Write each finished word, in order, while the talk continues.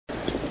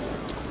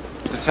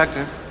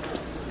Detective.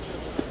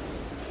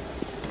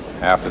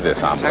 After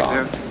this, I'm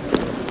gone.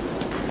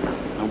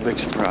 Detective. No big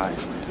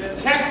surprise.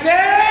 Detective!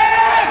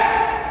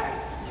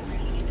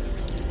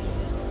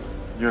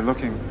 You're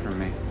looking for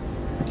me.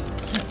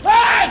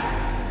 Hey!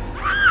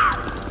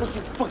 What's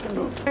your fucking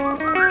move?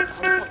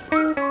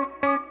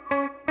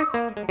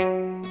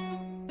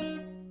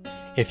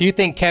 If you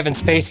think Kevin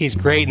Spacey's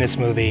great in this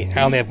movie,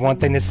 I only have one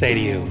thing to say to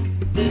you.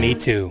 Me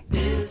too.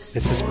 This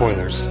is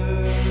spoilers.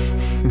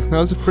 That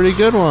was a pretty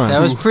good one. That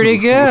was pretty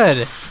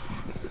good.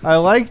 I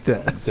liked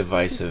it.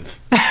 Divisive.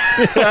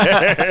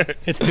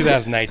 It's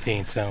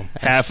 2019, so.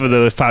 Half of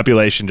the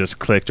population just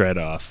clicked right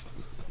off.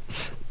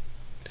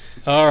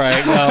 All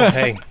right, well,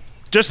 hey.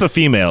 Just the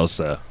females,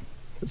 though.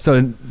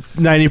 So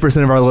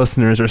 90% of our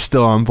listeners are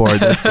still on board.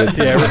 That's good.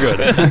 Yeah, we're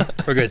good.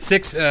 We're good.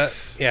 Six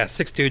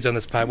dudes on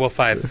this pod. Well,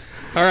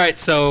 5. All right,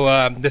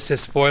 so this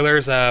is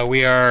spoilers.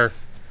 We are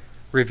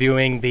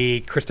reviewing the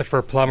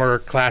Christopher Plummer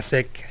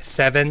classic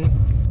 7.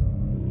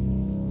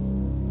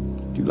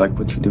 Do you like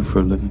what you do for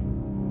a living?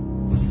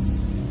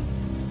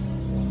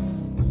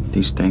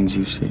 These things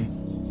you see?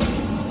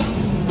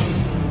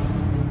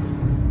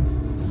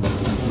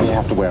 You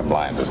have to wear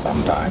blinders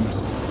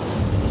sometimes.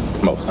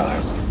 Most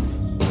times.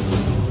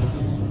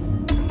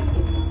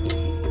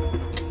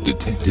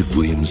 Detective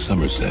William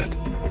Somerset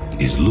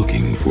is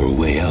looking for a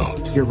way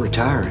out. You're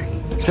retiring.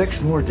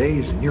 6 more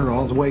days and you're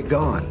all the way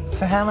gone.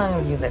 So how long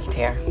have you lived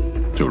here?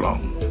 Too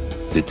long.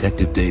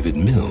 Detective David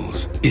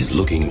Mills is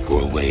looking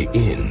for a way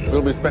in.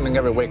 We'll be spending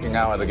every waking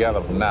hour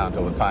together from now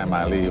until the time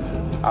I leave.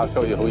 I'll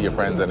show you who your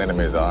friends and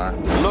enemies are.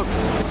 Look,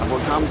 I've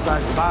worked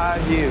homicide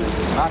 5 years.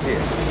 Not here.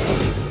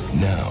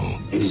 Now,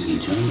 Ladies and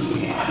gentlemen,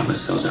 we have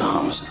ourselves a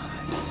homicide.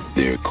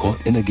 they're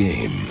caught in a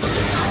game.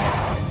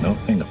 No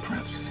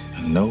fingerprints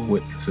and no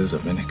witnesses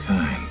of any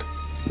kind.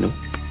 Nope.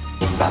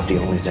 About the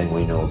only thing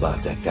we know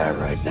about that guy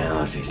right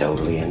now is he's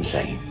totally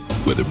insane.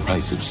 Where the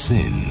price of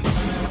sin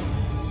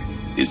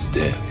is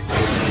death.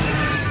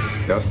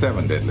 There are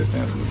 7 deadly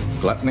sins.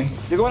 Gluttony,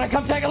 You're going to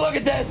come take a look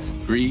at this?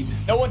 greed,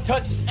 No one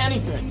touches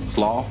anything.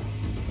 sloth,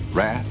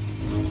 wrath,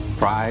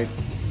 pride,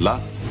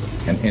 lust,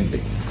 and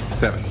envy.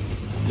 7.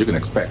 You can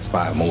expect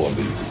 5 more of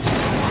these.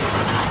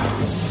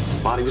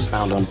 Body was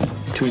found on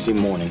Tuesday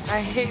morning.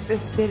 I hate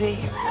this city.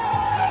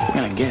 We're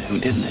gonna get who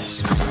did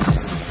this.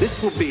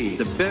 This will be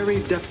the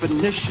very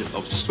definition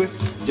of swift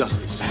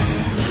justice.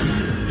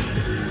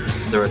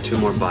 There are 2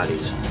 more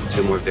bodies,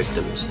 2 more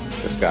victims.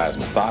 This guy's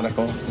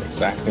methodical,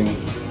 exacting,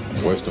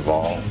 and worst of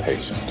all,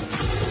 patient.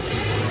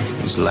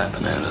 He's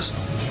laughing at us.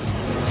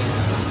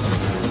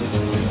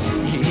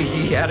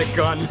 He had a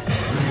gun.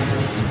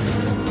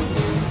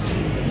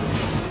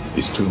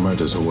 He's 2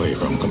 murders away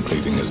from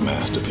completing his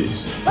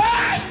masterpiece.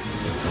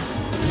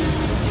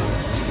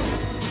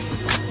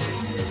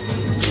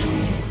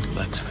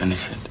 Let's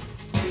finish it.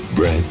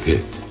 Brad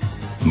Pitt,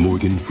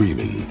 Morgan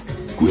Freeman,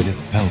 Gwyneth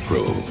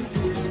Paltrow.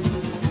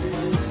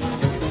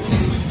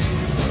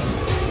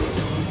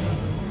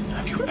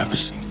 Have you ever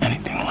seen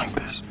anything like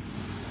this?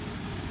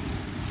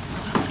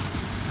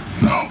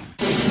 No.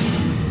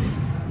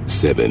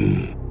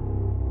 7.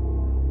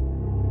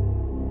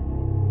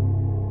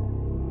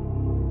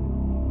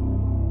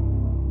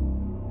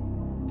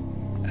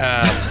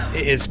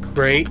 It is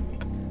great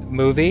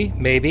movie,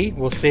 maybe.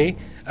 We'll see.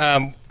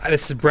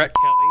 This is Brett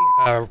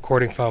Kelly,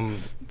 recording from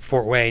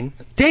Fort Wayne.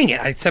 Dang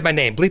it, I said my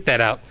name. Bleep that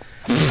out.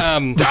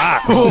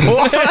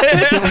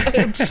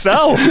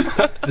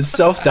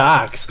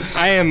 Self-docs.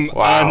 I am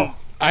I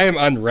am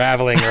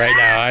unraveling right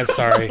now. I'm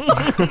sorry.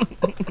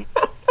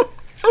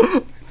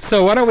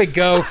 So why don't we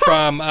go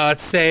from,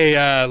 let's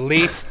say,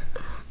 least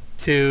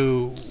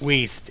to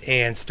west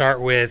and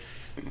start with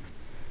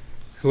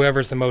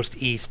whoever's the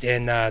most east,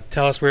 and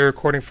tell us where you're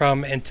recording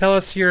from, and tell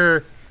us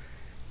your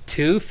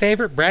 2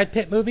 favorite Brad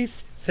Pitt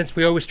movies, since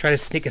we always try to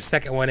sneak a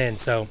second one in.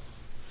 So,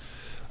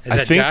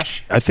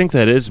 Josh? I think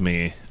that is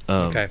me.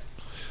 Okay.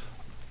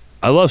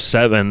 I love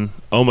 7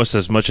 almost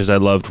as much as I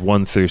loved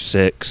 1 through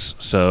 6.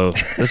 So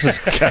this is.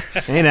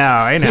 Hey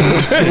now.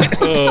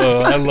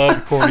 Oh, I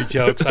love corny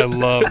jokes. I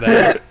love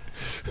that.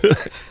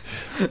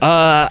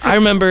 I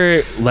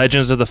remember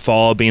Legends of the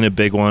Fall being a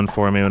big one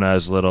for me when I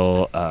was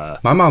little.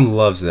 My mom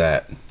loves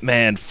that.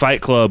 Man,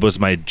 Fight Club was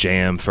my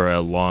jam for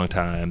a long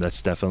time.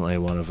 That's definitely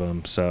one of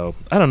them. So,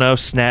 I don't know,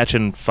 Snatch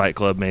and Fight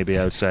Club maybe,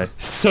 I would say.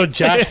 So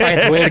Josh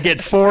finds a way to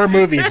get 4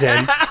 movies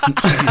in.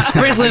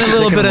 Sprinkling a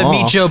little bit of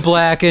Meet Joe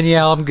Black, and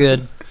yeah, I'm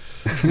good.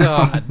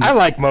 God. I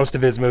like most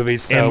of his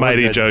movies. So and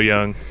Mighty Joe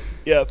Young.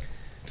 Yep.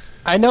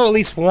 I know at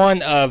least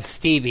one of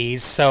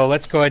Stevie's, so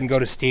let's go ahead and go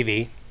to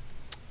Stevie.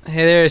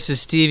 Hey there, this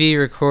is Stevie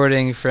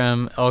recording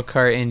from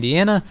Elkhart,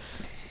 Indiana.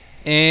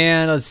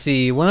 And let's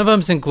see, one of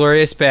them's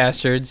Inglourious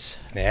Bastards.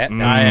 Yeah,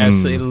 I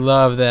absolutely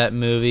love that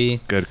movie.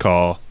 Good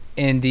call.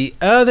 And the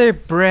other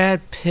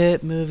Brad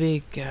Pitt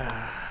movie,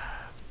 God.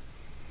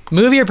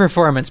 Movie or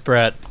performance,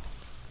 Brett?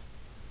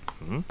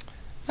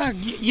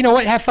 You know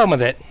what? Have fun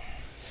with it.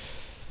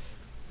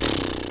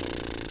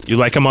 You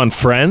like him on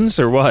Friends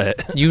or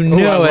what? You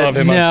know I love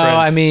him on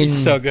Friends. I mean,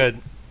 he's so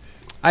good.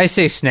 I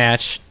say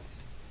Snatch.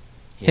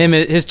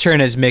 His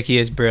turn as Mickey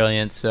is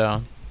brilliant.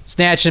 So,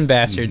 Snatch and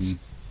Bastards.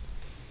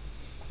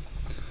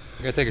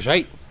 You're gonna take a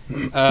shite.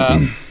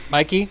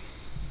 Mikey?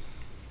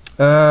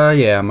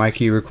 Yeah,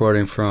 Mikey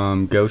recording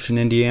from Goshen,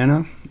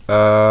 Indiana.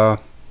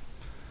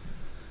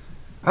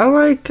 I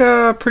like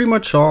pretty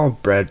much all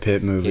Brad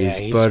Pitt movies,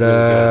 he's but really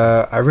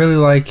good. I really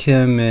like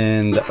him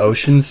in the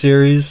Ocean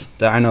series.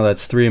 I know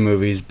that's 3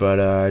 movies, but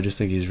I just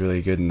think he's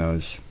really good in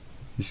those.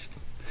 He's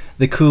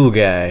the cool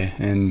guy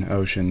in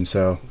Ocean,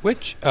 so...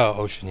 Which? Oh,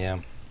 Ocean, yeah.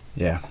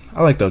 Yeah,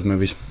 I like those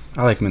movies.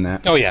 I like him in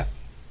that. Oh, yeah.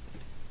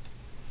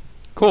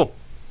 Cool.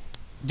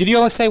 Did you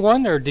only say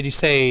one, or did you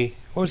say...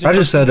 What was I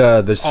just said the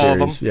all of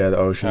them? series. Yeah, the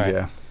Oceans, All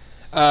right.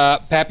 yeah.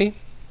 Pappy?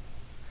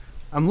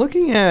 I'm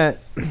looking at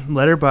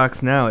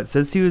Letterboxd now. It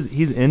says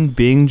he's in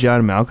Being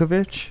John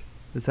Malkovich.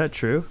 Is that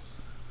true?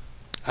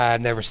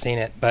 I've never seen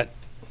it, but...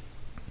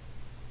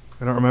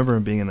 I don't remember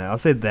him being in that. I'll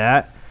say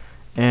that.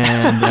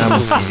 And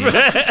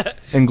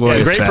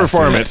Inglourious great Basterds.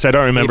 performance. I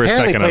don't remember a he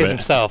apparently second of plays it.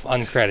 himself,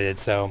 uncredited,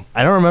 so...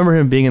 I don't remember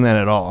him being in that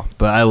at all,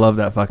 but I love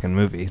that fucking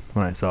movie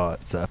when I saw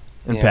it. So,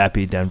 and Yeah.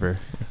 Pappy, Denver.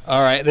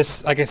 All right,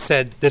 this, like I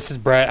said, this is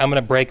Brad. I'm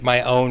going to break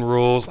my own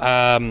rules.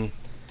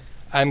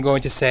 I'm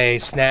going to say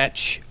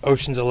Snatch,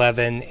 Ocean's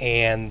 11,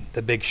 and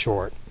The Big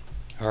Short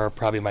are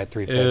probably my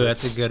 3 favorites. Ooh,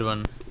 that's a good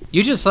one.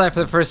 You just saw it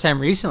for the first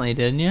time recently,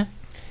 didn't you?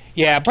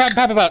 Yeah,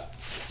 probably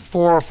about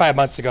 4 or 5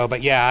 months ago,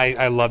 but yeah,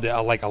 I loved it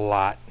a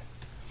lot.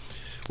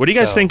 What do you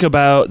guys So- think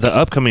about the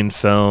upcoming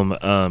film?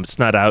 It's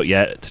not out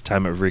yet at the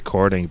time of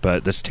recording,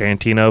 but this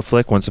Tarantino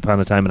flick, Once Upon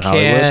a Time in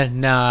Hollywood.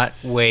 Cannot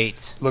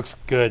wait. Looks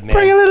good, man.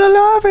 Bring a little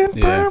love in.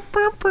 Yeah.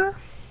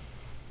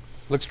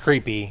 Looks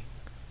creepy,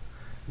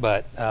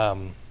 but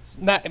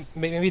not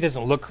maybe it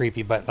doesn't look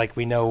creepy, but like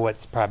we know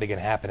what's probably going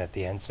to happen at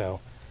the end, so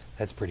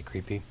that's pretty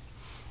creepy.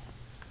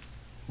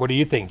 What do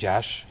you think,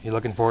 Josh? You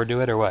looking forward to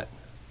it or what?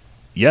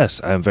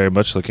 Yes, I'm very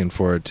much looking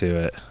forward to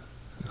it.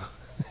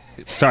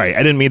 Sorry, I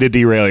didn't mean to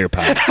derail your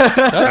pod.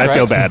 That's I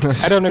feel right. bad.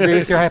 I don't agree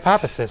with your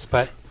hypothesis,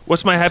 but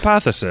What's my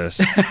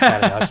hypothesis? I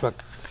don't know.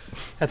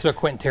 That's what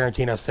Quentin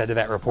Tarantino said to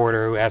that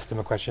reporter who asked him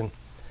a question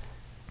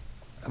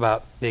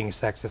about being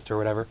sexist or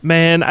whatever.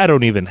 Man, I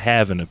don't even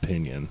have an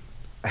opinion.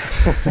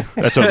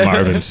 That's what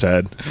Marvin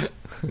said.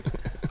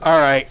 All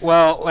right.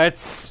 Well,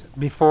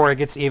 before it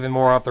gets even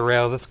more off the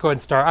rails, let's go ahead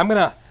and start.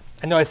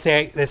 I know I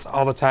say this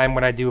all the time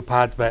when I do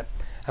pods, but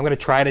I'm going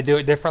to try to do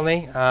it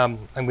differently.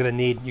 I'm going to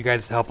need you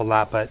guys' help a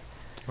lot, but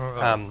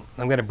I'm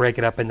going to break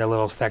it up into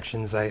little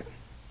sections,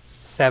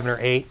 7 or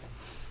 8.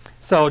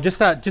 So I'm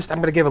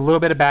going to give a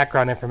little bit of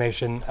background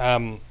information.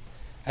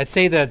 I'd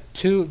say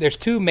there's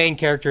 2 main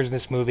characters in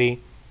this movie.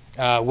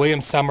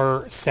 William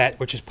Somerset,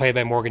 which is played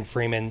by Morgan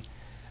Freeman.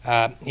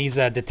 He's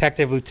a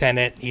detective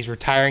lieutenant. He's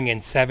retiring in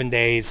 7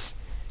 days.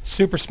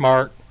 Super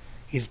smart.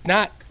 He's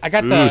not. I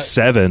got the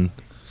 7.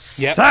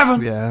 Yep.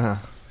 7. Yeah.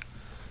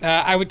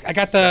 I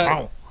got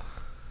the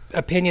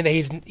opinion that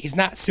he's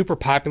not super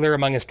popular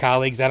among his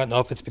colleagues. I don't know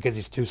if it's because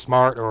he's too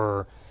smart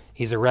or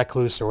he's a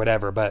recluse or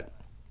whatever. But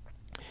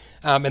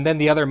and then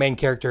the other main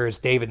character is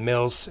David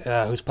Mills,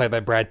 who's played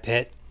by Brad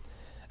Pitt.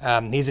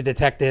 He's a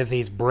detective.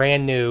 He's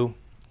brand new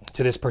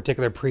to this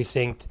particular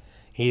precinct.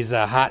 He's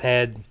a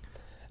hothead.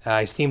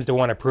 He seems to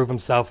want to prove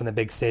himself in the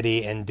big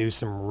city and do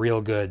some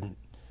real good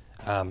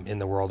in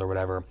the world or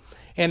whatever.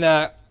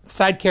 And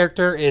side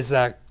character is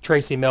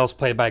Tracy Mills,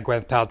 played by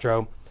Gwyneth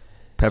Paltrow.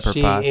 Pepper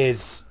She Potts.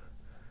 is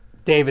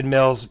David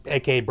Mills,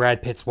 a.k.a.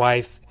 Brad Pitt's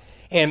wife.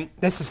 And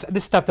this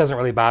stuff doesn't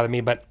really bother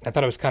me, but I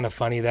thought it was kind of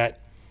funny that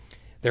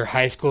they're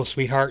high school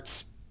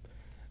sweethearts.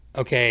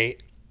 Okay,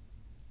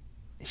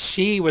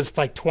 she was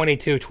like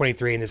 22,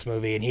 23 in this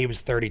movie, and he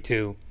was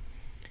 32.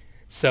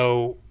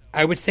 So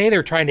I would say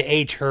they're trying to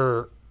age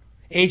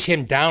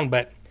him down,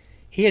 but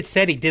he had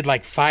said he did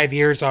like 5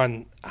 years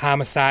on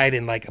homicide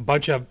and like a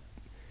bunch of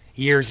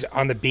years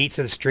on the beats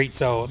of the street.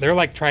 So they're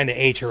like trying to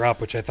age her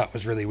up, which I thought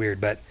was really weird.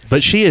 But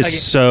she is like,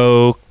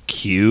 so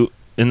cute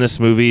in this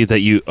movie that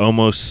you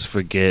almost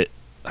forget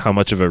how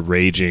much of a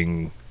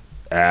raging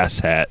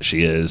asshat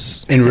she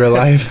is In real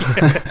life.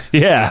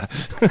 Yeah.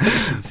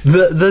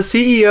 The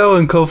CEO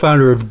and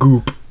co-founder of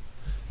Goop.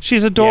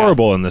 She's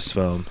adorable in this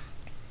film.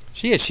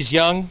 she is. She's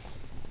young,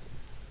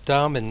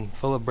 dumb, and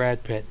full of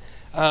Brad Pitt.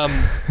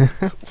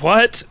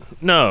 What?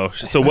 No,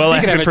 it's a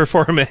well-acted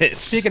performance.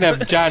 Speaking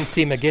of, John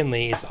C.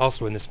 McGinley is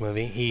also in this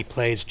movie. He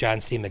plays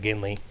John C.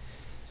 McGinley.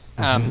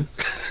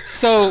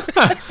 So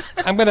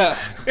I'm going to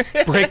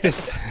break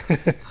this.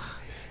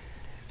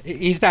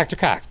 He's Dr.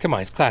 Cox. Come on,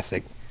 he's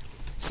classic.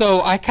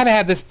 So I kind of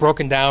have this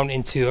broken down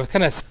into, I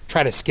kind of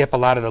try to skip a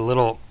lot of the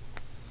little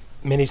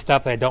mini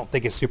stuff that I don't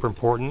think is super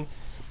important.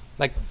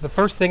 Like the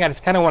first thing I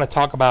just kind of want to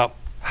talk about.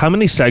 How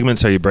many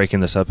segments are you breaking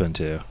this up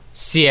into?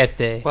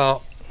 7.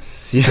 Well,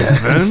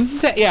 7?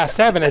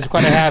 7 is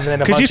going to have, and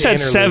then a bunch Because you said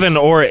of interludes. 7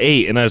 or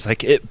 8, and I was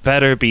like, it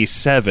better be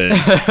 7. No,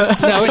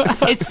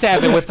 it's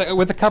 7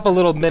 with a couple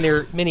little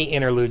mini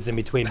interludes in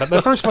between. But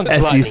the first one's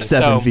Gluttony.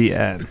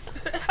 SU7VN.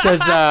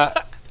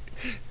 Does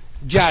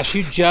Josh,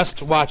 you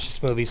just watched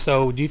this movie,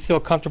 so do you feel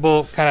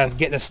comfortable kind of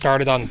getting us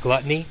started on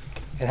Gluttony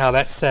and how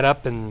that's set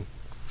up? And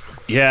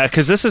Yeah,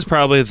 because this is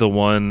probably the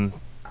one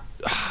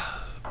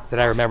that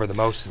I remember the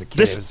most as a kid.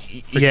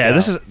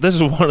 This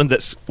is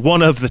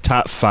one of the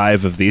top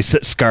 5 of these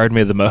that scarred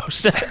me the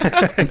most.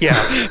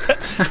 Yeah.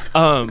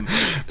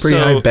 Pretty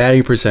high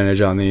batting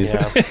percentage on these.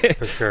 Yeah,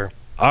 for sure.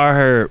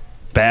 Our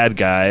bad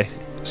guy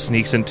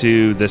sneaks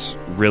into this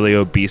really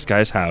obese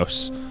guy's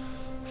house,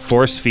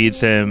 force feeds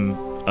him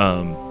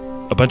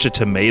a bunch of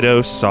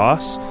tomato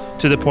sauce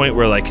to the point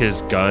where like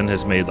his gun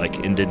has made like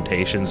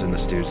indentations in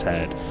this dude's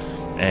head,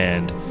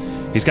 and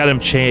he's got him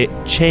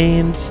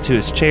chained to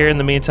his chair in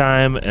the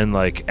meantime. And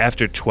like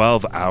after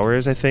 12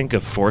 hours, I think,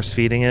 of force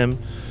feeding him,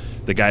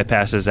 the guy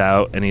passes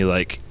out and he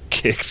like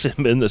kicks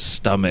him in the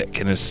stomach,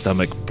 and his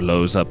stomach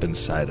blows up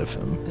inside of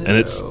him. And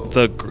it's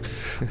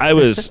I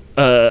was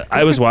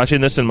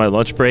watching this in my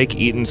lunch break,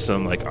 eating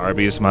some like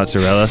Arby's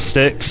mozzarella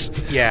sticks.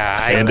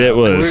 Yeah, and it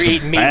was. We were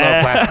eating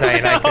meatloaf last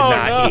night, and I could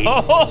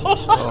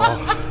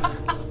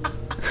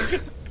not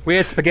eat. We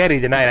had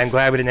spaghetti tonight. I'm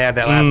glad we didn't have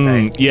that last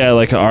night. Yeah,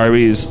 like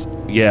Arby's.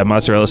 Yeah,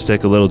 mozzarella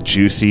stick, a little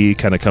juicy,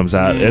 kind of comes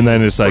out, and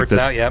then it's like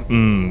this. Out, yep.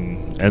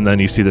 And then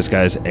you see this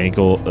guy's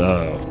ankle.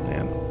 Oh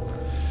man.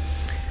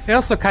 They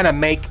also kind of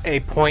make a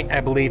point, I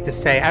believe, to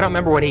say, I don't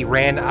remember when he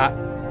ran.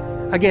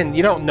 Again,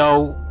 you don't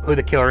know who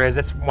the killer is.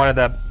 That's one of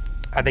the,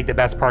 I think, the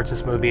best parts of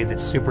this movie is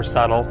it's super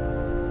subtle.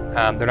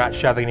 They're not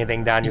shoving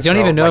anything down your throat. You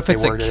don't even know like if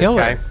it's they a were to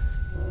killer. this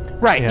guy.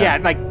 Right, yeah,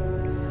 like,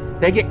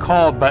 they get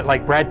called, but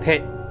like Brad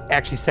Pitt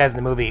actually says in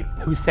the movie,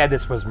 who said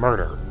this was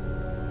murder?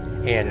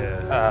 And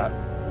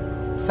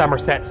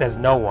Somerset says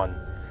no one.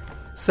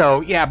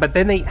 So, yeah, but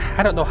then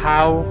I don't know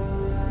how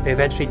they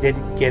eventually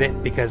didn't get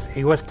it because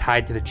he was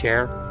tied to the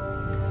chair.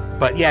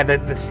 But yeah,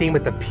 the scene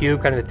with the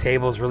puke under the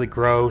table is really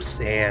gross,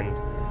 and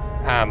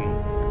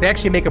they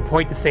actually make a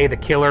point to say the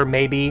killer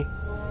maybe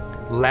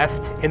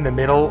left in the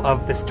middle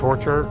of this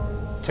torture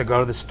to go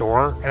to the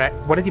store. And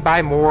what did he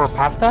buy? More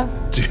pasta?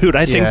 Dude,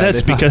 I think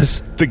that's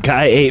because the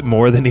guy ate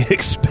more than he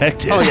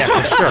expected. Oh yeah,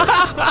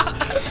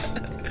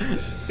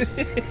 for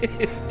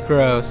sure.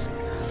 Gross.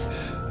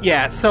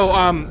 Yeah. So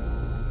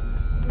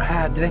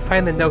did they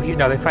find the note here?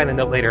 No, they find the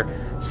note later.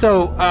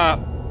 So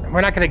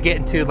we're not going to get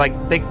into like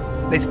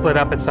they split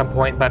up at some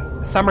point,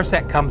 but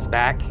Somerset comes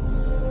back.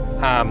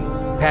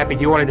 Pappy,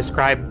 do you want to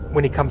describe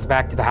when he comes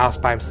back to the house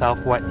by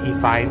himself what he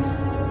finds?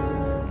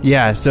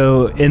 Yeah,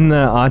 so in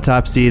the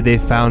autopsy, they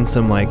found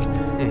some like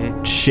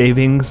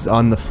shavings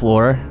on the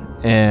floor,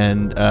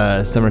 and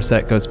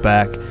Somerset goes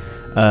back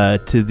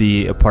to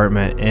the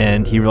apartment,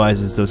 and he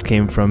realizes those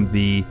came from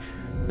the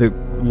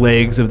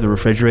legs of the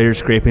refrigerator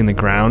scraping the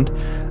ground.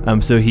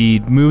 So he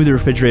moved the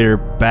refrigerator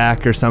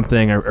back or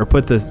something, or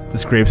put the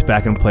scrapes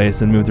back in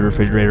place and moved the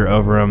refrigerator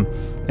over him,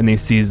 and he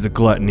sees the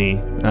gluttony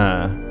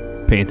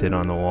painted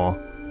on the wall.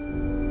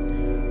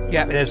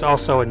 Yeah, and there's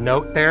also a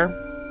note there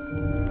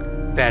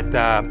that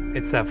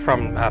it's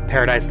from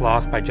Paradise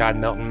Lost by John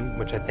Milton,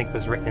 which I think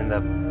was written in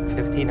the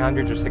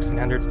 1500s or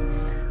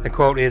 1600s. The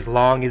quote is,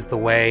 "Long is the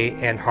way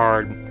and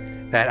hard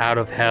that out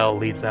of hell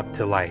leads up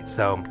to light."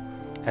 So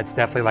that's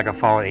definitely like a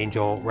fallen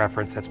angel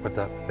reference. That's what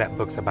that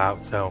book's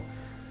about. So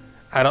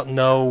I don't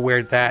know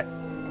where that,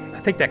 I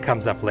think that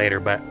comes up later,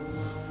 but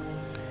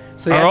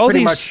so yeah,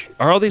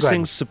 are all these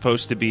things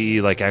supposed to be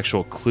like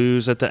actual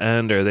clues at the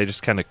end, or are they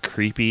just kind of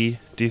creepy,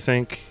 do you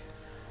think?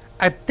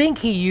 I think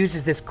he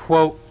uses this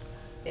quote,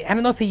 I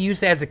don't know if he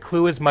used it as a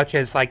clue as much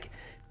as like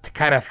to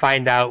kind of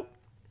find out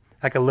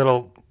like a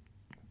little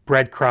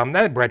breadcrumb,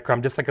 not a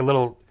breadcrumb, just like a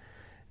little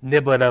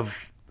niblet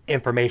of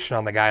information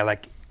on the guy,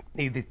 like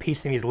he's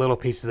piecing these little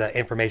pieces of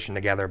information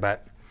together.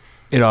 But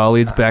it all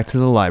leads back to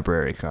the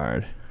library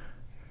card.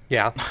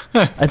 Yeah.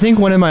 I think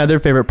one of my other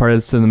favorite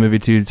parts of the movie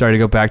too, sorry to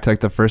go back to like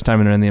the first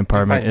time they're in the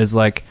apartment, is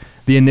like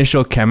the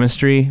initial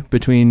chemistry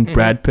between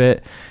Brad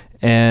Pitt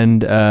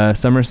and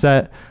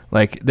Somerset.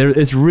 Like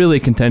it's really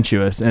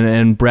contentious,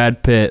 and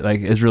Brad Pitt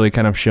like is really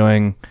kind of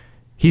showing,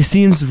 he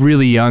seems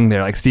really young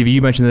there. Like Stevie,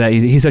 you mentioned that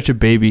he's such a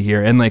baby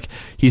here, and like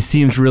he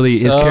seems really,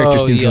 his character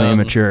seems really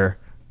immature.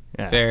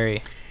 Yeah.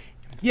 Very.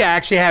 Yeah, I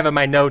actually have in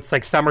my notes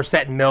like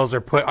Somerset and Mills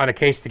are put on a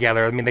case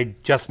together. I mean, they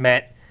just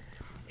met,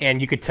 and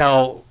you could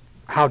tell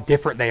how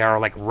different they are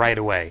like right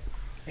away,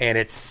 and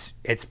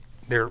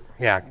they're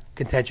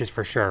contentious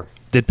for sure.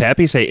 Did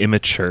Pappy say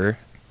immature?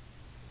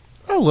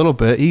 A little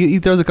bit. He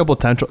throws a couple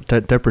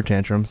temper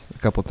tantrums a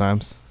couple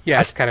times. Yeah,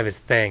 that's kind of his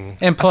thing.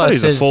 And plus,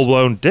 he's a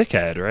full-blown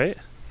dickhead, right?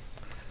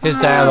 His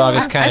dialogue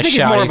is kind of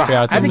shoddy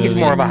throughout the movie. I think he's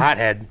more of a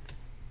hothead,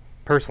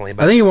 personally.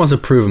 But I think he wants to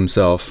prove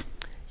himself.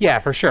 Yeah,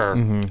 for sure.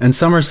 And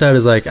Somerset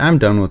is like, I'm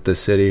done with this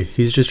city.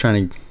 He's just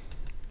trying to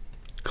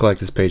collect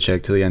his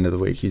paycheck till the end of the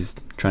week. He's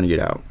trying to get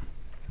out.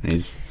 And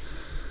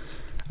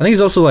I think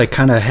he's also like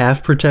kind of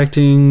half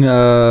protecting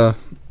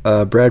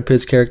Brad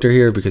Pitt's character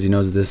here because he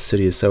knows this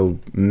city is so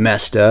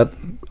messed up.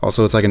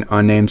 Also, it's like an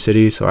unnamed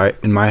city, so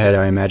in my head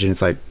I imagine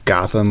it's like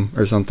Gotham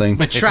or something.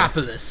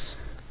 Metropolis.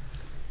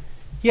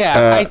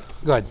 Yeah,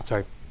 go ahead.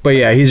 Sorry. But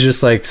yeah, he's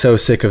just like so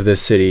sick of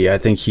this city. I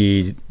think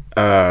he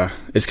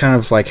is kind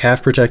of like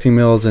half protecting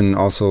Mills, and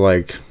also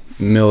like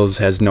Mills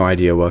has no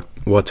idea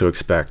what to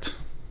expect.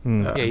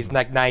 Yeah, he's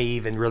like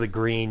naive and really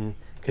green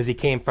because he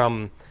came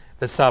from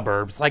the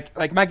suburbs.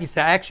 Like Mikey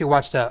said, I actually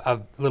watched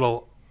a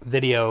little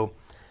video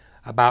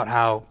about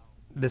how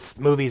this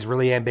movie is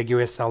really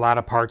ambiguous. A lot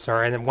of parts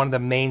are, and then one of the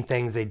main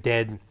things they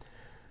did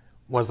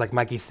was, like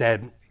Mikey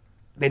said,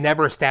 they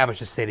never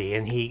established a city,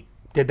 and he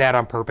did that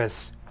on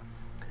purpose.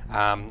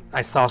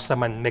 I saw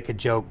someone make a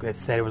joke that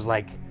said it was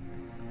like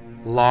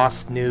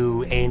Lost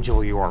New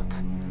Angel York.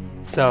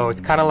 So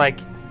it's kind of like,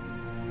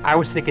 I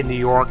was thinking New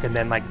York, and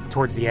then like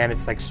towards the end,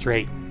 it's like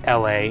straight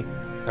L.A.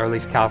 or at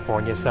least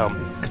California. So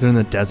because they're in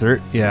the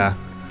desert, yeah.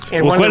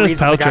 And well, one of the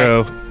Gwyneth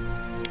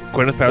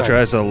reasons Paltrow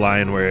has a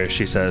line where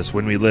she says,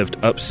 "When we lived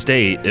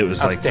upstate, it was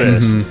like Upstate.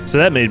 this." Mhm. So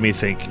that made me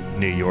think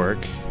New York.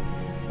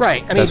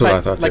 Right. I mean, That's what but,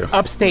 I thought, like too.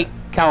 upstate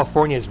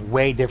California is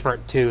way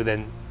different too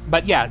than.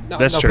 But yeah, no,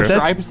 That's no, true. for sure.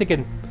 That's- I was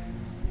thinking.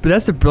 But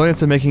that's the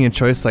brilliance of making a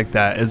choice like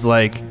that. Is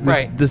like this,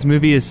 Right. this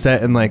movie is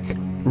set in like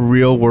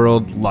real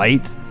world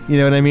light. You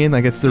know what I mean?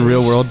 Like it's the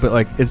real world, but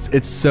like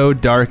it's so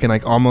dark and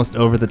like almost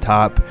over the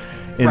top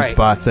in Right.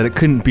 spots that it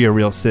couldn't be a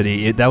real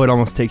city. That would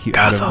almost take you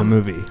out of the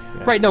movie.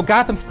 Right, no,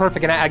 Gotham's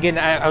perfect. And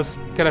I was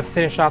going to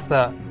finish off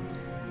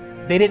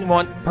they didn't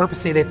want,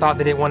 purposely, they thought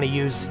they didn't want to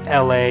use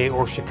LA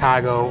or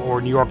Chicago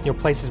or New York,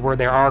 places where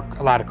there are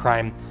a lot of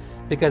crime,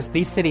 because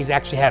these cities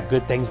actually have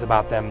good things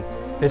about them.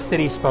 This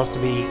city is supposed to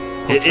be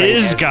It portrayed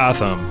is as,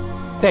 Gotham.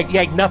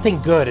 Yeah, nothing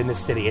good in this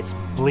city. It's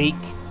bleak,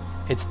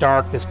 it's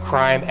dark, there's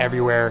crime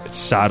everywhere. It's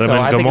Sodom so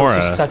and I think it was Gomorrah.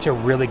 just such a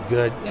really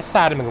good,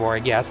 Sodom and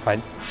Gomorrah, yeah, that's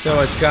fine. So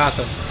it's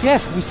Gotham.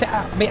 Yes,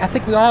 I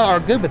think we all are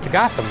good with the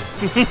Gotham.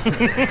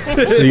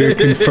 So you're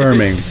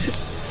confirming.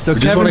 So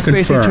Just Kevin wanna Spacey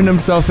confirm. turned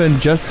himself in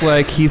just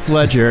like Heath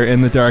Ledger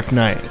in The Dark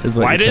Knight. Is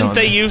what Why you're didn't telling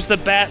they me. use the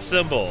bat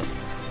symbol?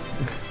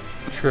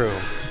 True.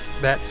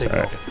 That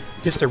signal.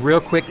 Just a real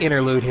quick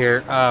interlude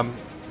here.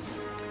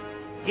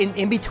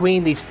 In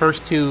between these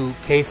first two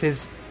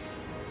cases,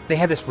 they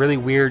had this really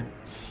weird,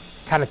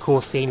 kind of cool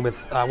scene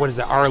with, R.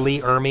 Lee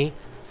Ermey,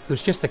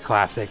 who's just a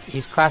classic.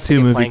 He's classic Two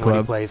in Movie playing what he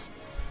Club. plays.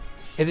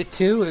 Is it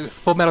two?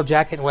 Full Metal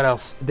Jacket and what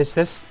else?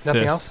 This?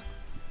 Nothing This. else?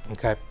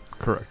 Okay.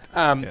 Correct.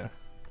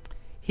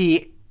 Yeah.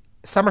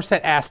 Somerset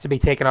asked to be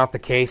taken off the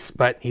case,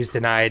 but he's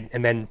denied,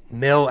 and then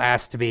Mill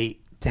asked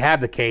to have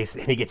the case,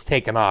 and he gets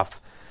taken off.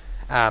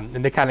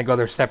 And they kind of go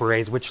their separate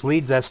ways, which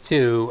leads us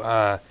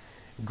to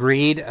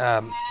Greed.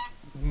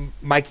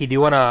 Mikey, do you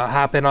want to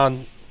hop in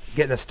on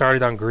getting us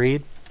started on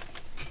Greed?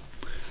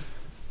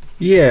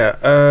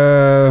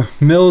 Yeah,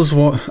 Mills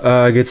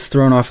gets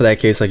thrown off of that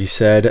case, like you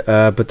said,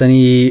 but then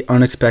he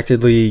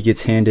unexpectedly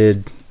gets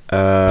handed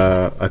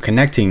a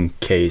connecting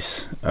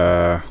case,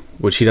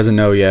 which he doesn't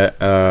know yet.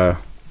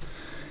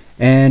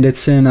 And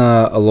it's in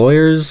a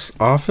lawyer's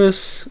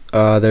office.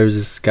 There's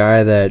this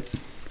guy that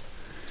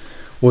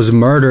was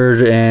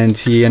murdered, and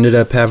he ended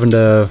up having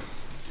to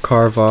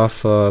carve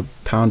off a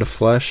pound of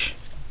flesh.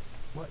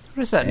 What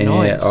is that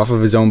noise? Off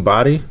of his own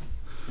body.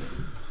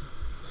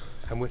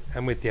 I'm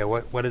with you.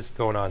 What is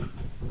going on?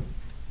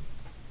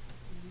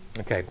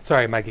 Okay,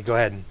 sorry, Mikey. Go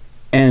ahead.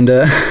 And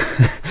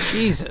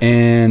Jesus.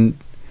 And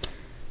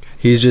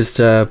he's just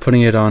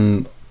putting it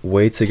on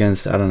weights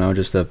against, I don't know,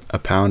 just a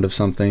pound of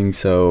something.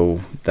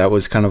 So that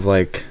was kind of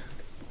like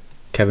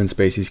Kevin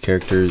Spacey's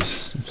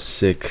character's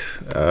sick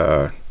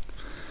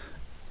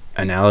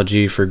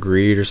analogy for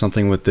greed or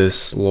something with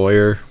this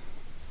lawyer.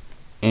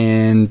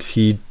 And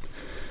he,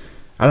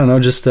 I don't know,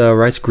 just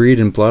writes greed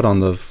in blood on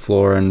the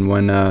floor. And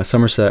when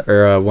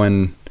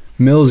when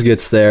Mills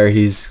gets there,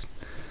 he's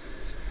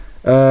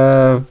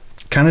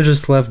kind of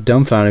just left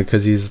dumbfounded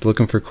because he's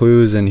looking for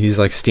clues, and he's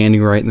like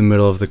standing right in the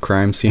middle of the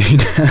crime scene.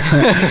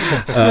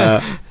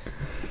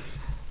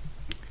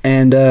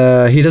 And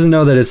he doesn't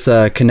know that it's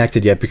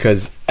connected yet,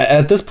 because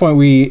at this point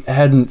we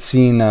hadn't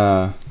seen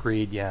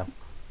Greed, yeah.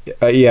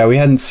 Yeah, we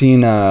hadn't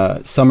seen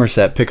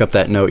Somerset pick up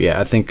that note yet.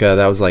 I think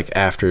that was like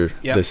after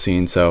this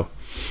scene, so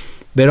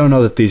they don't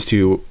know that these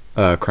two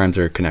crimes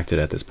are connected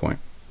at this point.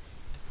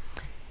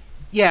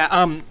 Yeah,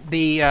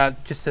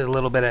 just a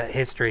little bit of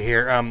history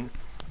here.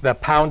 The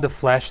pound of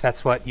flesh,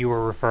 that's what you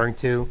were referring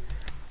to.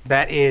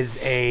 That is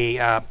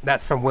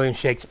that's from William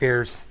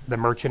Shakespeare's The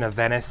Merchant of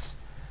Venice.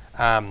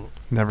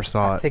 Never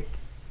saw it.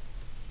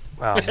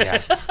 Well,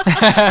 yeah.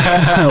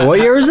 What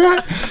year was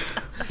that?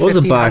 What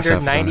was the box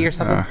office? 1590 or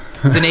something?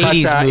 It's an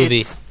 80s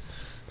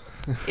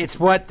movie. It's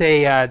what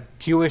a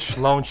Jewish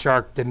loan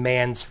shark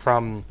demands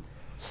from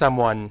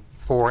someone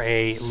for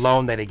a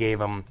loan that he gave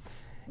him,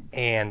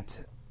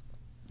 and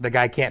the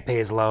guy can't pay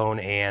his loan,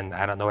 and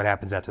I don't know what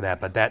happens after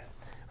that, but that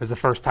was the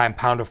first time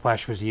pound of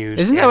flesh was used.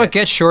 Isn't that what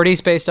Get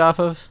Shorty's based off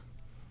of?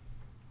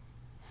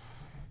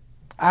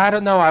 I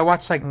don't know. I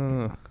watched like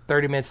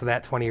 30 minutes of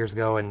that 20 years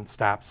ago and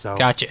stopped. So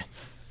Gotcha.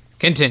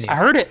 Continue. I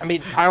heard it. I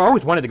mean, I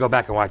always wanted to go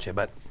back and watch it,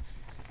 but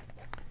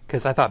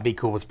because I thought Be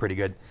Cool was pretty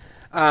good.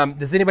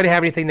 Does anybody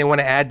have anything they want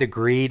to add to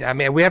Greed? I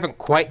mean, we haven't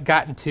quite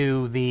gotten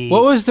to the...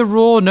 What was the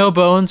rule? No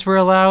bones were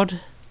allowed?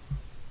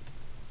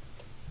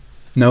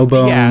 No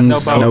bones, Yeah, no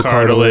bones. no Cartilage.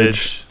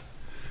 cartilage.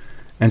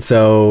 And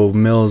so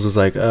Mills was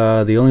like,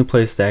 the only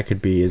place that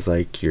could be is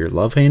like your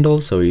love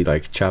handle. So he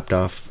like chopped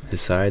off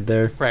his side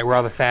there. Right, where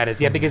all the fat is.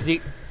 Yeah, because you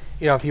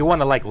if you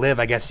want to like live,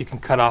 I guess you can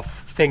cut off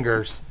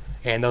fingers,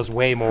 and those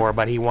weigh more.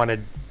 But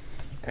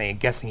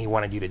guessing he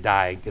wanted you to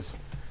die, because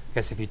I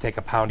guess if you take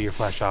a pound of your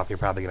flesh off, you're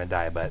probably going to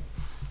die. But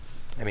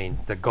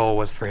the goal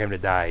was for him to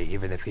die,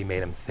 even if he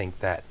made him think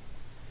that.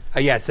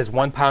 It says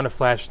 1 pound of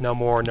flesh, no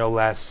more, no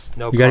less,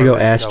 no. You gotta go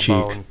cartilage, ass no cheek.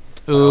 bone,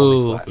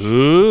 only flesh.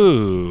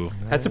 Ooh.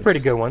 That's a pretty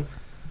good one.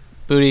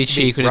 Booty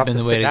cheek would have been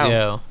the way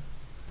to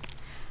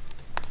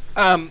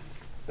go.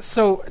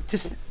 So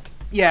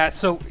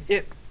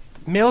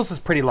Mills is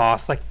pretty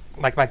lost, like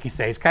Mikey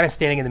says. He's kind of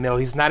standing in the middle.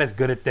 He's not as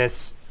good at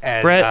this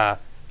as. Brett,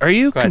 are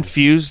you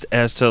confused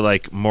as to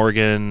like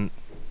Morgan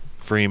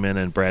Freeman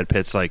and Brad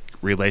Pitt's like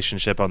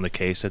relationship on the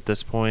case at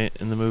this point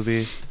in the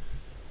movie?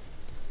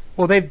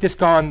 Well, they've just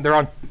gone. They're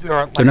not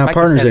Mikey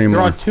partners said, anymore.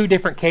 They're on 2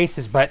 different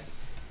cases, but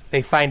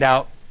they find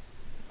out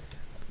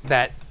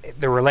that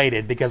they're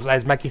related because,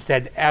 as Mikey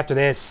said, after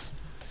this.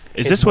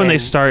 Is this when they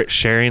start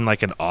sharing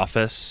like an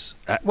office?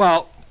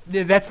 Well,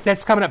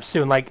 that's coming up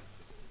soon. Like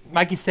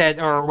Mikey said,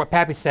 or what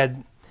Pappy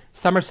said,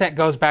 Somerset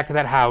goes back to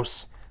that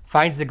house,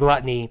 finds the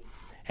gluttony,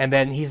 and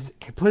then he's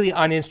completely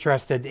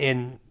uninterested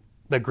in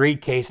the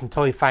greed case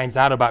until he finds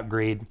out about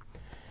greed.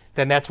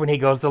 Then that's when he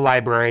goes to the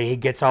library. He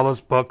gets all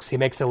those books. He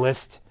makes a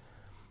list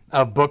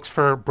of books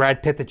for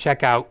Brad Pitt to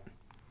check out,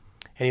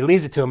 and he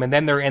leaves it to him. And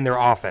then they're in their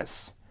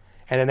office,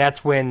 and then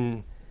that's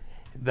when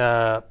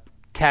the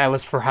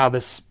catalyst for how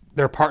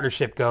their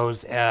partnership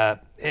goes.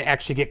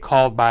 Actually get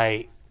called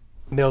by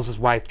Mills's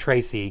wife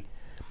Tracy,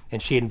 and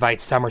she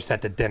invites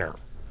Somerset to dinner.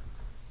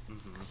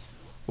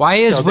 Why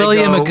is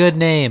William a good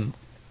name?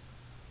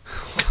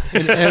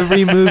 In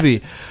every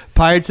movie.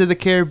 Pirates of the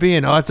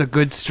Caribbean, oh, that's a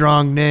good,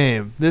 strong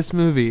name. This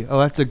movie, oh,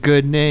 that's a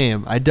good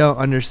name. I don't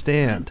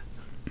understand.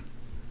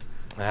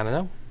 I don't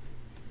know.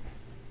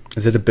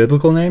 Is it a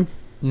biblical name?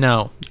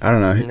 No. I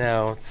don't know.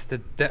 No, it's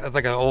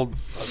like an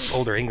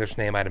older English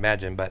name, I'd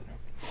imagine, but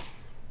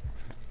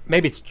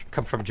maybe it's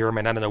come from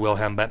German. I don't know,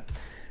 Wilhelm. But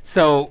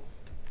so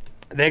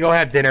they go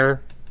have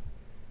dinner,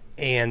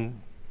 and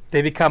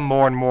they become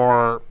more and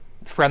more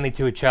friendly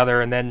to each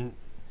other, and then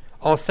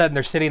all of a sudden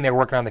they're sitting there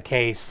working on the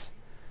case,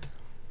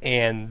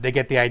 and they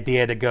get the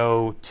idea to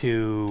go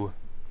to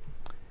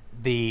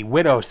the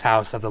widow's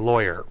house of the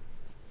lawyer.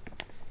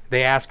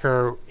 They ask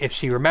her if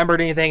she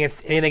remembered anything,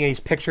 if anything in these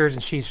pictures,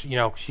 and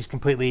she's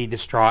completely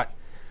distraught.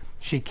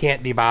 She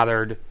can't be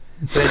bothered.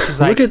 But then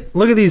she's like,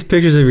 look at these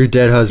pictures of your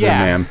dead husband,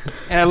 ma'am.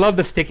 And I love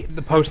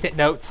the post-it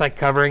notes like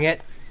covering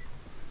it.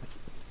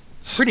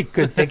 It's pretty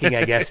good thinking,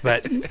 I guess,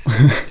 but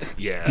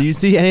yeah. Do you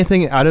see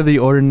anything out of the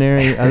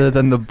ordinary other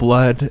than the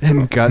blood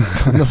and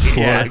guts on the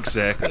floor? Yeah,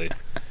 exactly.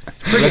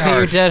 Look at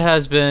your dead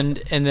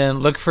husband, and then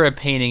look for a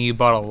painting you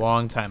bought a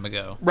long time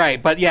ago.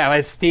 Right, but yeah,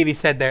 as Stevie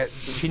said, there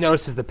she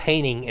notices the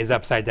painting is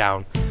upside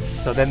down.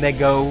 So then they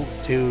go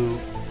to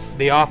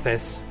the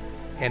office,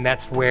 and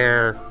that's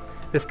where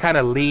this kind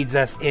of leads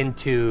us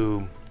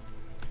into.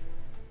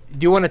 Do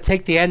you want to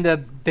take the end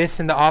of this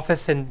in the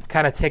office and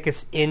kind of take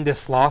us into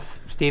Sloth,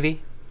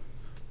 Stevie?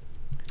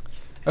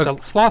 Okay. So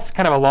Sloth's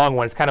kind of a long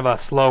one. It's kind of a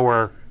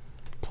slower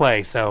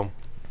play, so.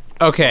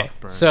 Okay,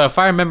 so if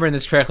I remember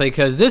this correctly,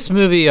 because this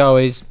movie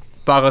always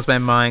boggles my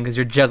mind because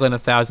you're juggling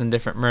 1,000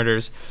 different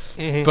murders.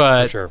 Mm-hmm,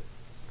 but for sure.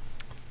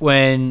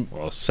 When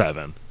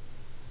 7.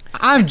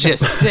 I'm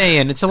just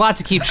saying, it's a lot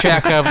to keep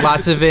track of.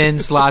 Lots of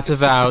ins, lots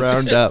of outs.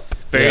 Round up.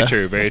 Very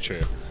true. Very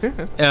true.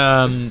 But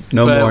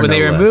when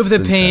they remove the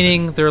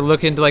painting, they're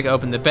looking to like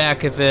open the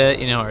back of it.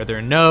 Are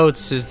there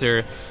notes? Is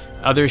there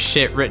other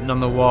shit written on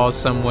the wall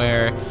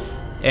somewhere?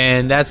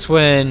 And that's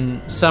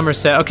when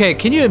Somerset... Okay,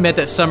 can you admit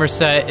that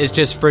Somerset is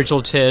just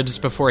Virgil Tibbs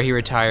before he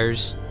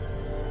retires?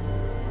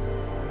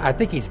 I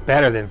think he's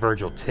better than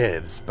Virgil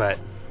Tibbs, but...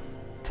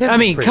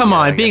 Tibbs come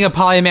on. Being a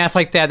polymath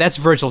like that, that's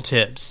Virgil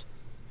Tibbs.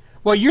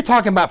 Well, you're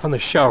talking about from the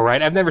show, right?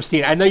 I've never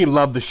seen... I know you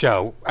love the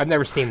show. I've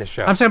never seen the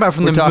show. I'm talking about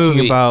from the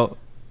movie.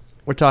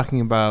 We're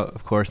talking about,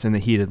 of course, In the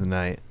Heat of the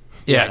Night.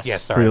 Yes.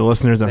 Yes, sorry. For the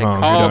listeners at home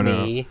who don't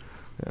know. They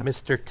call me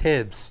Mr.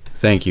 Tibbs.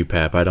 Thank you,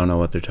 Pap. I don't know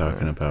what they're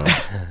talking about.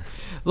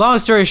 Long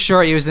story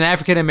short, he was an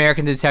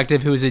African-American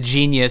detective who was a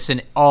genius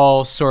in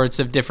all sorts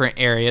of different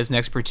areas and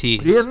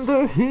expertise. In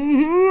the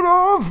heat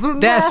of the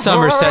That's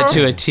Somerset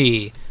to a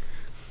T.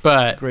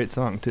 But great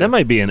song, too. That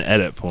might be an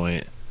edit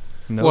point.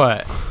 Nope.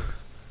 What?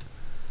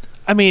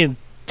 I mean,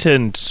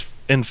 to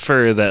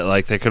infer that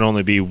like there can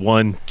only be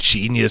one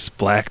genius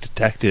black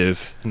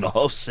detective in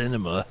all of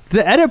cinema.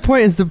 The edit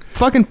point is the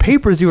fucking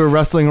papers you were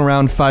rustling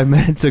around 5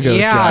 minutes ago.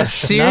 Yeah, Josh.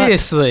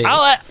 seriously.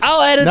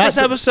 I'll edit this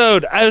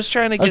episode. I was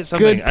trying to get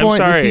something. Good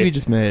point I'm sorry. Stevie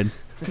just made.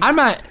 I'm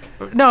not.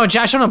 No,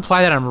 Josh, I don't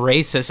imply that I'm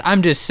racist.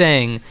 I'm just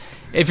saying,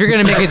 if you're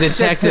gonna make a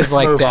detective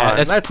like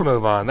that, let's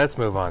move on. Let's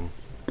move on.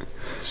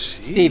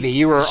 Stevie,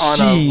 you were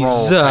on a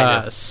roll.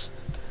 Jesus.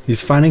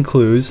 He's finding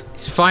clues.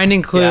 He's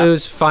finding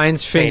clues.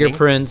 Finds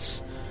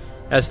fingerprints.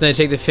 That's when they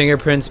take the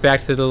fingerprints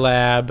back to the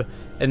lab,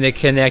 and they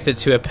connect it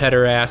to a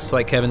pederast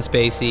like Kevin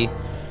Spacey,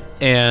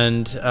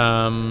 and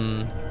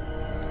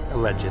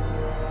alleged.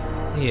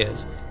 He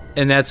is,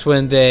 and that's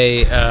when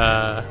they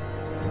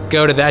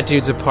go to that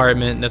dude's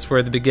apartment, and that's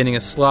where the beginning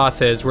of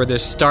Sloth is, where they're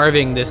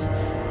starving this.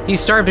 He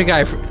starved a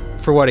guy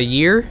for what, a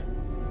year?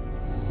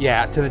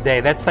 Yeah, to the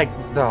day. That's like,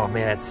 oh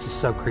man, that's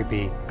just so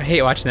creepy. I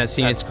hate watching that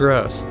scene. It's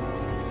gross.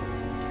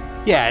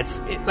 Yeah,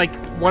 it's like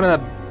one of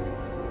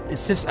the.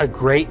 It's just a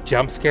great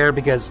jump scare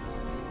because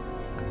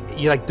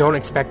you like don't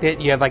expect it.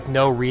 You have like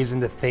no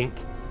reason to think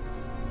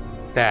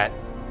that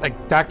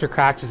like Dr.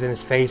 Cox is in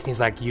his face and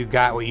he's like, "You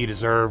got what you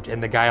deserved,"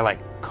 and the guy like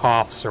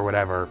coughs or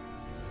whatever.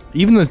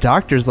 Even the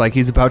doctor's like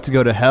he's about to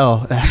go to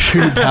hell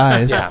after he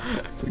dies. Yeah,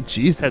 it's like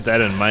Jesus. I had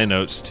that in my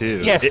notes too.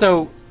 Yeah,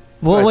 so.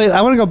 Well, wait,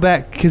 I want to go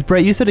back, because,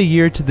 Brett, you said a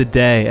year to the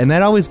day, and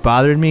that always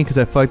bothered me, because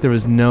I felt like there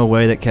was no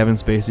way that Kevin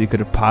Spacey could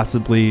have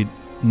possibly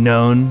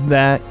known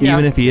that,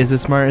 even if he is as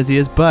smart as he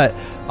is. But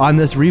on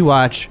this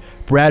rewatch,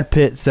 Brad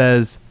Pitt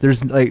says,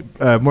 there's, like,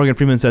 Morgan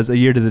Freeman says a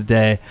year to the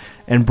day,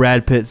 and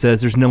Brad Pitt says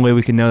there's no way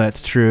we can know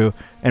that's true,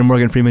 and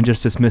Morgan Freeman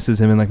just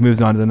dismisses him and, like,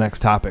 moves on to the next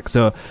topic.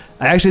 So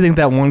I actually think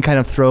that one kind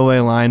of throwaway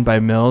line by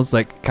Mills,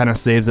 like, kind of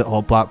saves that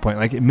whole plot point.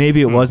 Like,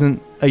 maybe it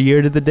wasn't a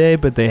year to the day,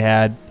 but he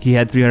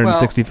had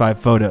 365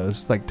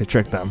 photos, like, to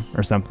trick them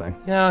or something.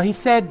 No, he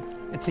said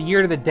it's a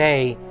year to the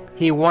day.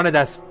 He wanted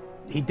us,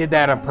 he did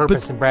that on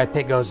purpose, and Brad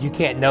Pitt goes, "You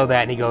can't know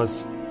that," and he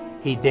goes,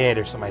 "He did,"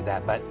 or something like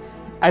that. But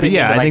I didn't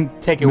I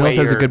think take away Mills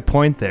has a good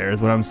point there,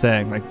 is what I'm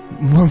saying. Like,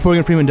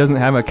 Morgan Freeman doesn't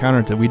have a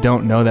counter to, we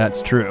don't know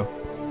that's true.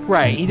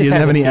 Right, he doesn't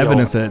have any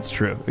evidence that it's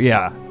true.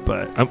 Yeah,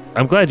 but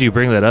I'm glad you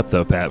bring that up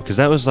though, Pat, because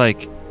that was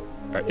like,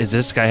 is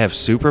this guy have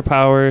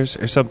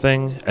superpowers or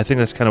something? I think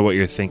that's kind of what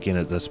you're thinking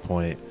at this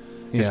point.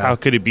 Because how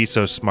could he be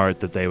so smart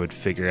that they would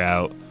figure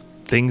out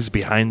things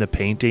behind the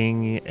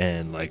painting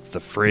and like the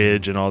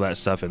fridge and all that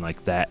stuff in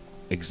like that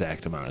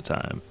exact amount of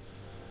time?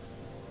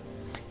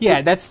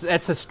 Yeah, that's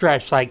a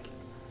stretch, like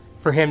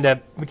for him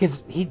to,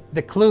 because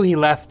the clue he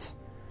left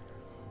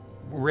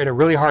were in a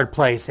really hard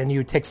place, and you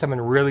would take someone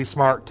really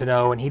smart to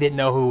know, and he didn't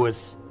know who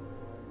was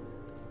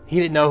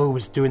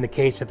doing the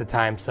case at the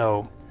time.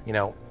 So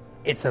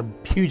it's a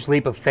huge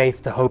leap of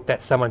faith to hope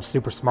that someone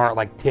super smart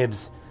like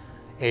Tibbs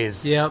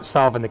is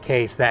solving the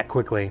case that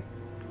quickly.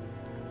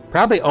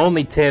 Probably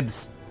only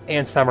Tibbs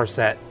and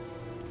Somerset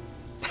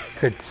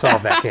could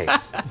solve that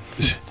case.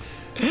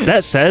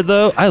 That said,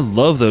 though, I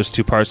love those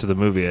two parts of the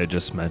movie I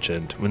just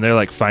mentioned. When they're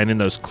like finding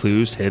those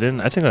clues hidden,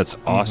 I think that's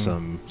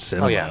awesome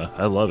cinema. Oh, yeah.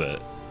 I love it.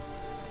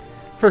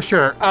 For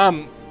sure.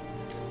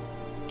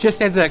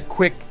 Just as a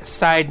quick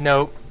side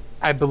note,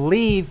 I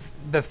believe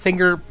the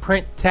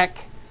fingerprint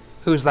tech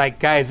who's like,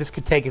 guys, this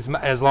could take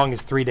as long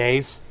as 3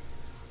 days.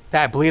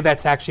 I believe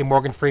that's actually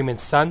Morgan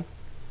Freeman's son.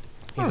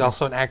 He's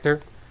also an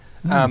actor.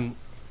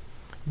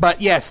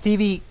 But yeah,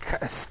 Stevie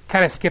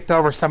kind of skipped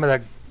over some of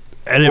the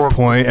edit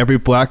point. Every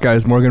black guy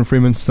is Morgan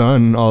Freeman's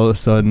son all of a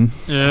sudden.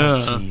 Yeah.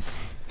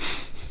 Jeez.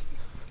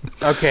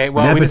 Okay,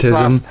 well, nepotism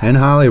we just lost in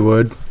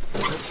Hollywood.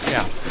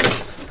 Yeah.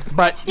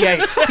 But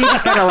yeah, Stevie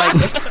kind of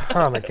like,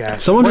 oh my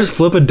gosh. Someone just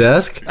flip a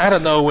desk? I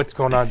don't know what's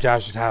going on at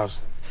Josh's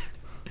house.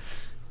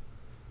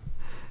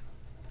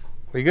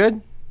 We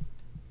good?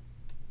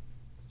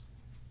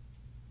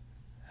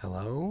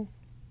 Hello?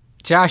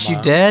 Josh,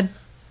 you dead?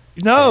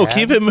 No,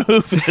 keep it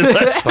moving.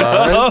 Let's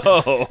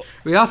go.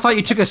 We all thought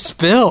you took a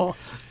spill.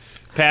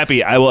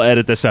 Pappy, I will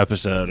edit this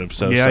episode. I'm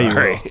so sorry. You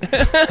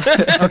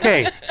will.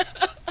 Okay.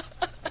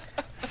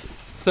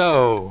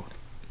 So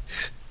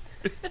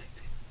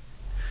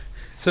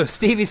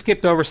Stevie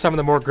skipped over some of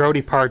the more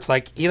grody parts.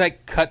 Like, he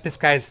cut this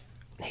guy's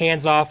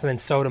hands off and then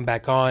sewed him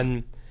back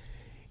on.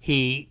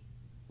 He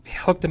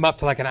hooked him up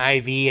to like an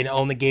IV and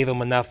only gave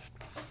him enough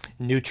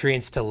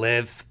nutrients to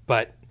live,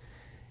 but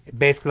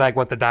basically like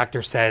what the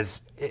doctor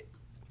says,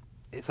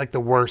 it's like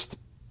the worst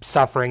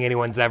suffering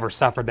anyone's ever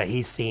suffered that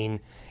he's seen.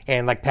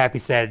 And like Pappy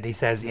said, he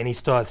says, and he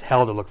still has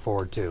hell to look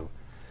forward to.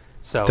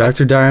 So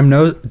Doctor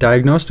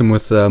diagnosed him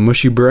with a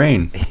mushy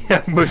brain.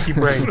 Yeah, mushy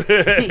brain.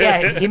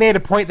 He made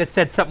a point that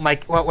said something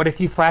like, what if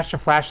you flashed a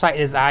flashlight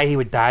in his eye, he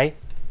would die?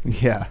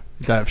 Yeah,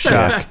 die of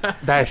shock.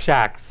 Die of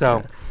shock.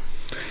 So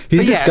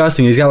he's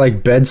disgusting. He's got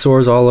like bed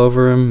sores all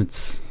over him.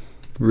 It's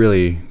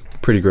really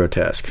pretty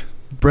grotesque.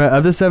 Brett,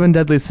 of the 7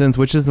 deadly sins,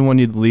 which is the one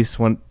you'd least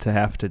want to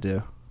have to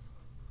do?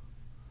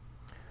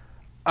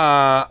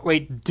 Have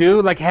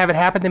it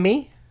happen to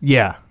me?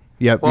 Yeah.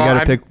 Yep. Well, you got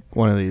to pick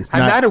one of these.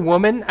 I'm not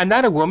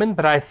a woman,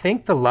 but I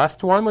think the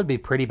lust one would be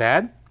pretty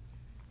bad.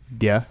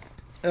 Yeah.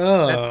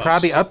 That's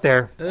probably up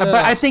there. But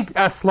I think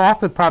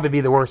sloth would probably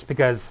be the worst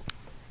because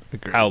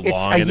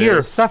it's a year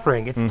of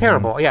suffering. It's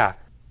terrible. Yeah.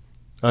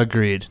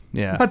 Agreed.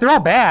 Yeah. But they're all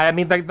bad. I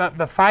mean,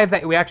 the 5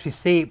 that we actually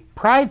see,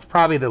 Pride's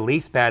probably the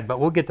least bad, but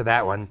we'll get to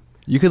that one.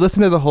 You could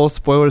listen to the whole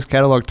Spoilers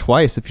catalog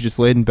twice if you just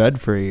laid in bed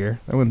for a year.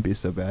 That wouldn't be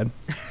so bad.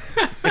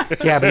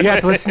 Yeah, but you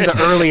have to listen to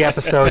the early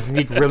episodes and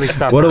you'd really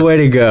suffer. What a way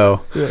to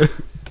go. The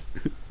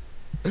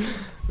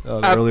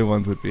early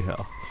ones would be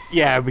hell.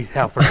 Yeah, it would be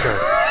hell for sure.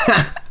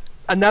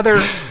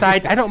 Another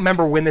side, I don't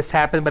remember when this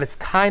happened, but it's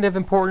kind of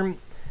important.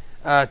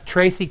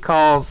 Tracy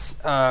calls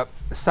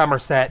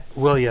Somerset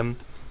William,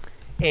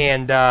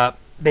 and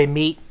they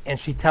meet, and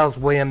she tells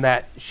William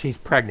that she's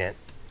pregnant.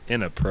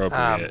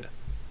 Inappropriate.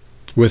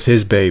 With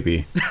his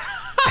baby.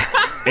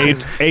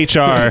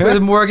 HR.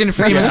 With Morgan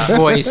Freeman's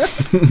voice.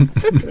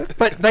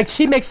 But like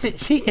she makes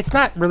it, it's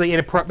not really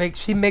inappropriate.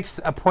 She makes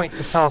a point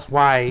to tell us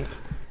why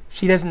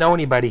she doesn't know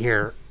anybody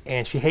here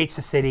and she hates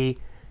the city.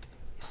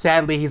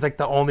 Sadly, he's like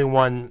the only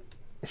one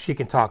she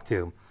can talk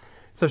to.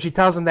 So she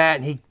tells him that,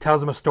 and he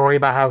tells him a story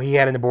about how he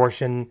had an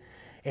abortion,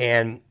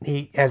 and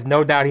he has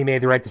no doubt he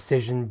made the right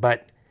decision,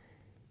 but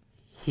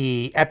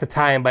he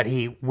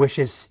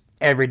wishes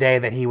every day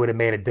that he would have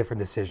made a different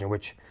decision,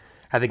 which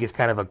I think is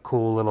kind of a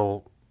cool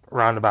little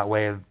roundabout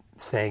way of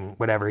saying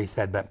whatever he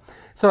said. But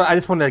so I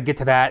just wanted to get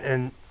to that,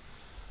 and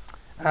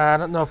I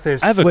don't know if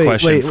there's. I have a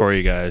question for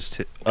you guys.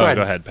 Go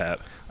ahead, Pat.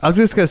 I was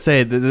just gonna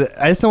say,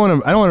 I just don't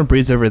want to. I don't want to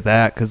breeze over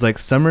that because like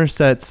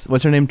Somerset's,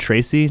 what's her name,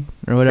 Tracy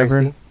or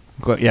whatever. Tracy?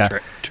 Yeah,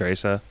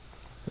 Teresa.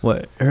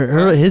 What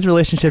his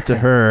relationship to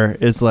her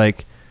is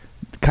like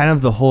kind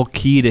of the whole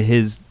key to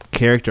his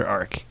character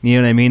arc. You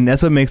know what I mean?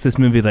 That's what makes this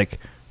movie like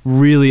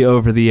really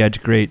over the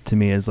edge great to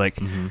me. Is like,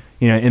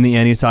 you know, in the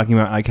end, he's talking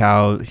about like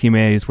how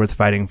humanity is worth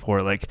fighting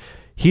for. Like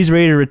he's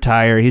ready to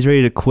retire, he's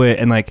ready to quit,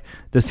 and like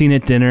the scene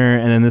at dinner,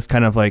 and then this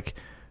kind of like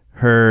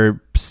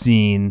her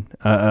scene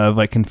of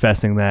like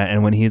confessing that,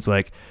 and when he's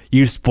like,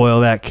 you spoil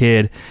that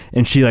kid,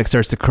 and she like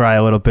starts to cry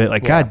a little bit,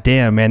 like, God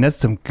damn, man, that's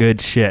some good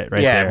shit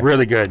right there. Yeah,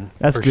 really good.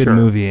 That's good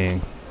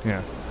movieing.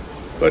 Yeah.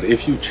 But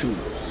if you choose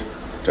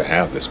to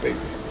have this baby,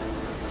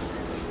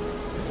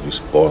 you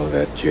spoil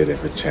that kid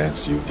every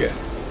chance you get.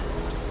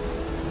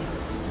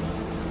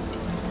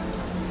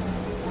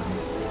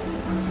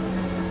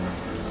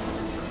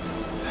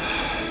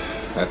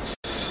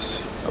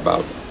 That's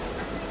about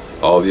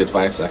all the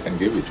advice I can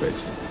give you,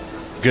 Tracy.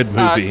 Good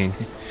movieing.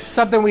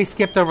 Something we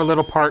skipped over a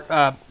little part.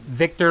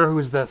 Victor,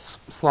 who's the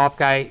sloth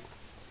guy,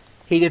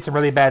 he did some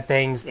really bad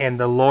things, and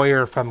the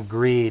lawyer from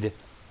Greed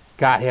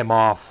got him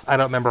off. I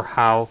don't remember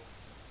how,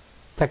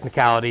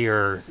 technicality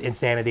or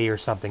insanity or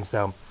something.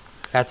 So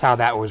that's how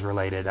that was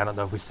related. I don't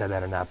know if we said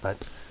that or not, but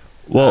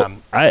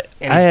I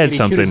had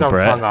something,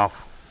 Brett.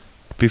 Off.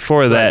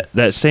 Before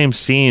that same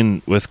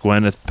scene with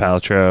Gwyneth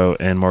Paltrow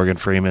and Morgan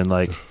Freeman,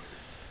 like,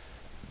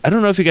 I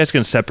don't know if you guys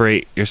can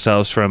separate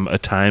yourselves from a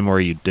time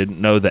where you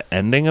didn't know the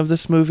ending of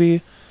this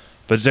movie,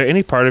 but is there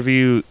any part of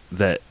you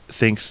that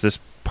thinks this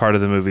part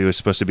of the movie was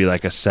supposed to be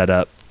like a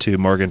setup to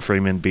Morgan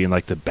Freeman being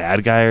like the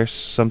bad guy or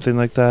something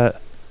like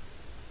that?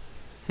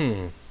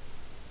 I've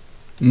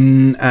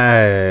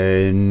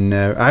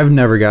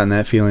never gotten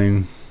that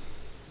feeling.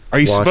 Are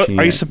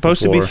you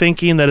supposed to be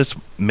thinking that it's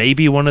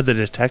maybe one of the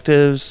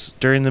detectives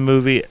during the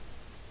movie?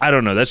 I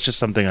don't know. That's just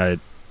something I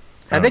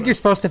think you're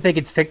supposed to think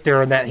it's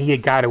Victor and that he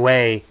had got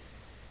away.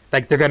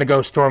 Like they're going to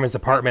go storm his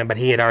apartment, but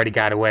he had already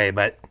got away.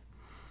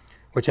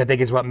 Which I think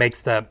is what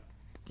makes the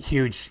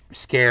huge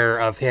scare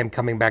of him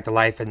coming back to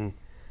life and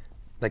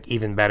like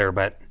even better.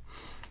 But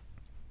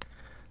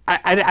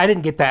I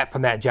didn't get that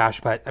from that,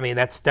 Josh. But I mean,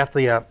 that's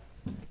definitely a.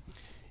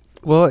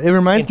 Well, it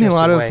reminds me a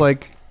lot of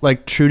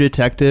like True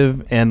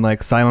Detective and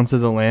like Silence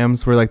of the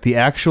Lambs, where like the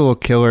actual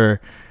killer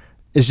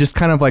is just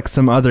kind of like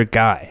some other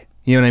guy.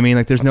 You know what I mean?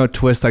 Like there's no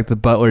twist like the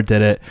butler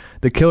did it.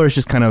 The killer's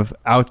just kind of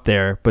out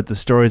there, but the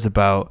story's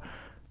about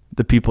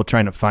the people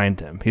trying to find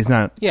him. He's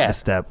not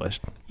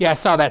established. Yeah, I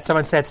saw that.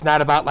 Someone said it's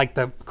not about like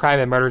the crime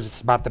and murders,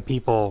 it's about the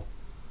people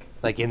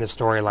like in the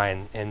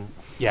storyline, and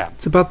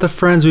it's about the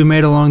friends we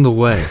made along the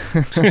way.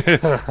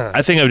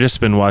 I think I've just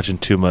been watching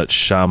too much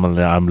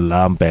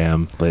Shyamalan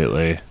Bam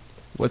lately.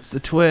 What's the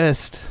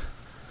twist?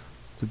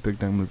 It's a Big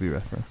Dumb Movie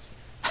reference.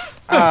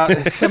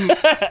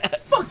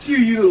 Fuck you,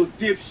 you little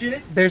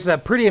dipshit. There's a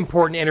pretty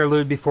important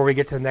interlude before we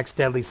get to the next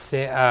deadly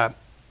sin.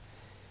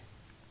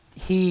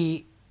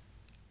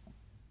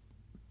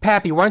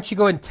 Pappy, why don't you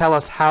go and tell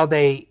us how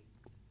they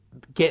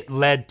get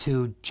led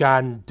to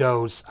John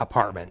Doe's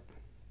apartment?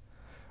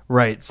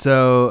 Right.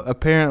 So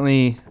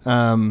apparently,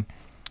 I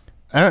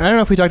don't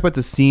know if we talked about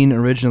the scene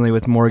originally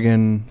with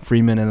Morgan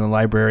Freeman in the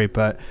library,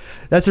 but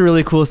that's a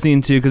really cool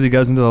scene too because he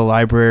goes into the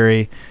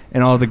library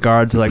and all the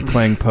guards are like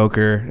playing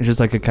poker. It's just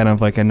like a kind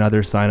of like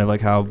another sign of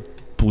like how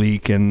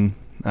bleak and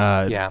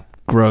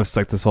gross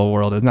like this whole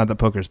world is. Not that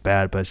poker's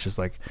bad, but it's just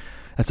like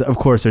of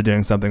course they're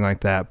doing something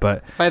like that.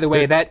 But by the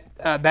way,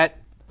 that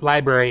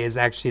library is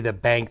actually the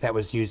bank that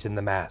was used in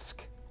The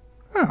Mask.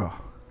 Oh,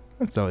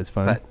 that's always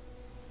fun.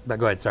 But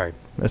go ahead, sorry.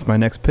 That's my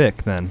next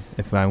pick then,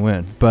 if I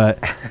win. But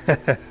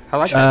I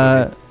like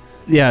that movie.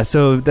 Yeah,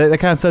 so that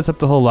kind of sets up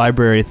the whole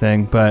library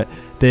thing. But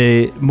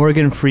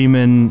Morgan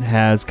Freeman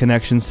has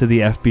connections to the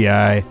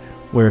FBI,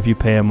 where if you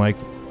pay him like,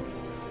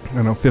 I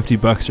don't know,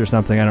 $50 or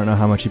something, I don't know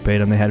how much he paid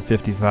him, they had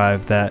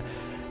 55, that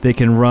they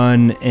can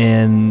run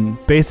an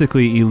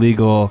basically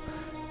illegal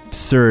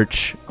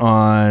search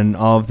on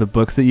all of the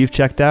books that you've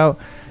checked out.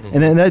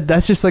 And then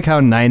that's just like how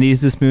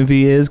 90s this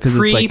movie is. Cause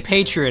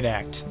Pre-Patriot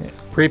Act.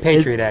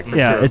 Pre-Patriot Act, for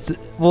sure. It's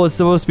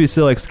supposed to be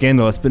still like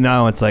scandalous, but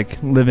now it's like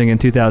living in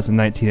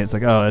 2019. It's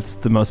like, oh, that's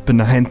the most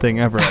benign thing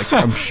ever. Like,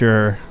 I'm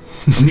sure.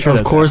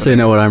 Of course, they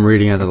know what I'm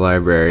reading at the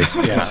library.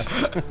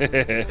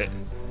 Yeah.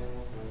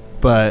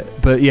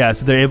 But yeah,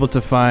 so they're able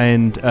to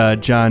find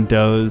John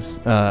Doe's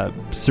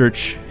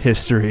search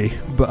history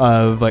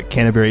of like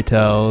Canterbury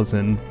Tales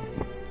and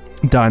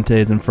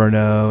Dante's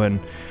Inferno and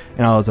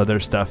all this other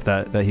stuff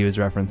that he was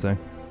referencing.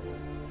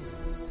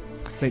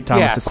 St.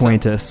 Thomas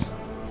Aquinas,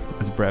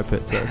 as Brad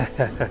Pitt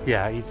says.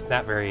 Yeah, he's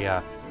not very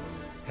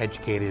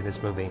educated in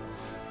this movie.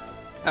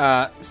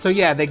 So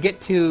yeah, they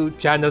get to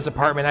John Doe's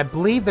apartment. I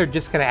believe they're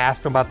just gonna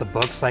ask him about the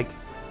books. Like,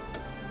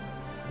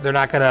 they're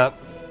not gonna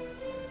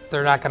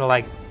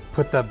like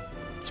put the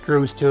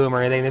screws to him or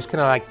anything. They're just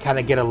gonna like kind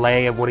of get a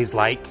lay of what he's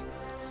like.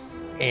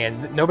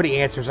 And nobody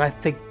answers. I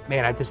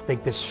just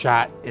think this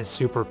shot is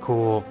super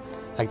cool.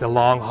 Like the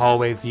long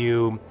hallway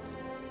view.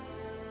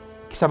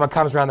 Someone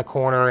comes around the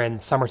corner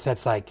and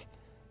Somerset's like,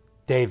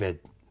 David.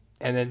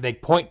 And then they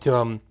point to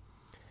him.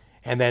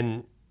 And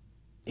then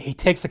he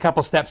takes a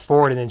couple steps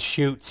forward and then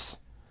shoots.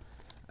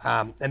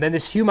 And then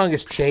this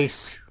humongous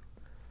chase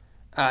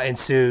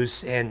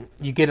ensues. And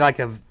you get like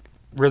a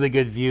really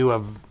good view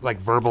of like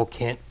Verbal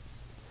Kint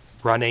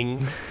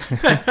running.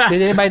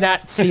 Did anybody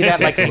not see that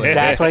like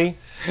exactly?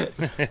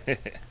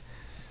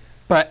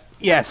 But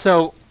yeah,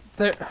 so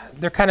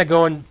they're kind of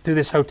going through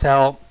this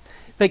hotel.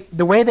 Like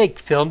the way they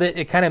filmed it,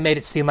 it kind of made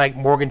it seem like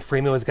Morgan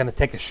Freeman was going to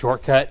take a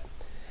shortcut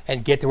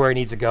and get to where he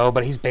needs to go,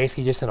 but he's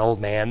basically just an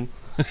old man,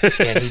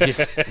 and he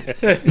just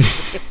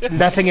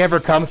nothing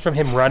ever comes from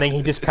him running.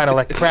 He just kind of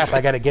like, crap,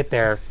 I got to get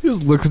there. He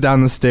just looks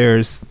down the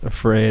stairs,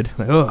 afraid.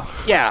 Like,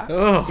 oh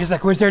yeah. He's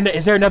like, is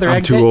there another I'm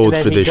exit? too old and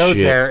then for he this goes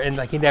shit. there, and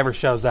like he never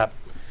shows up.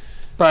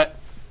 But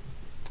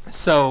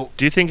so,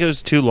 do you think it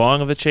was too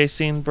long of a chase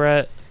scene,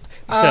 Brett?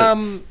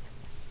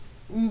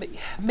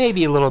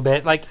 Maybe a little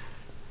bit. Like,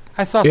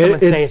 I saw someone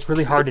say it's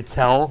really hard to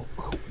tell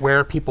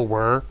where people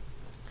were.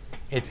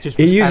 It's just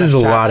it uses a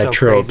lot of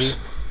tropes.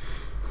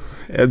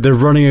 Crazy. They're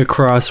running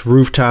across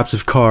rooftops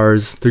of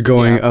cars. They're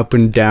going up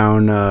and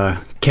down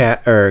fire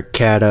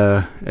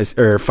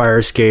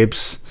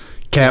escapes,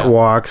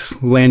 catwalks,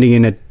 landing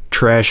in a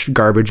trash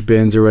garbage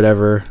bins or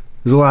whatever.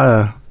 There's a lot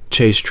of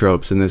chase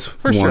tropes in this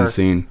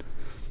scene.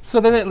 So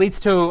then it leads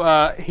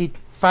to he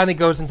finally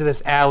goes into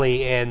this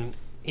alley and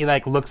he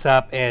like looks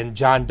up and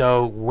John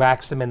Doe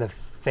whacks him in the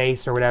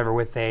face or whatever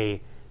with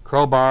a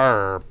crowbar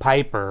or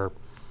pipe or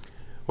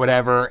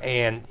whatever,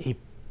 and he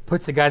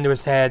puts a gun to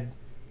his head.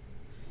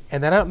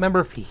 And then I don't remember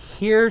if he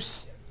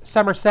hears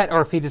Somerset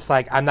or if he just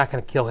like, I'm not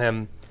going to kill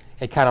him.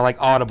 It kind of like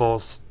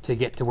audibles to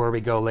get to where we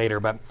go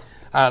later. But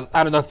I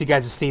don't know if you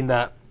guys have seen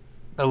the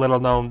little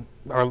known,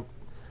 or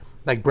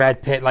like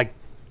Brad Pitt like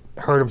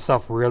hurt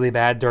himself really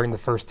bad during the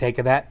first take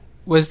of that.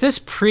 Was this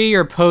pre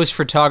or post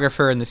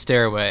photographer in the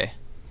stairway?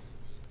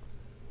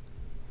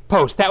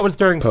 Post. That was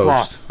during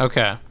Sloth.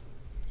 Okay.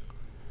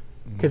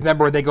 Because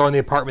remember when they go in the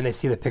apartment, they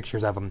see the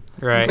pictures of him.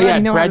 Right. But yeah, I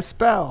know how to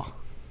spell.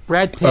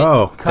 Brad Pitt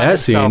cut that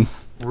himself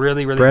scene.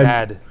 really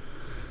bad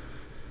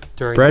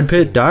during Brad this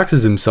Pitt scene.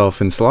 doxes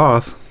himself in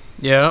Sloth.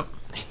 Yeah.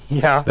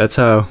 Yeah. That's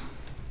how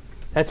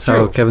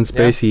true. Kevin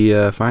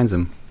Spacey finds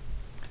him.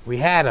 We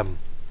had him.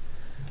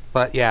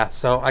 But yeah,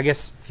 so I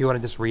guess if you want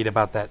to just read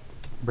about that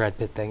Brad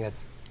Pitt thing,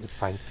 it's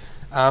fine.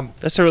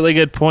 That's a really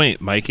good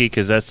point, Mikey,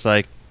 because that's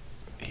like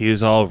he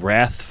was all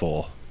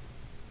wrathful.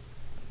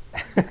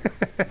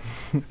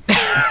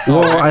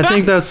 Well, I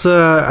think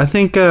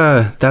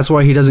that's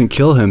why he doesn't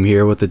kill him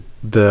here with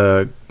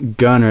the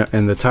gun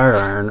and the tire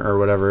iron or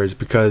whatever, is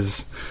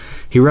because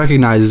he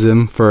recognizes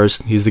him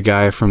first. He's the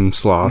guy from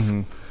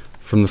Sloth,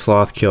 from the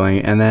Sloth killing,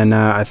 and then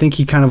I think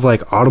he kind of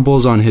like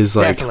audibles on his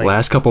like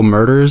last couple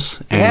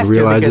murders and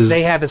realizes because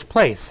they have his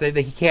place.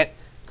 He can't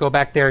go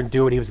back there and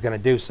do what he was going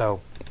to do.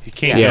 So he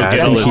can't go get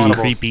all those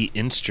creepy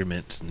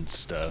instruments and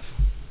stuff.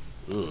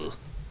 Ugh.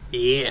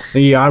 Yeah.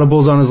 He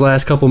audibles on his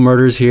last couple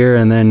murders here,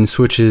 and then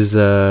switches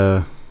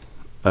Brad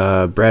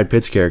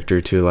Pitt's character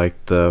to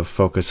like the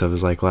focus of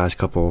his like last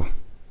couple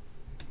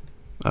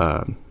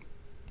 7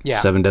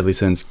 Deadly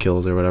Sins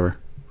kills or whatever.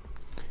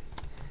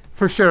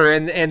 For sure,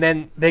 and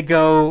then they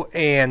go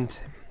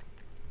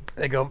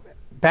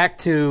back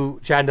to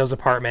John Doe's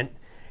apartment,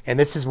 and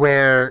this is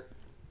where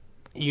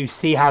you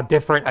see how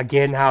different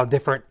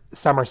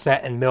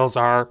Somerset and Mills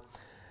are.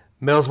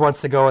 Mills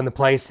wants to go in the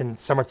place, and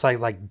Somerset's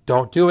like,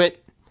 don't do it.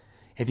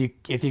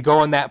 If you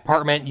go in that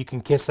apartment, you can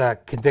kiss a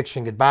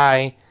conviction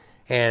goodbye.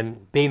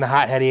 And being the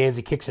hothead he is,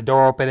 he kicks the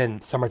door open,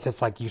 and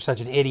Somerset's like, you're such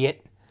an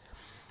idiot.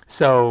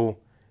 So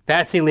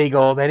that's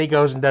illegal. Then he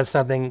goes and does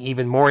something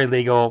even more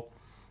illegal,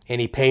 and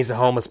he pays a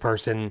homeless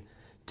person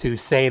to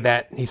say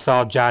that he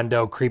saw John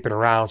Doe creeping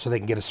around so they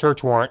can get a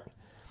search warrant.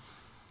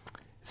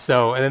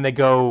 So, and then they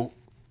go,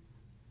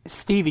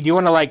 Stevie, do you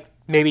want to like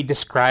maybe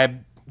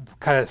describe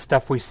kind of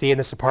stuff we see in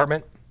this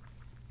apartment?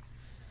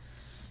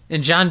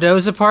 In John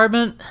Doe's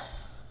apartment?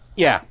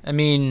 Yeah. I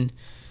mean,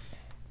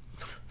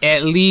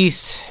 at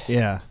least...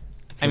 Yeah.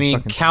 I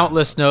mean,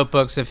 countless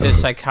notebooks of his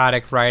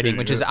psychotic writing,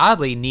 which is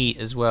oddly neat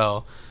as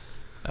well.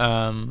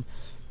 And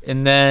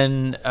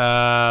then,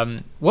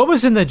 what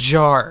was in the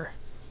jar?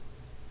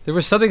 There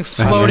was something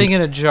floating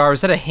in a jar.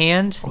 Was that a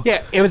hand?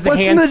 Yeah, it was a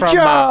What's hand in the from.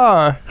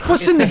 jar?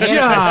 What's in the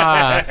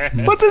jar?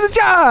 What's in the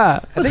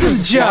jar? I think it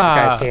was the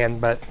guy's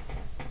hand, but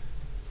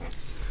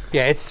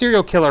yeah, it's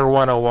serial killer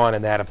 101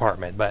 in that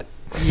apartment. But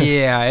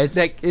yeah,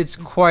 it's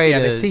quite. Yeah,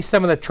 they see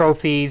some of the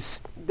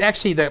trophies.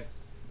 Actually,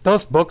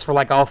 those books were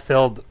like all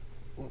filled.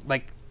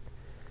 Like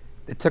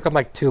it took them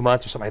like 2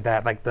 months or something like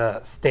that. Like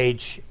the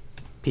stage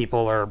people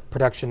or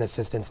production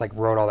assistants like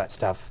wrote all that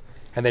stuff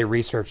and they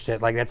researched it.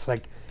 Like that's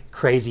like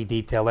crazy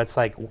detail. That's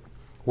like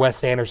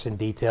Wes Anderson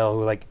detail,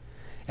 who like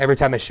every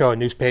time they show a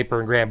newspaper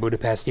in Grand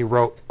Budapest, he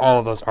wrote all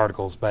of those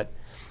articles. But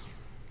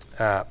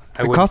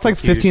it costs like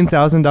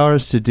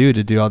 $15,000 to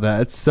do all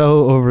that. It's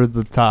so over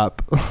the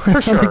top.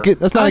 For sure.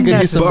 That's not a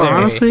good use of money. But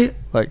honestly,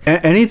 like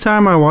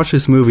anytime I watch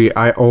this movie,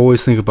 I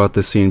always think about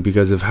this scene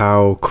because of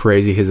how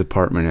crazy his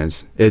apartment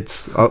is.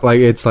 It's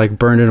like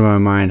burned into my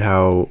mind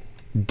how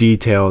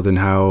detailed and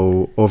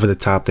how over the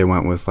top they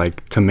went with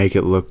like to make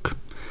it look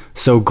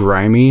so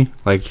grimy.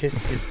 Like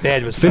his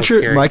bed was so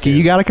scary. Mikey,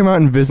 you got to come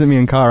out and visit me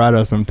in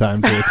Colorado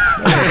sometime, dude.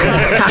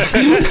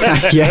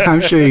 Yeah,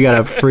 I'm sure you got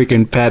a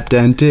freaking pep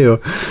den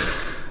too.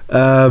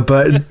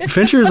 But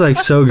Fincher's like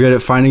so good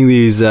at finding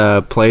these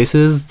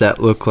places that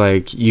look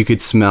like you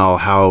could smell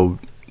how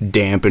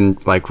damp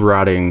and like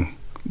rotting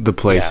the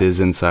place is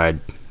inside.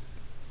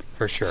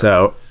 For sure.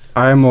 So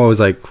I'm always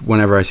like,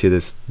 whenever I see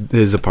this,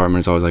 his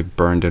apartment is always like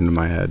burned into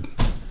my head.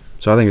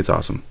 So I think it's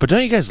awesome. But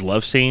don't you guys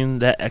love seeing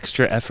that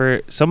extra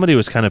effort? Somebody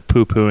was kind of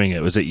poo-pooing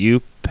it. Was it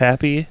you,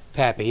 Pappy?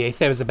 Pappy. He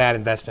said it was a bad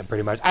investment,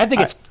 pretty much. I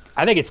think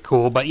it's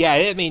cool, but yeah,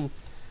 I mean,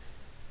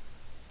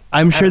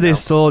 I'm sure they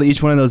sold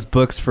each one of those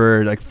books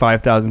for like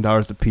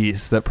 $5,000 a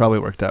piece. That probably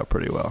worked out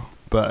pretty well.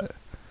 But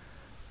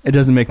it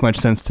doesn't make much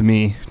sense to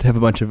me to have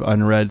a bunch of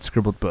unread,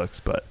 scribbled books.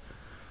 But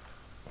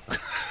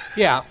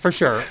yeah, for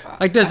sure.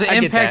 Like, does it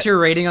impact your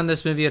rating on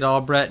this movie at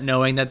all, Brett,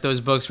 knowing that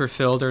those books were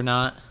filled or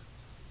not?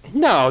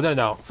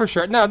 No, for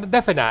sure. No,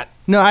 definitely not.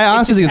 No, I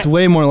honestly think it's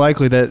way more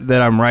likely that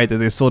I'm right, that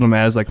they sold them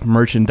as like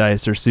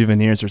merchandise or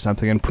souvenirs or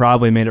something and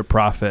probably made a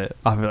profit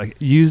off of it, like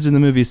used in the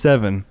movie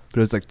Seven, but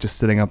it was like just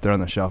sitting up there on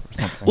the shelf or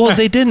something. Well,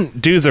 they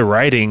didn't do the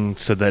writing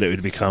so that it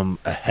would become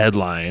a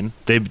headline.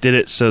 They did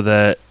it so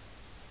that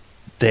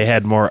they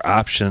had more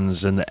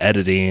options in the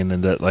editing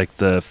and that like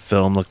the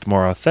film looked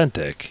more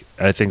authentic.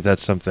 I think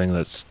that's something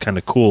that's kind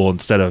of cool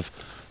instead of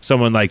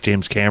someone like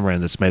James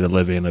Cameron that's made a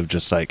living of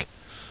just like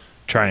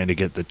trying to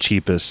get the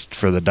cheapest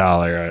for the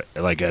dollar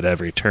like at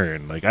every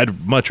turn. Like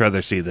I'd much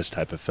rather see this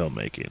type of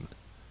filmmaking.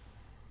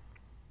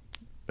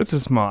 It's a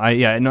small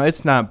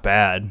it's not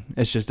bad.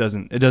 It just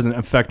doesn't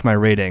affect my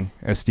rating,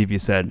 as Stevie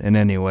said, in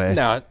any way.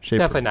 No,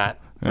 definitely not.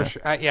 For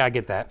sure. I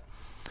get that.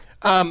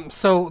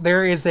 So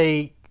there is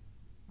they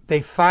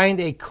find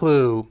a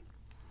clue,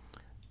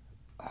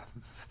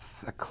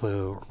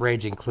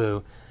 raging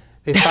clue.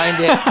 They find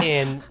it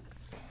in,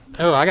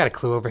 I got a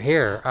clue over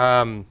here.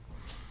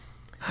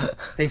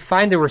 They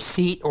find a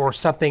receipt or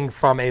something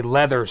from a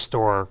leather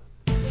store.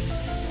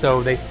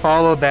 So they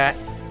follow that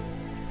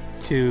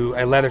to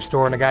a leather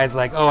store, and the guy's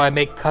like, I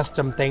make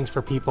custom things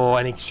for people,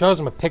 and he shows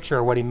them a picture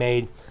of what he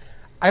made.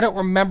 I don't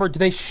remember, do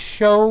they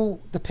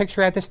show the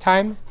picture at this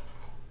time?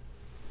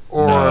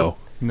 Or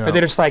No. Or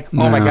they're just like,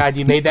 my God,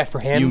 you made that for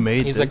him?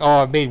 He's like,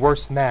 I've made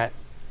worse than that.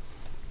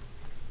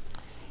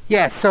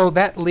 Yeah, so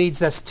that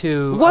leads us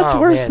to... What's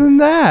worse than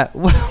that?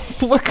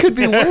 What could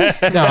be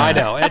worse than that? No, I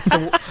know.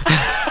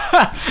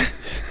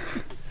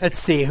 Let's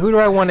see. Who do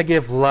I want to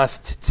give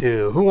lust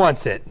to? Who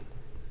wants it?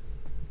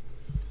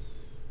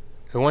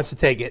 Who wants to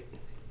take it?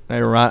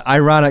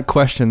 Ironic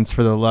questions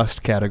for the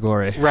lust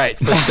category. Right,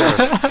 for sure.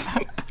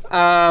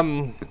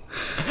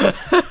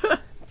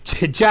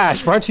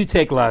 Josh, why don't you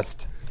take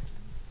lust?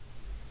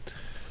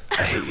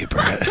 I hate you,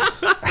 Brett.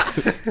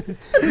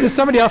 Does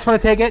somebody else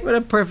want to take it? What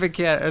a perfect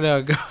cat.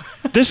 No, go.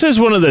 This is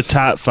one of the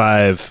top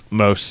 5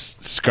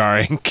 most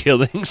scarring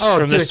killings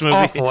from this movie.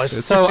 It's awful.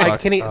 It's so I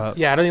can't. I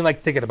don't even like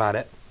thinking about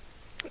it.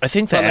 I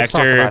think the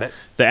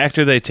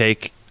actor they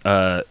take,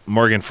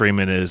 Morgan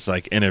Freeman, is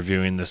like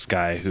interviewing this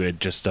guy who had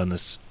just done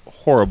this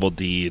horrible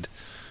deed,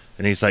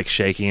 and he's like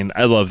shaking.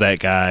 I love that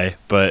guy,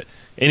 but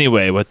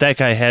anyway, what that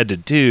guy had to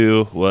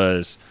do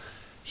was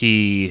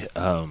he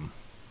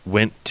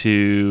went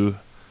to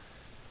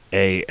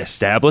a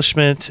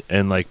establishment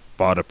and like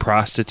bought a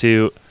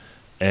prostitute,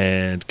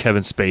 and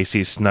Kevin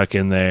Spacey snuck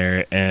in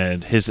there,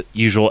 and his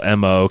usual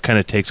MO kind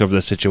of takes over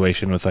the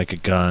situation with like a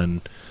gun,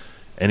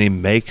 and he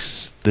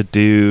makes the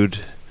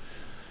dude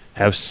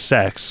have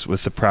sex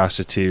with the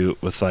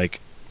prostitute with like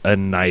a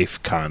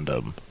knife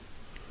condom.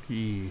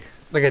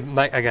 Like a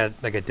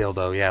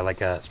dildo, yeah,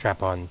 like a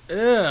strap on.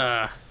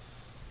 Ugh.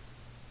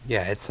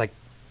 Yeah, it's like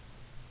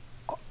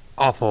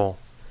awful.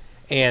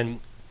 And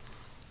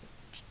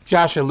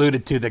Josh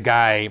alluded to the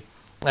guy,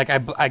 like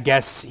I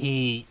guess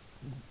he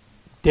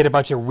did a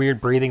bunch of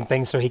weird breathing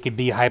things so he could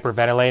be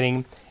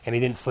hyperventilating, and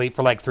he didn't sleep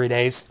for like 3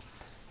 days.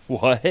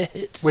 What?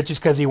 Which is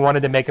because he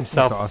wanted to make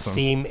himself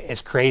seem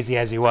as crazy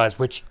as he was,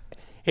 which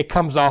it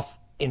comes off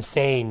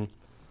insane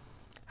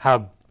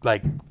how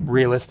like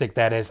realistic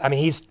that is. I mean,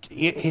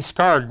 he's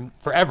scarred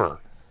forever.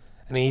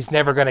 I mean, he's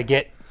never going to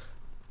get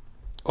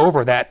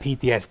over that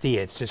PTSD.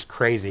 It's just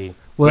crazy.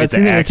 Well, that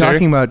scene that you're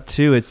talking about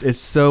too, it's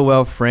so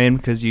well framed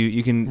because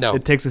you can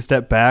it takes a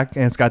step back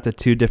and it's got the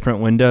two different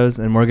windows,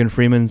 and Morgan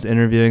Freeman's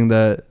interviewing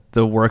the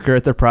worker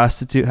at the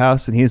prostitute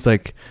house, and he's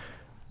like,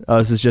 "Oh,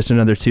 this is just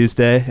another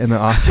Tuesday in the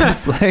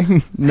office," like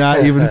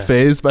not even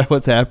fazed by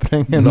what's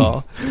happening at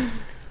all.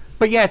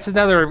 But yeah, it's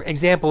another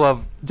example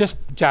of just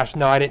Josh.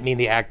 No, I didn't mean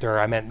the actor.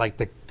 I meant like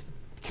the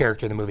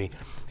character in the movie.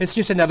 It's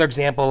just another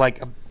example,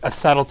 like a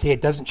subtlety.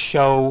 It doesn't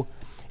show.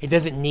 It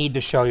doesn't need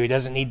to show you. It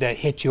doesn't need to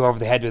hit you over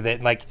the head with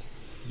it. Like,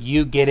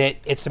 you get it.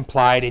 It's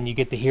implied, and you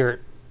get to hear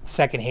it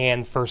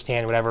secondhand,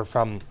 firsthand, whatever,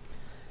 from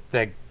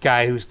the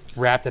guy who's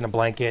wrapped in a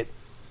blanket.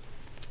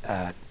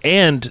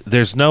 And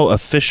there's no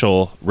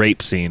official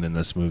rape scene in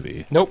this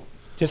movie. Nope.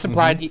 Just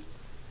implied. Mm-hmm.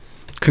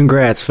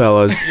 Congrats,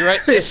 fellas. You're right.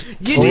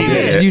 You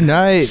did it.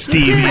 Unite.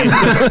 Stevie.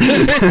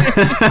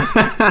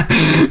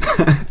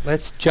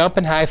 Let's jump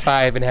and high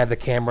five and have the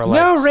camera like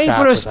no rape stop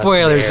or with us in the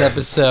spoilers air.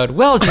 episode.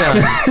 Well done.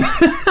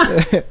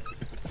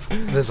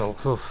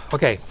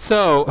 Okay,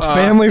 so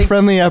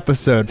family-friendly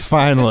episode.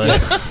 Finally,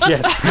 yes.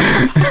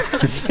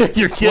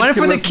 Your kids one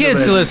for can the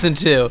kids to listen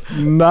to.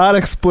 Not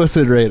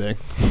explicit rating.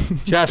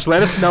 Josh,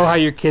 let us know how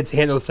your kids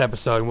handle this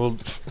episode, and we'll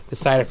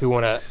decide if we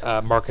want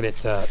to market it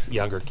to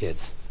younger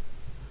kids.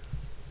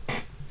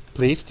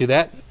 Please do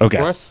that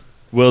for us.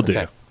 Will do.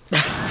 Okay.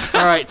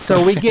 All right,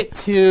 so we get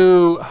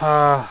to.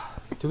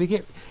 Do we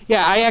get?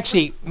 Yeah, I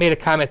actually made a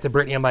comment to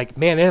Brittany. I'm like,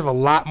 man, they have a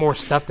lot more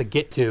stuff to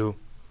get to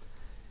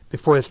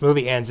before this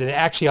movie ends, and it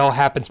actually all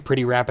happens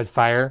pretty rapid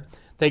fire.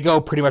 They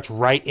go pretty much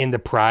right into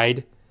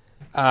Pride.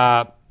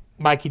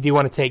 Mikey, do you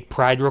want to take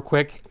Pride real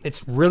quick?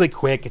 It's really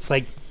quick. It's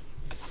like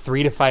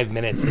 3 to 5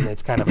 minutes, and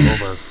it's kind of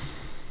over.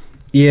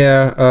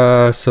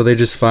 Yeah, so they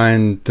just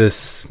find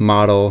this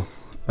model,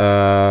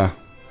 and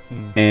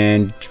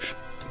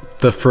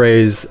the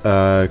phrase,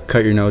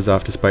 cut your nose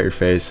off to spite your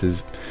face,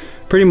 is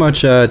pretty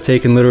much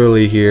taken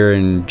literally here,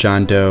 and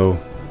John Doe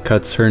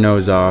cuts her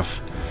nose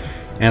off.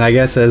 And I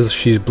guess as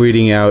she's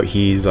bleeding out,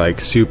 he's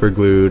like super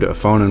glued a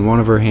phone in one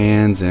of her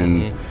hands,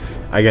 and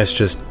I guess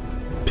just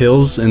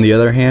pills in the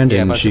other hand,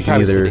 and she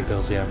can either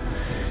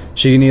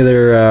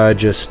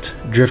just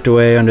drift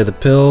away under the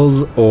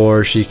pills,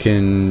 or she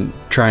can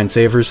try and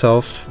save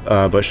herself,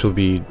 but she'll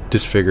be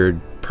disfigured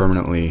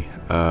permanently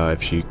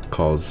if she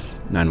calls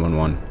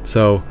 911.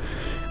 So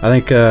I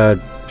think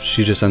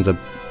she just ends up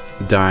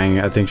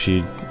dying. I think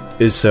she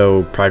is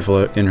so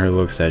prideful in her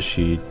looks that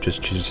she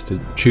just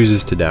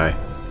chooses to die.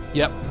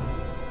 Yep,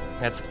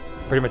 that's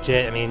pretty much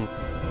it. I mean,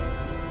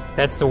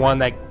 that's the one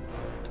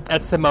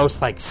that's the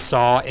most like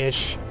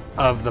Saw-ish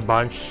of the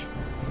bunch.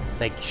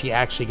 Like, she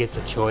actually gets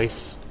a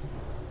choice.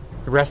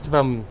 The rest of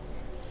them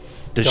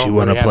does she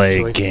want to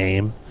play a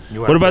game?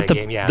 What about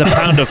the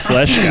pound of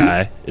flesh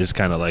guy? Is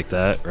kind of like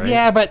that, right?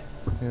 Yeah, but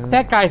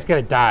that guy's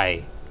gonna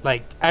die.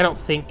 Like, I don't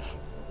think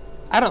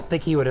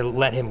he would have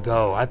let him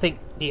go. I think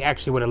he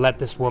actually would have let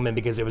this woman,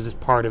 because it was just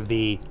part of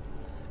the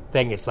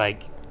thing. It's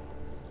like,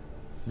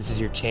 this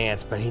is your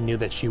chance, but he knew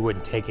that she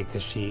wouldn't take it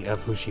because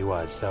of who she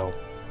was. So,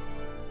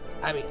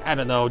 I mean, I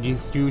don't know. Do you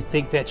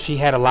think that she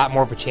had a lot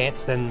more of a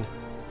chance than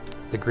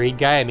the greed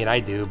guy? I mean, I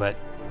do, but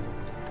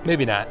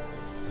maybe not.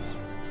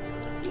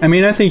 I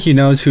mean, I think he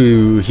knows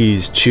who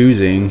he's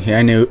choosing.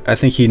 I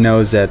think he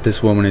knows that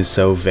this woman is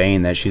so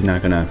vain that she's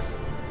not gonna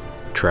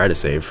try to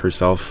save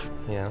herself.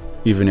 Yeah.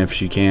 Even if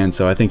she can.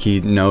 So I think he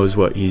knows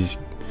what he's.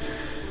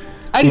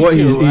 I do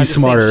too. He's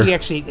smarter. She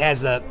actually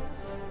has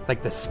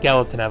the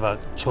skeleton of a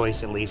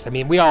choice, at least. I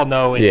mean, we all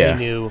know, and he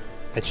knew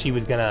that she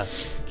was gonna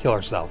kill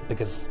herself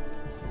because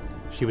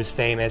she was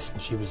famous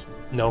and she was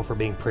known for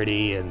being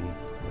pretty, and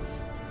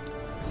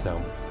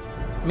so.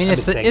 I mean,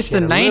 it's the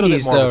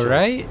 90s though,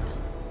 right?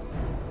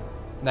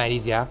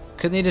 90s, yeah.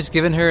 Couldn't they just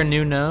given her a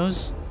new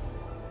nose?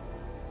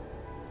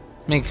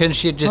 I mean, couldn't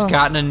she have just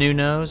gotten a new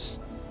nose?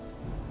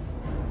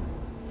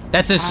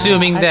 That's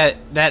assuming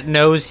that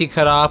nose he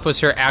cut off was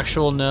her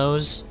actual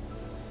nose.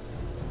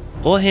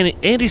 Well,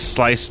 Andy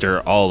sliced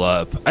her all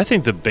up. I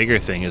think the bigger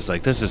thing is,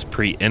 like, this is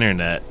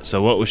pre-internet,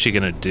 so what was she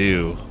going to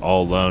do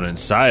all alone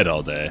inside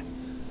all day?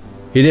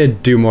 He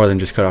did do more than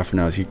just cut off her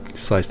nose. He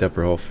sliced up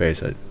her whole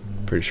face, I'm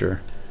pretty sure.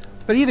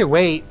 But either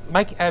way,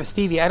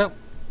 Stevie,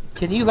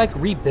 can you, like,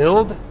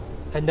 rebuild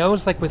a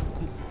nose? Like,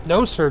 with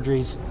nose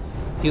surgeries,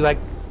 you, like,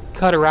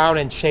 cut around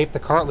and shape the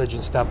cartilage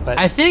and stuff, but...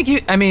 I think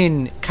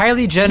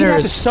Kylie Jenner you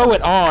have to sew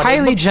it on.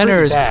 Kylie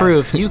Jenner is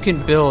proof you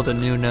can build a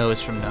new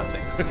nose from nothing.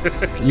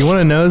 You want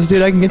a nose,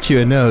 dude? I can get you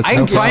a nose.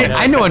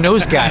 I know a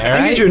nose guy, all right? I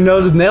can get you a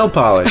nose with nail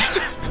polish.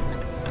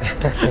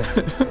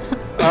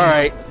 All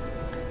right.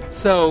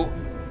 So,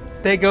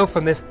 they go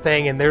from this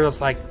thing, and they're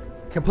just, like,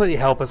 completely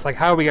helpless. Like,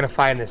 how are we going to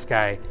find this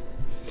guy?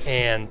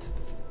 And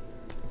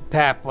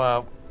Pap,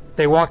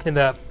 they walk into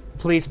the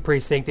police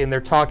precinct, and they're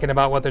talking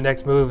about what their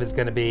next move is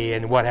going to be,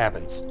 and what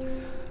happens.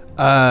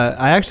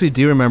 I actually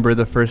do remember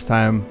the first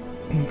time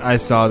I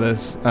saw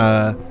this.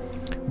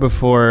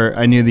 before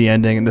I knew the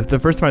ending. And the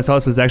first time I saw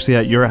this was actually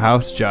at your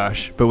house,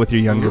 Josh, but with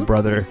your younger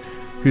brother,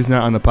 who's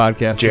not on the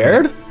podcast.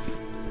 Jared?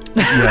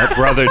 Yeah,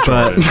 brother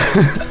Jordan.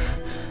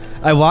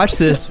 I watched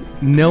this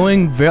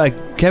knowing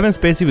Kevin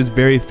Spacey was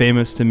very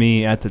famous to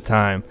me at the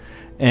time,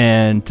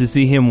 and to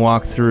see him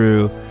walk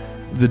through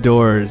the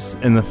doors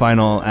in the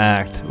final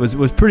act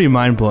was pretty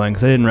mind-blowing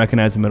because I didn't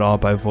recognize him at all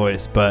by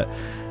voice. But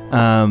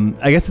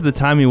I guess at the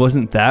time he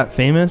wasn't that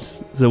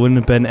famous, so it wouldn't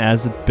have been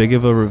as big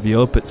of a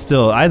reveal. But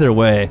still, either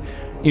way,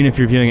 even if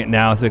you're viewing it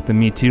now with like the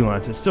Me Too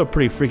lens, it's still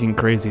pretty freaking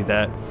crazy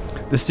that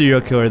the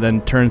serial killer then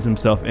turns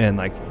himself in.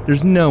 Like,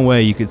 there's no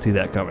way you could see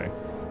that coming.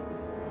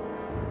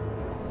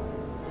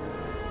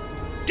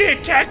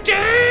 Detective!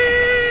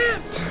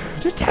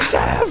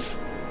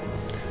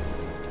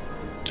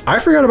 I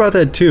forgot about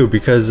that too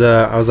because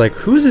I was like,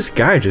 who is this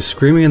guy just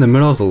screaming in the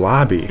middle of the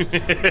lobby?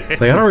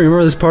 It's like, I don't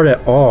remember this part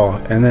at all.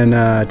 And then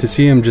to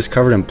see him just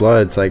covered in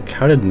blood, it's like,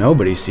 how did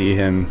nobody see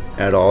him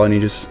at all? And he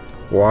just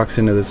walks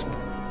into this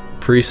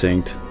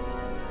precinct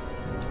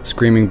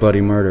screaming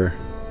bloody murder.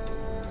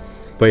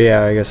 But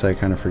yeah, I guess I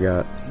kind of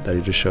forgot that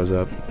he just shows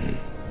up.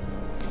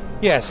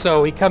 Yeah,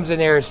 so he comes in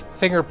there, his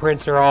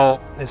fingers are all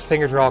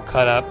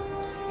cut up.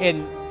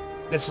 And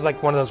this is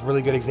like one of those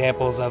really good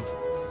examples of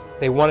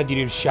they wanted you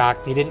to be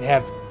shocked. He didn't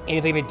have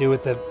anything to do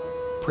with the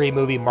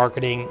pre-movie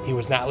marketing. He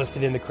was not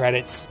listed in the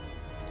credits,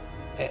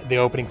 the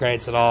opening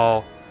credits at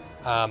all,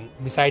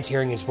 besides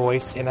hearing his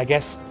voice. And I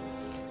guess,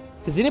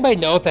 does anybody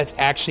know if that's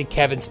actually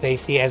Kevin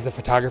Spacey as the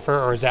photographer,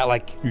 or is that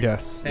like...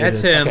 Yes.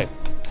 That's him. Okay.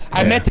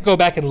 I meant to go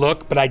back and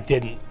look, but I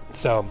didn't.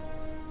 So,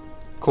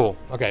 cool.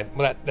 Okay,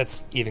 well,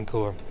 that's even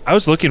cooler. I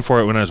was looking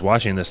for it when I was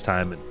watching this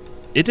time.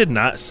 It did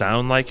not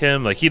sound like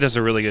him. Like, he does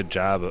a really good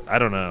job. I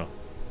don't know.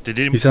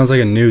 He sounds like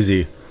a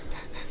newsie.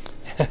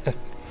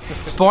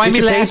 Boy,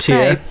 me last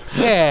pay.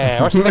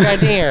 Yeah, what's the big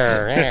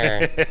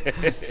idea?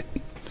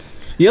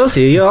 You'll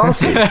see.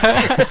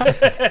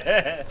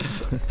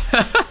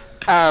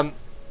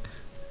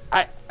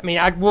 I mean,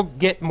 I will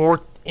get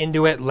more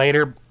into it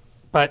later,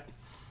 but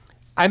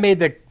I made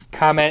the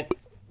comment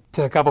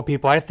to a couple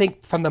people. I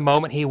think from the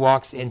moment he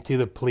walks into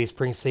the police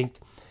precinct,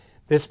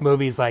 this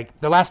movie is like,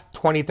 the last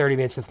 20, 30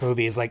 minutes of this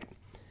movie is like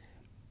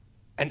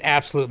an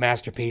absolute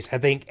masterpiece. I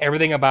think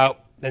everything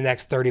about the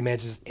next 30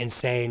 minutes is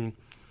insane.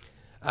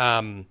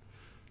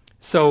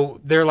 So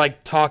they're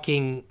like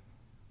talking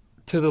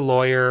to the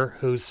lawyer,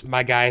 who's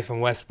my guy from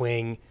West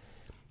Wing.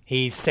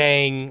 He's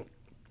saying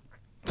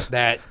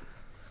that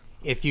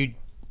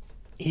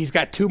he's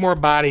got 2 more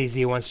bodies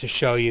he wants to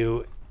show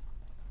you,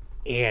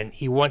 and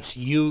he wants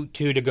you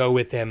two to go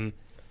with him.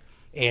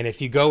 And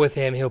if you go with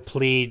him, he'll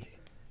plead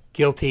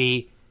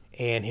guilty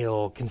and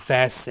he'll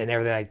confess and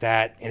everything like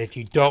that. And if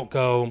you don't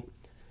go,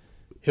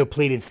 he'll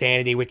plead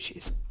insanity, which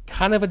is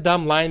kind of a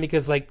dumb line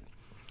because, like,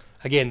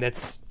 again,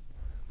 that's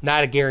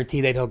not a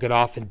guarantee that he'll get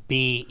off. And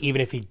B,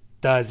 even if he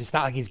does, it's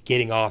not like he's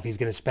getting off. He's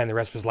going to spend the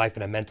rest of his life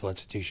in a mental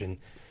institution.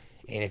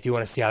 And if you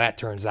want to see how that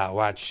turns out,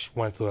 watch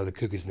One Flew Over the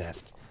Cuckoo's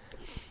Nest,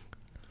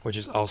 which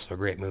is also a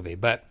great movie.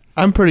 But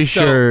I'm pretty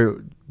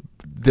sure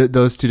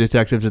those 2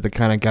 detectives are the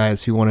kind of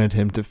guys who wanted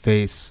him to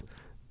face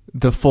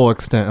the full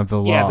extent of the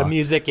law. Yeah, the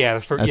music,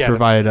 as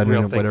provided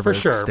under whatever for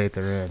sure. state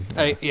they're in.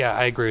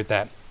 I agree with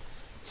that.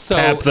 So,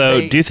 Pap,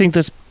 though, do you think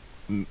this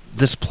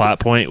plot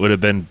point would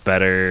have been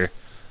better,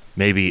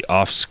 maybe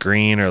off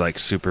screen or like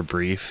super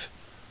brief?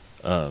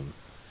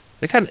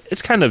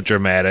 It's kind of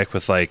dramatic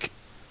with like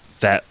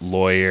that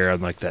lawyer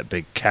on like that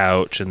big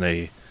couch, and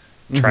they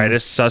try to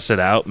suss it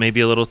out maybe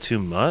a little too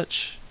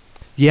much.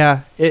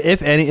 Yeah, if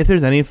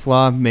there's any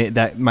flaw,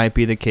 that might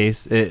be the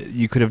case.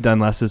 You could have done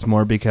less is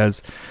more,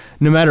 because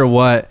no matter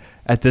what,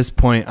 at this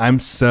point, I'm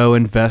so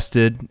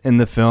invested in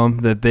the film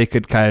that they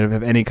could kind of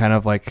have any kind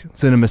of like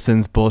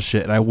CinemaSins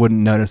bullshit, and I wouldn't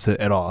notice it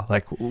at all.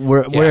 Like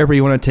wherever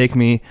you want to take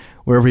me,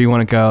 wherever you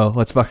want to go,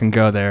 let's fucking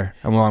go there.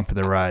 I'm along for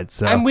the ride.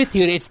 So I'm with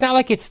you. It's not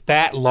like it's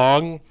that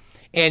long,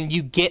 and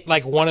you get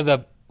like one of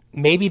the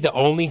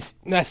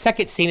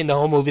second scene in the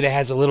whole movie that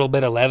has a little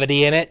bit of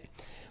levity in it,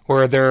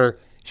 where they're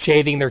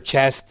shaving their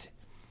chest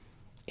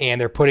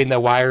and they're putting the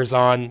wires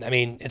on. I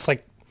mean, it's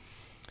like,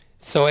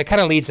 so it kind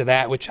of leads to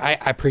that, which I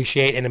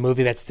appreciate in a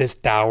movie that's this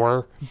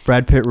dour.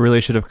 Brad Pitt really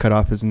should have cut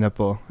off his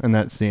nipple in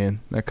that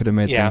scene. That could have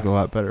made things a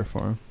lot better for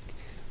him.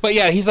 But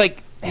yeah, he's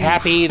like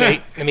happy.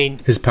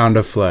 His pound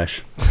of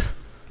flesh.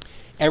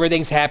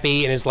 Everything's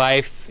happy in his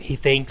life, he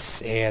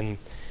thinks. And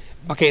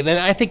okay, then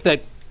I think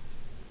that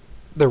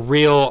the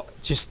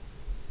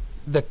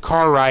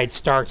car ride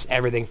starts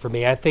everything for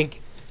me. I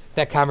think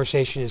that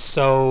conversation is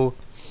so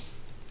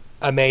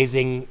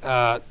amazing.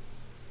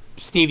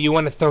 Steve, you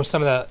want to throw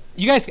some of the...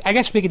 You guys, I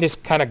guess we can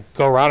just kind of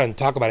go around and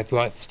talk about it if you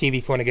want. Steve,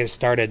 if you want to get us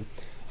started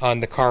on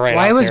the car ride.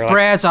 Why was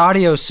Brad's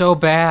audio so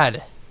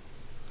bad?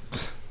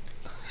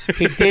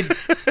 He did...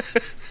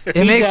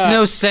 It makes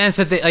no sense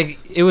that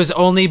it was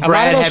only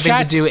Brad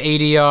having to do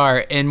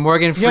ADR and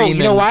Morgan Freeman...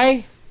 You know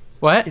why?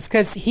 What? It's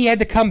because he had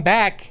to come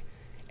back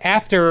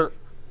after...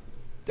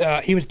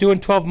 he was doing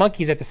 12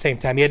 Monkeys at the same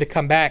time. He had to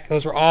come back.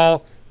 Those were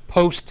all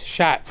post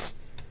shots.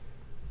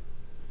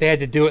 they had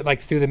to do it like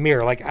through the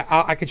mirror. Like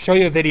I could show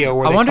you a video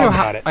where they talk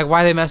about it. Like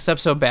why they messed up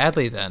so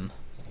badly then.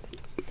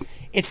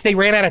 It's they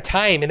ran out of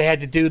time and they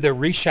had to do the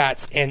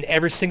reshots, and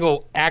every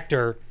single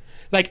actor,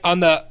 like on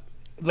the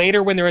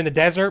later when they're in the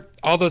desert,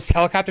 all those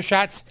helicopter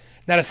shots,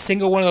 not a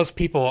single one of those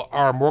people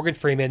are Morgan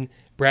Freeman,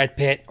 Brad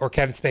Pitt, or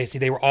Kevin Spacey.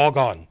 They were all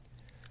gone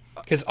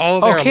because all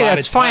of their okay,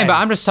 that's fine. But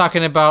I'm just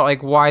talking about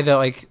like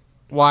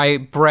why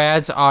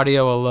Brad's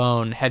audio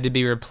alone had to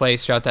be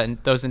replaced throughout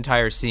those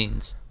entire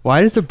scenes.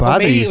 Why does it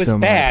bother you so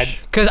bad.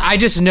 much? Because I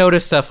just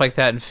noticed stuff like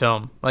that in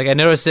film. Like I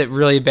noticed it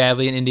really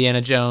badly in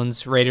Indiana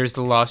Jones, Raiders of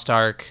the Lost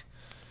Ark.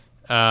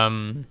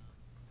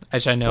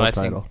 Which I know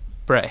think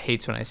Brett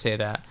hates when I say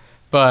that,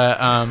 but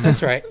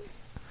that's right.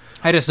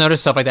 I just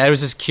noticed stuff like that. I was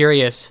just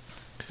curious,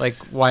 like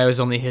why it was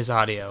only his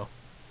audio.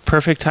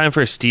 Perfect time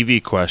for a Stevie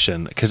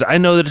question, because I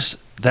know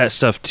that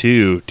stuff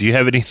too. Do you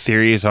have any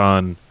theories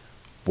on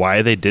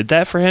why they did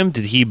that for him?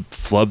 Did he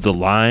flub the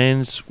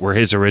lines? Were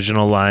his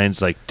original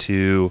lines like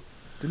too?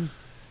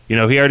 You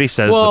know, he already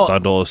says the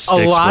bundle of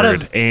sticks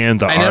word and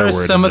the R word. I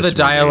noticed some of the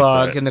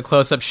dialogue movie, and the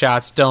close-up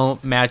shots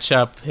don't match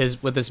up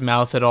with his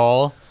mouth at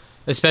all.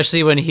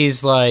 Especially when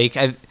he's like,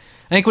 I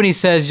think when he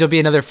says you'll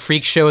be another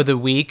freak show of the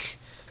week.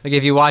 Like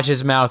if you watch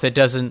his mouth, it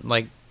doesn't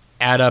like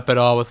add up at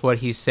all with what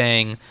he's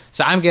saying.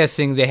 So I'm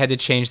guessing they had to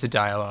change the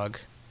dialogue.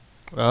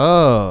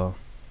 Oh,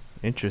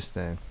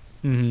 interesting.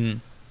 Mm-hmm.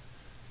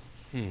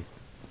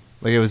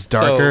 Like it was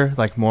darker,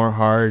 like more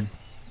hard.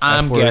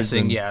 I'm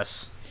guessing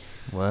yes.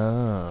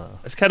 Wow.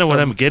 That's kind of what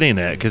I'm getting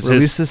at. Because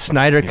release the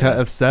Snyder cut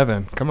of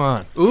 7. Come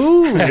on.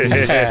 Ooh.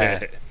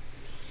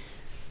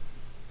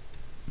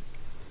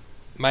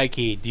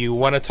 Mikey, do you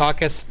want to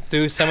talk us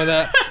through some of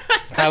the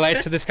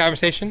highlights of this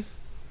conversation?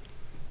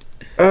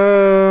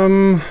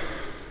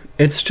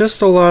 It's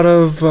just a lot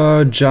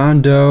of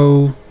John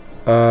Doe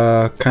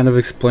kind of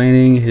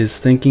explaining his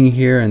thinking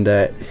here, and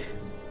that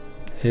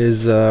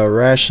his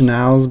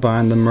rationales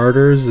behind the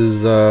murders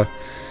is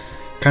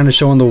kind of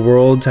showing the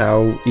world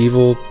how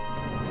evil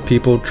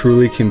people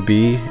truly can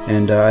be.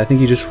 And I think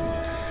he just,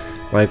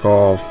 like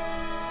all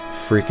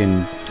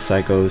freaking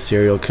psycho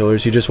serial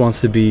killers, he just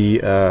wants to be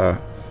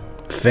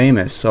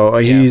famous. So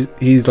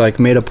he's like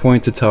made a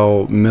point to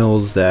tell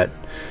Mills that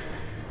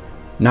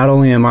not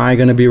only am I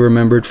going to be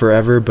remembered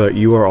forever, but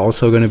you are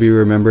also going to be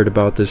remembered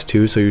about this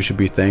too, so you should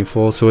be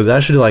thankful. So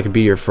that should like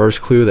be your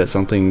first clue that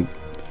something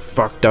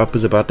fucked up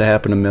is about to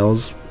happen to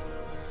Mills,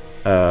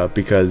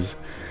 because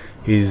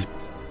he's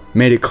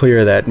made it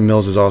clear that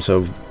Mills is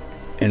also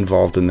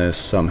involved in this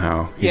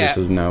somehow. He just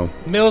doesn't know.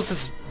 Mills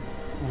is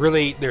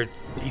really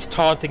he's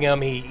taunting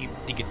him. You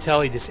can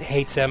tell he just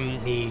hates him.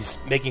 He's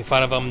making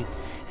fun of him.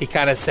 He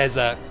kind of says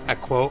a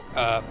quote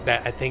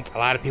that I think a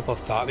lot of people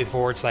have thought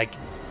before. It's like,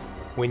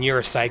 when you're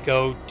a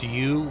psycho, do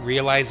you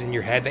realize in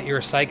your head that you're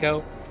a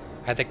psycho?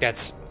 I think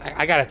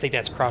I gotta think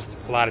that's crossed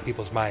a lot of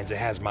people's minds. It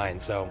has mine.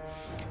 So,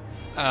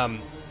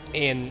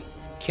 and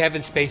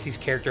Kevin Spacey's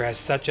character has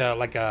such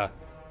the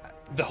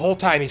whole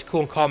time he's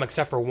cool and calm,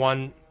 except for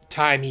one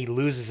time he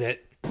loses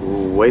it.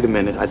 Wait a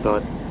minute, I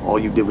thought all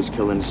you did was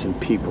kill innocent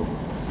people.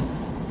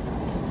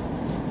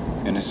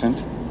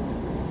 Innocent?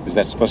 Is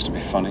that supposed to be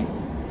funny?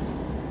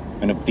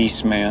 An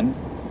obese man?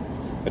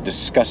 A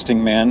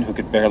disgusting man who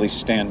could barely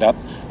stand up?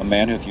 A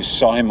man who, if you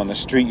saw him on the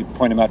street, you'd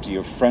point him out to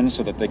your friends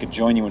so that they could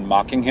join you in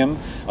mocking him?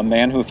 A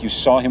man who, if you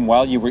saw him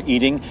while you were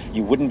eating,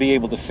 you wouldn't be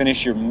able to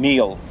finish your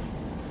meal?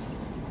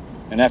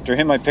 And after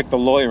him, I picked the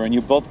lawyer, and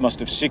you both must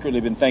have secretly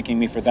been thanking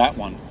me for that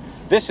one.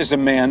 This is a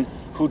man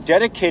who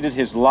dedicated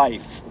his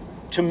life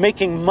to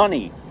making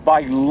money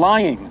by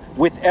lying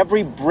with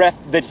every breath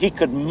that he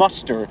could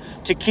muster,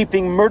 to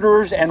keeping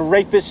murderers and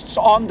rapists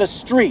on the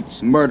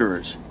streets.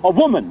 Murderers. A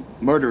woman.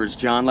 Murderers,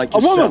 John, like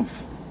yourself. A woman.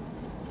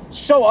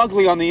 So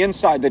ugly on the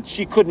inside that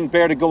she couldn't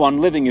bear to go on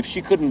living if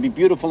she couldn't be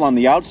beautiful on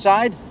the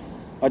outside.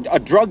 A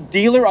drug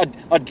dealer,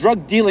 a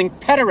drug-dealing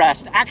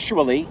pederast,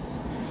 actually.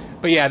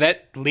 But yeah,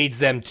 that leads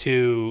them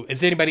to...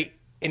 Is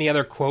any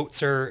other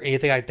quotes or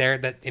anything like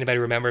that anybody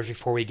remembers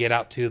before we get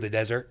out to the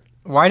desert?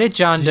 Why did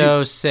John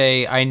Doe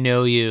say "I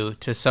know you"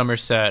 to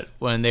Somerset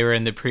when they were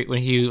in when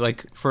he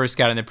first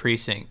got in the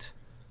precinct?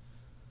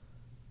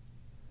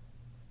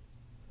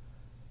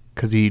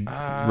 Because he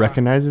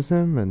recognizes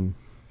him, and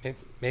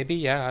maybe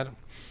yeah.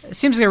 It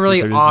seems like a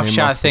really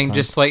off-shot thing.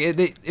 Just like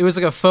it was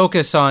like a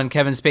focus on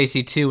Kevin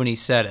Spacey too when he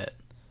said it.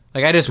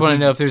 Like I just want to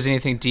know if there's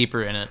anything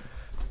deeper in it.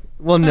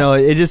 Well, no,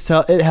 it just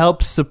it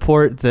helps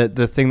support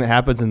the thing that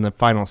happens in the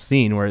final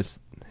scene where it's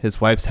his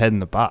wife's head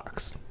in the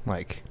box.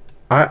 Like,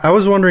 I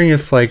was wondering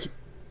if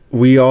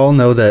we all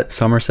know that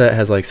Somerset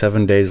has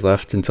 7 days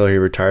left until he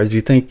retires. Do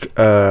you think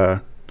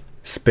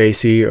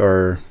Spacey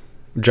or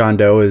John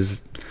Doe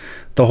is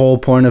the whole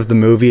point of the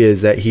movie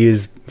is that he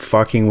is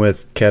fucking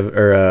with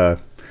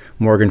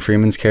Morgan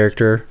Freeman's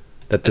character?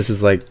 That this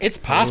is it's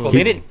possible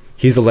they didn't.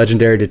 He's a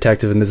legendary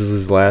detective, and this is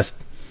his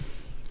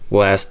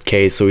last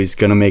case, so he's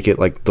gonna make it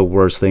the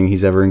worst thing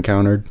he's ever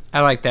encountered.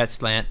 I like that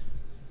slant.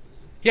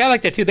 Yeah, I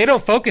like that too. They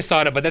don't focus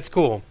on it, but that's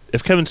cool.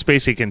 If Kevin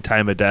Spacey can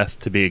time a death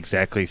to be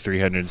exactly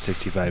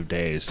 365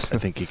 days, I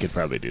think he could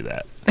probably do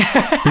that.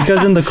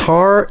 Because in the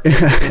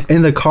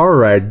car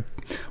ride,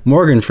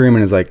 Morgan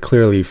Freeman is like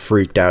clearly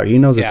freaked out. He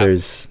knows that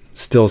there's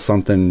still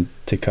something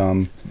to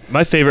come.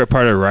 My favorite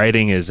part of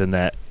riding is in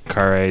that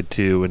car ride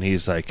too, when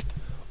he's like,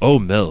 "Oh,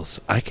 Mills,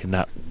 I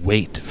cannot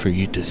wait for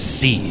you to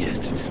see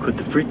it." Could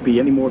the freak be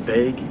any more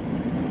vague?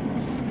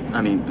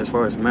 I mean, as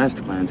far as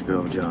master plans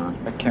go, John.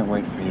 I can't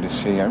wait for you to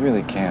see. I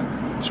really can't.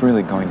 It's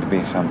really going to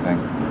be something.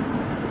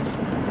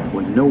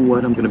 Well, you know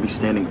what? I'm going to be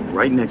standing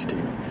right next to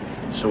you.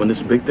 So when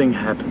this big thing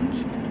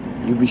happens,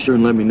 you be sure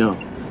and let me know,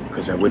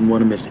 because I wouldn't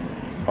want to miss it.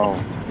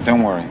 Oh,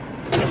 don't worry.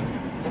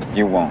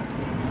 You won't.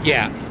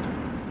 Yeah.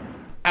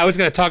 I was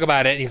going to talk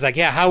about it, and he's like,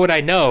 yeah, how would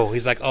I know?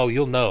 He's like, oh,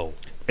 you'll know.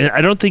 And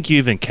I don't think you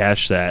even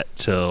catch that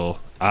till,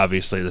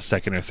 obviously, the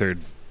second or third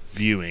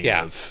viewing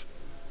of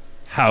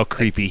how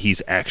creepy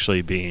he's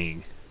actually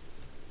being.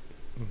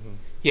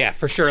 Yeah,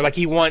 for sure. Like,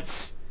 he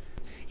wants...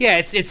 Yeah,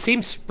 it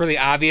seems really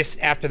obvious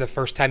after the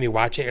first time you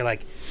watch it. You're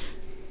like,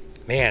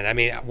 man, I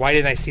mean, why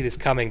didn't I see this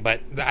coming?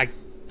 But I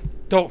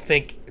don't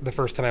think the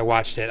first time I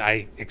watched it,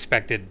 I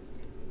expected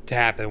to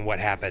happen what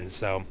happened.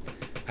 So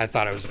I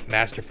thought it was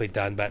masterfully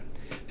done. But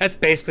that's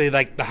basically,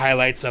 like, the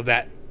highlights of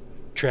that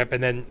trip.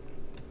 And then,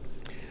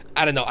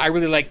 I don't know, I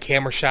really like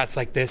camera shots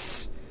like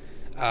this.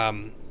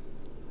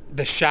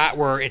 The shot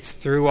where it's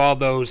through all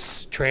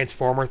those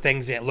Transformer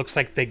things and it looks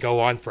like they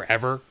go on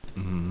forever.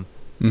 Mm-hmm.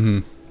 Mm-hmm.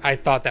 I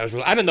thought that was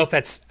really... I don't know if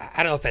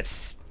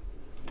that's...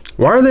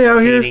 Why are they out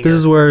here? This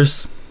is where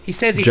he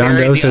says John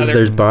Doe says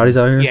there's bodies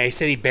out here? Yeah, he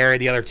said he buried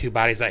the other two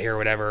bodies out here or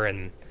whatever,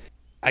 and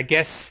I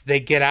guess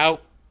they get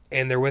out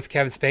and they're with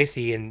Kevin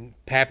Spacey. And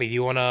Pappy, do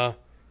you want to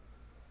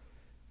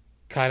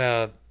kind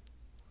of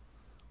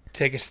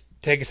take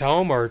us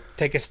home or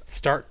take us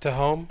start to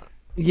home?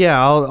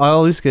 Yeah, I'll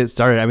at least get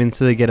started. I mean,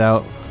 so they get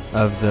out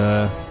of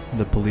the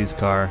police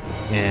car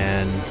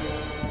and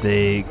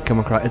they come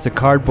across... It's a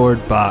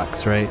cardboard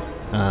box, right?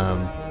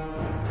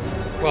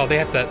 Well, they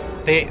have to...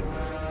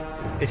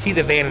 They see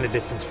the van in the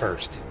distance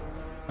first.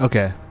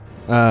 Okay.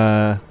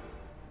 I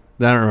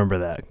don't remember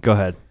that. Go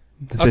ahead.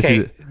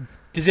 Okay.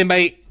 Does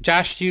anybody...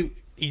 Josh, you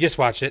just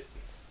watched it.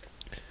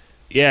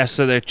 Yeah,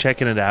 so they're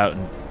checking it out,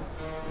 and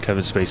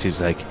Kevin Spacey's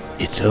like,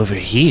 "It's over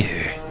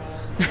here."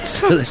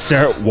 So they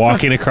start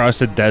walking across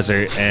the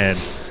desert, and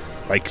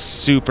like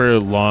super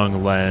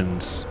long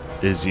lens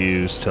is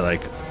used to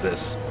like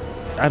this...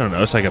 I don't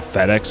know. It's like a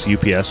FedEx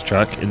UPS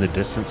truck in the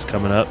distance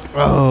coming up.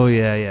 Oh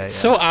yeah. It's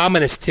so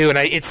ominous too, and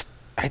I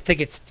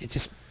think it's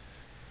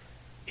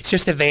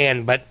just a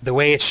van, but the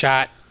way it's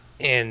shot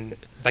and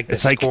like the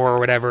score or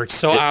whatever, it's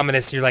so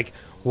ominous. You're like,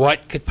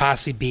 what could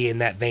possibly be in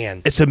that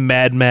van? It's a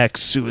Mad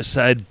Max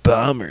suicide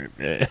bomber,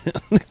 man,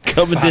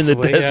 coming in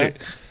the desert.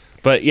 Yeah.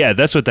 But yeah,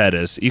 that's what that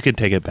is. You can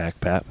take it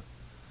back, Pap.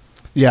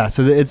 Yeah,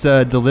 so it's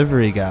a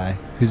delivery guy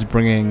who's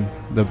bringing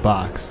the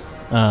box.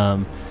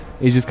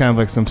 He's just kind of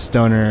like some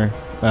stoner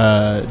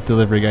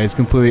delivery guy. He's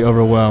completely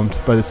overwhelmed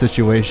by the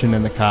situation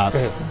and the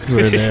cops who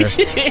are there.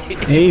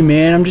 Hey,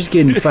 man, I'm just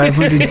getting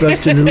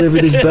 $500 to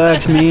deliver this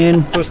box,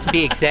 man. Supposed to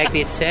be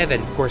exactly at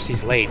 7. Of course,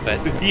 he's late,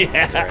 but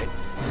that's all right.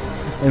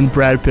 And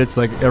Brad Pitt's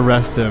like,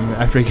 arrest him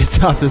after he gets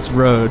off this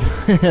road.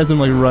 He has him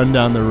like run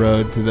down the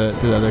road to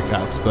the other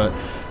cops. But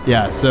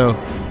yeah, so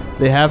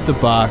they have the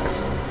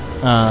box.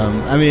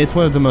 I mean, it's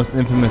one of the most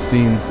infamous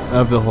scenes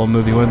of the whole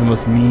movie, one of the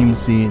most meme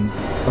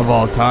scenes of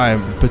all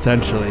time,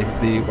 potentially.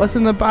 The what's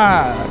in the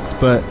box?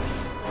 But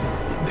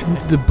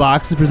the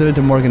box is presented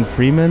to Morgan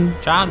Freeman.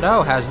 John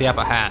Doe has the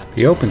upper hand.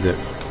 He opens it.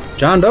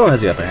 John Doe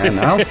has the upper hand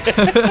now.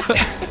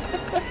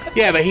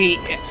 Yeah, but he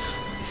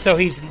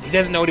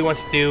doesn't know what he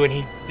wants to do, and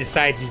he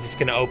decides he's just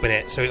going to open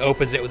it. So he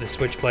opens it with a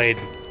switchblade,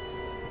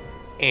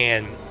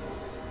 and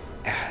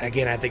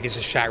again, I think it's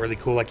just shot really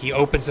cool. Like, he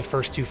opens the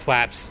first 2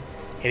 flaps,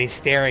 and he's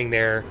staring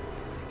there,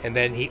 and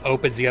then he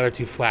opens the other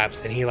 2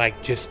 flaps, and he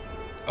like just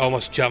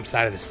almost jumps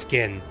out of the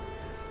skin.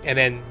 And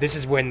then this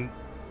is when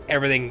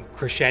everything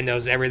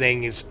crescendos,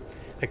 everything is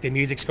like the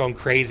music's going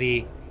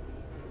crazy,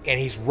 and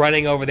he's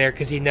running over there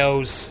because he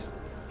knows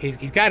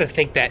he's got to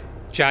think that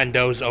John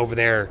Doe's over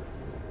there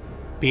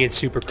being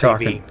super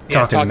creepy,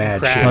 talking mad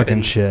crap shit.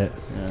 Talking shit.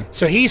 Yeah.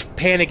 So he's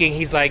panicking.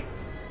 He's like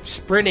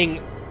sprinting,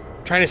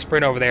 trying to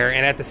sprint over there,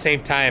 and at the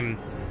same time,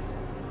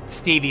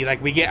 Stevie,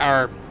 like, we get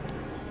our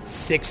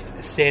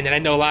 6th sin, and I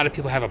know a lot of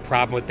people have a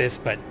problem with this,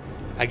 but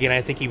again,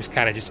 I think he was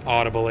kind of just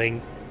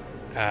audibling.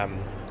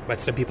 But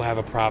some people have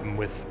a problem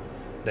with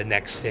the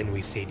next sin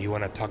we see. Do you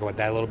want to talk about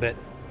that a little bit?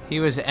 He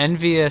was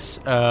envious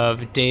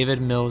of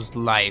David Mills'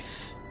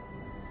 life,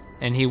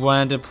 and he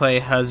wanted to play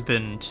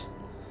husband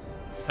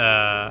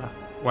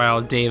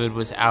while David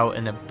was out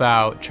and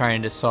about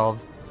trying to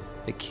solve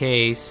the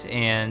case.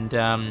 And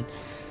I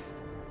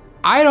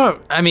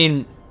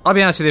mean, I'll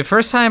be honest with you. The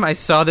first time I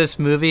saw this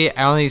movie,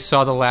 I only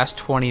saw the last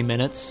 20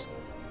 minutes.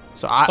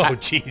 So I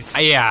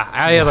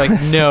had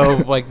like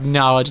no like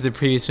knowledge of the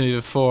previous movie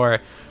before,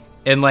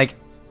 and like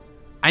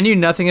I knew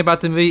nothing about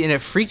the movie, and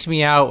it freaked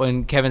me out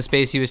when Kevin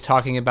Spacey was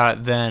talking about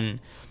it then.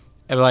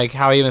 like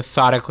how he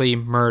methodically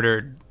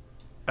murdered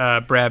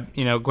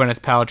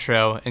Gwyneth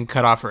Paltrow and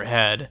cut off her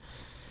head.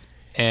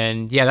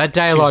 And yeah, that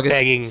dialogue is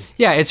begging.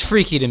 Yeah, it's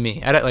freaky to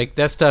me. I don't, like,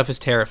 that stuff is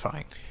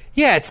terrifying.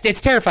 Yeah,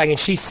 it's terrifying. And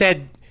he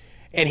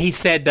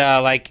said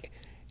like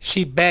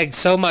she begged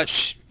so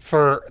much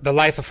for the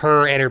life of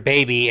her and her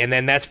baby, and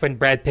then that's when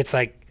Brad Pitt's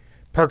like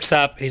perks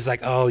up and he's like,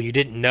 "Oh, you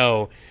didn't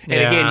know." And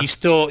again, you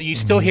still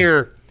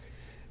hear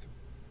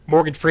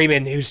Morgan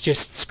Freeman, who's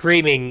just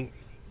screaming,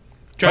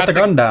 "Drop the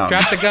gun down!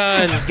 Drop the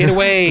gun! Get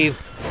away!"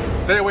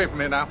 Stay away from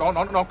me now!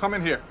 Don't come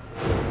in here.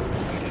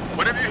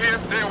 Whatever you hear,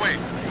 stay away.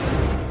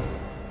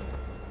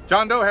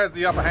 John Doe has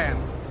the upper hand.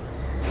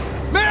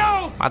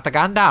 Mills! Put the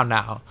gun down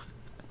now.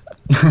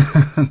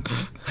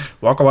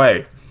 Walk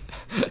away.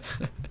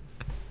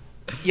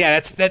 Yeah,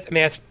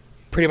 that's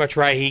pretty much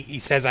right. He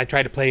says, I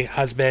tried to play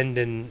husband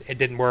and it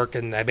didn't work,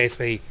 and I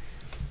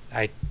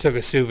took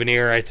a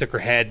souvenir, I took her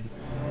head.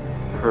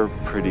 Her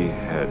pretty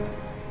head.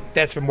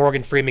 That's when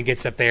Morgan Freeman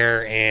gets up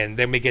there, and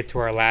then we get to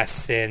our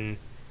last sin.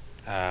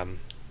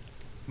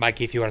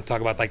 Mikey, if you want to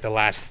talk about like the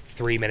last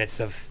 3 minutes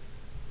of...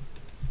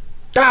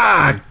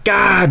 God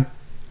damn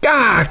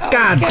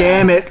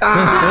it.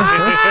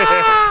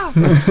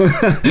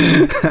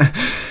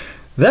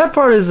 That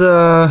part is,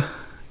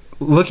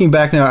 looking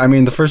back now, I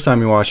mean, the first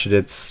time you watched it,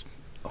 it's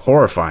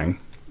horrifying.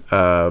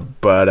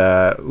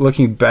 But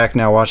looking back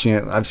now, watching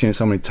it, I've seen it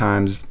so many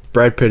times.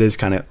 Brad Pitt is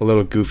kind of a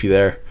little goofy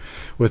there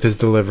with his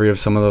delivery of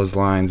some of those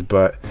lines,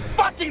 but...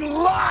 Fucking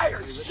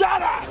liar!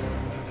 Shut up!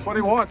 That's what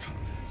he wants.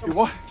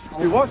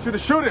 He wants you to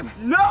shoot him.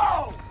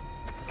 No!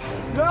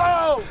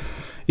 No!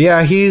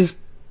 Yeah, he's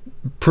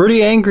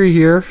pretty angry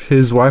here.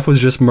 His wife was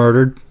just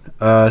murdered.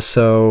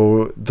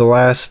 So the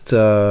last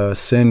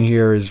sin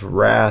here is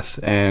wrath,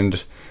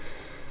 and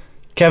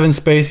Kevin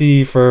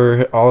Spacey,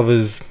 for all of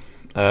his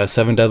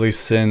 7 deadly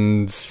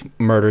sins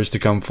murders to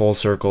come full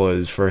circle,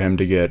 is for him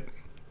to get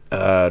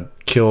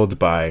killed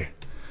by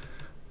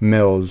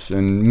Mills.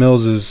 And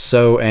Mills is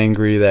so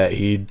angry that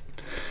he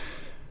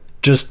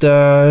just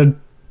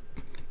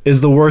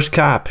is the worst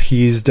cop.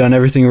 He's done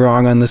everything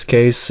wrong on this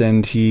case,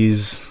 and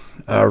he's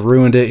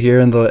ruined it here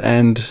in the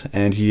end,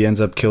 and he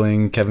ends up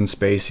killing Kevin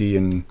Spacey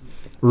and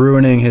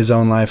ruining his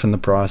own life in the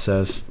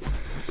process.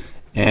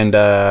 And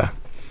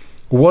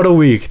what a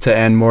week to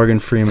end Morgan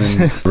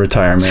Freeman's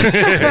retirement.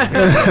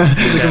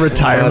 It's like a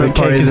retirement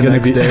party the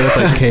next day with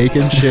like cake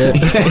and shit.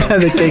 Yeah,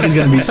 the cake is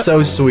going to be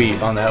so sweet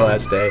on that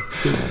last day.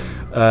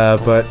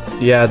 But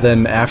yeah,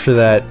 then after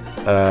that,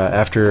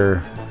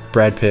 after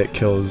Brad Pitt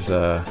kills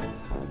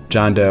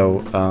John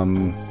Doe,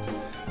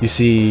 you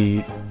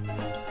see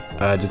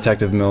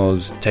Detective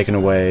Mills taken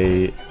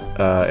away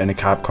in a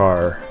cop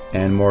car,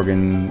 and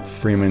Morgan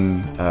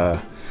Freeman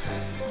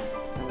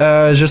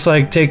is just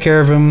like, take care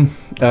of him,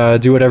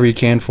 do whatever you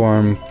can for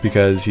him,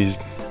 because he's,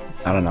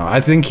 I don't know, I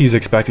think he's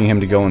expecting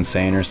him to go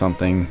insane or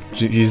something.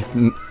 He's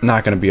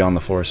not going to be on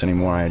the force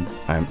anymore.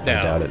 I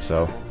doubt it.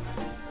 So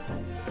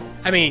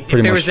I mean,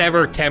 if there was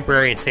ever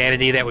temporary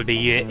insanity, that would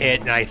be it.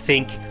 And I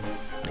think,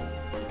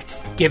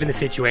 given the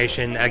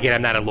situation, again,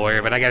 I'm not a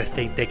lawyer, but I got to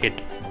think they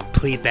could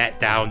plead that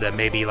down to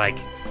maybe like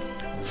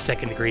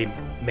second-degree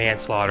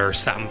manslaughter or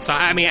something. So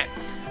I mean,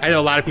 I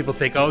know a lot of people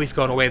think, oh, he's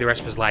going away the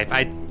rest of his life.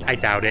 I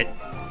doubt it.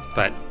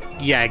 But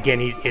yeah, again,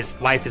 his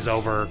life is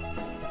over.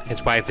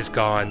 His wife is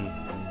gone.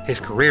 His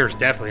career is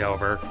definitely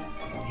over,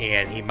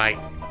 and he might.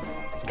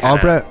 All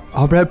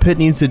Brad Pitt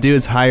needs to do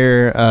is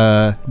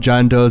hire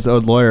John Doe's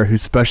old lawyer who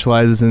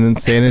specializes in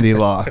insanity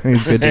law.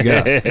 He's good to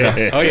go.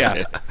 Yeah. Oh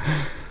yeah.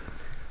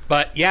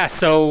 But yeah,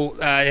 so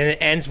and it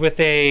ends with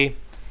a.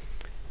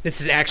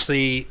 This is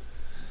actually.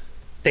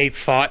 They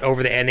fought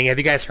over the ending. Have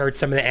you guys heard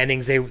some of the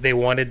endings they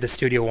wanted, the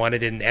studio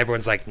wanted, and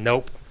everyone's like,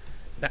 nope.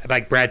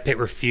 Like Brad Pitt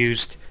was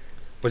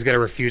going to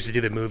refuse to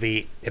do the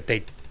movie if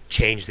they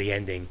changed the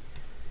ending.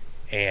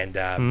 And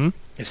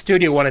the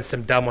studio wanted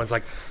some dumb ones,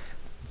 like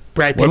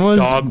Brad Pitt's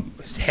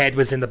dog's head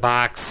was in the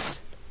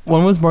box.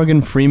 One was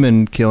Morgan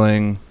Freeman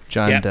killing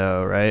John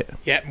Doe, right?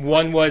 Yeah,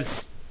 one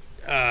was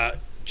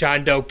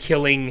John Doe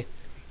killing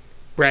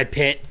Brad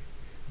Pitt,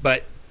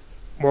 but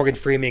Morgan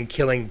Freeman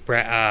killing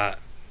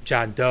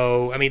John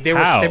Doe. I mean, they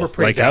were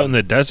pretty like dumb. Out in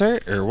the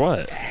desert or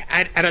what?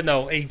 I don't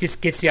know. He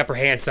just gets the upper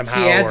hand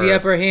somehow. He had the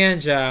upper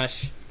hand,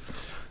 Josh.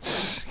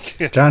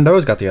 John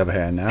Doe's got the upper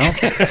hand now.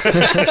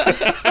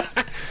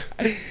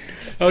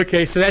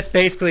 Okay, so that's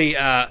basically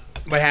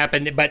what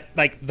happened. But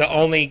like the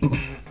only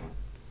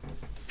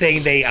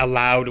thing they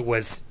allowed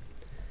was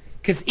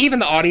because even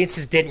the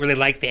audiences didn't really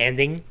like the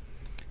ending,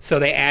 so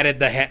they added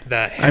the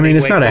Hemingway I mean,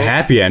 it's not quote. A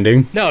happy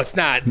ending. No, it's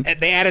not.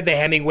 They added the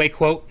Hemingway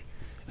quote.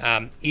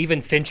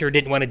 Even Fincher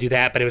didn't want to do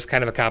that, but it was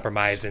kind of a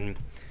compromise, and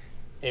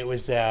it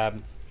was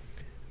the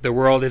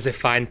world is a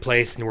fine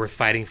place and worth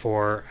fighting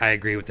for. I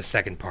agree with the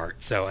second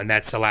part. So, and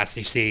that's the last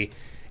you see,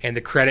 and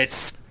the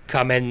credits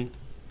come in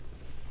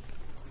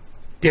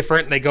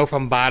different. They go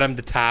from bottom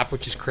to top,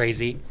 which is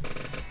crazy.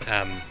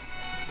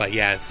 But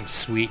yeah, some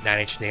sweet 9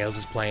 Inch Nails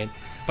is playing.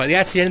 But yeah,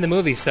 it's the end of the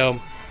movie.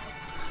 So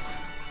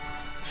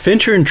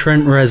Fincher and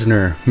Trent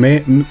Reznor.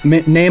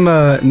 Name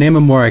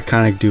a more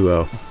iconic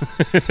duo.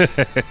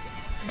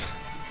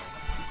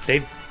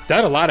 They've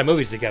done a lot of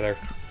movies together.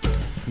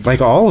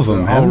 Like all of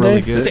them, haven't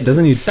really they? good.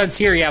 Doesn't he?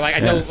 Sincere, yeah. Like I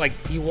know, like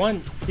he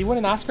won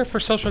an Oscar for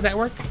Social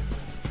Network.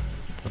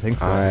 I think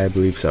so. I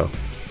believe so.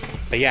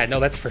 But yeah, no,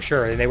 that's for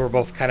sure. And they were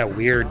both kind of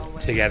weird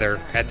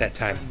together at that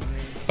time.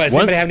 But does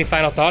anybody have any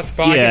final thoughts?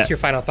 Well, I guess your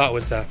final thought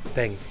was a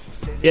thing.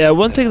 Yeah,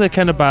 one thing that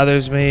kind of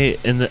bothers me,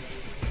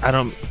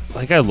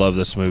 I love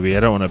this movie. I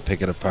don't want to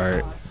pick it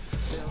apart.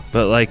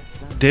 But, like,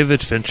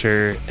 David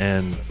Fincher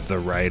and the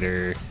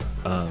writer,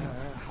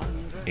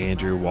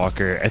 Andrew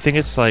Walker, I think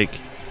it's like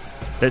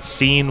that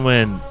scene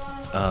when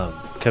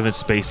Kevin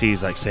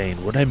Spacey's like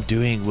saying, "What I'm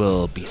doing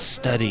will be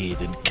studied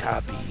and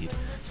copied."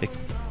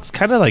 It's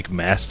kind of like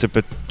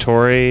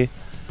masturbatory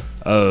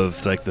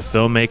of like the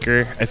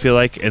filmmaker, I feel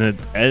like, and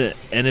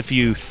if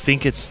you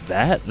think it's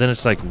that, then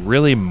it's like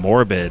really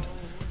morbid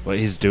what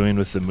he's doing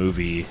with the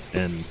movie,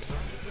 and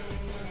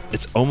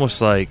it's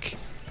almost like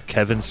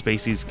Kevin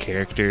Spacey's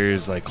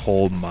character's like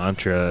whole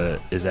mantra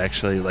is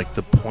actually like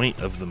the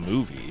point of the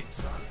movie.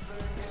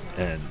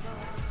 And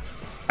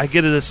I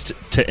get it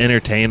to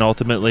entertain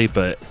ultimately,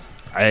 but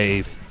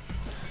I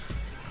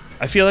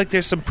feel like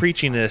there's some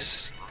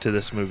preachiness to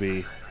this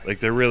movie. Like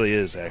there really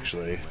is,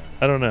 actually.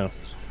 I don't know.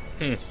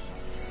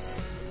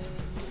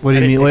 What do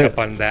you mean? I didn't pick up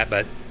on that,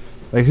 but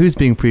like who's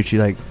being preachy?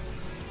 Like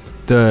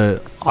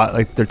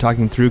like they're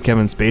talking through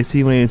Kevin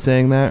Spacey when he's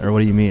saying that, or what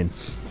do you mean?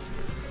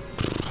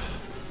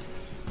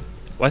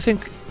 Well, I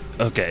think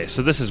okay,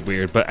 so this is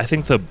weird, but I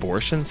think the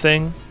abortion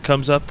thing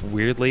comes up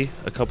weirdly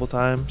a couple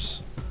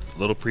times. A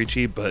little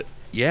preachy, but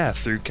yeah,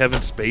 through Kevin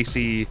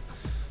Spacey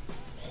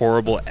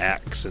horrible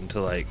acts and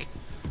to like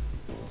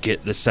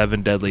get the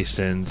 7 deadly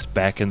sins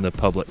back in the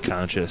public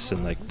conscious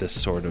in like this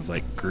sort of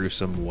like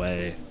gruesome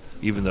way,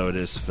 even though it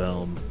is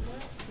film.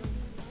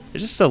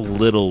 It's just a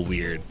little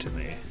weird to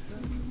me.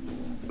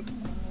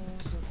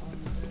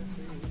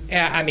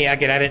 yeah, I mean,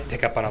 again, I didn't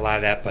pick up on a lot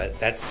of that, but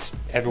that's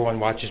everyone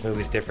watches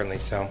movies differently.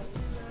 So,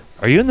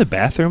 Are you in the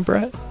bathroom,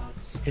 Brett?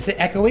 is it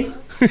echoey?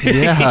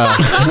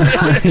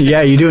 Yeah.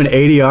 Yeah, you doing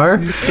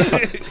ADR?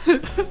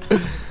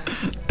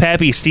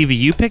 Pappy,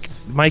 Stevie,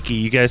 Mikey,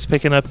 you guys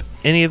picking up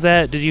any of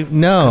that? Did you?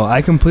 No,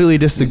 I completely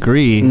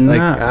disagree. Like,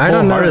 I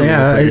don't know. wholeheartedly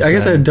Yeah, with what I you're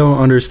guess I saying. don't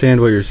understand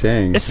what you're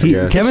saying.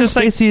 Kevin just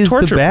like Spacey is the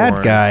torture bad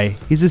porn. guy.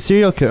 He's a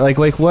serial killer.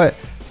 Like what?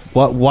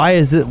 Why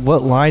is it?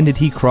 What line did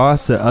he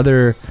cross that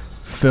other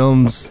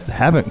films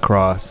haven't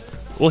crossed?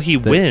 Well, he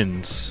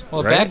wins.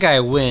 Well, right? bad guy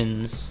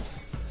wins.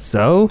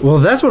 So? Well,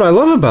 that's what I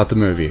love about the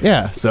movie.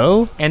 Yeah.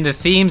 So? And the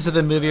themes of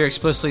the movie are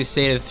explicitly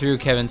stated through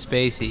Kevin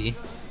Spacey.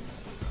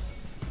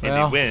 And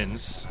Well, he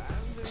wins.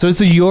 So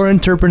you're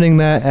interpreting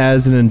that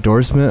as an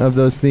endorsement of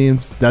those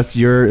themes? That's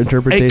your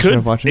interpretation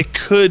of watching? It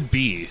could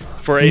be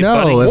for a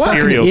No, budding a fucking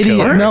serial idiot.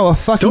 killer. No, a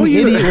fucking Don't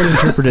you- idiot would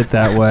interpret it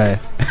that way.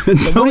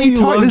 Don't you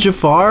love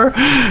Jafar?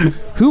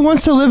 Who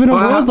wants to live in a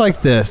world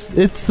like this?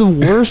 It's the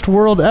worst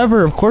world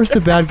ever. Of course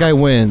the bad guy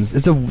wins.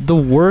 It's the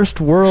worst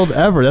world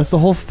ever. That's the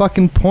whole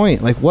fucking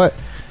point. Like what?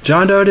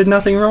 John Doe did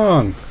nothing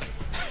wrong.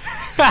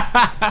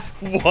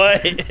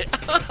 What?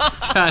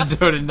 John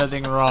Doe did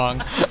nothing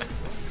wrong.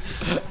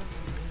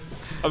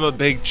 I'm a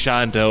big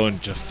John Doe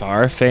and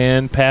Jafar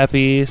fan,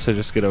 Pappy. So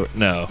just get over.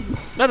 No.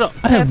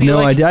 I have no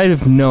idea. I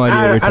have no idea.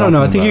 What you're I don't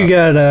know. I talking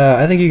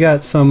think you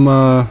got some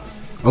a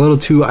little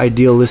too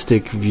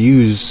idealistic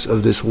views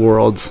of this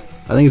world.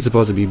 I think it's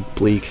supposed to be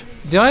bleak.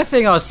 The only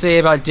thing I'll say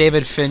about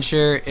David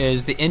Fincher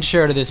is the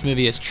intro to this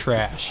movie is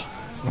trash.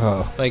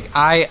 Oh. Like,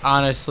 I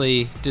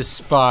honestly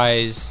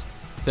despise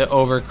the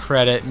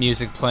over-credit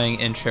music playing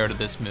intro to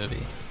this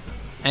movie.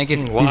 I think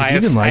it's... Well,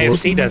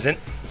 IFC doesn't.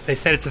 They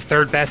said it's the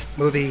third best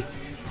movie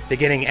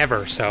beginning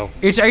ever, so...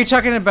 Are you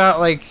talking about,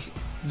 like,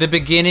 the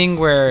beginning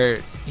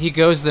where he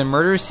goes to the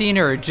murder scene,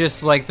 or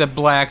just, like, the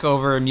black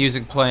over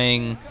music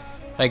playing,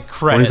 like,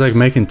 credits? When he's, like,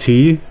 making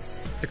tea?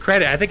 The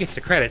credit, I think it's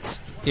the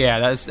credits. Yeah,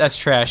 that's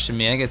trash to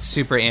me. I think it's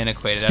super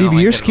antiquated. Stevie,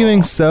 you're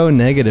skewing so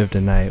negative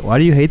tonight. Why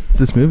do you hate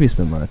this movie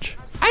so much?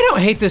 I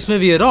don't hate this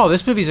movie at all.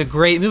 This movie's a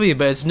great movie,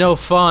 but it's no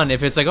fun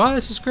if it's like, oh,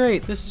 this is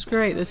great, this is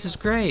great, this is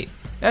great.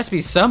 There has to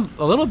be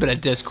a little bit of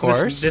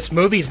discourse. This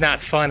movie's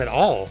not fun at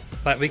all,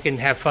 but we can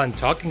have fun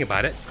talking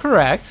about it.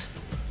 Correct.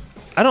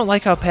 I don't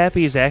like how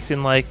Pappy is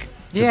acting like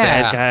the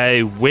bad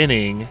guy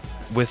winning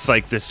with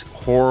like this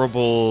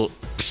horrible,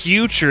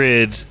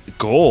 putrid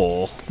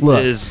goal.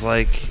 Look. Is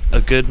like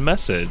a good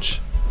message.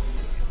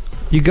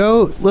 You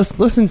go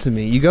listen to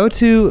me. You go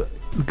to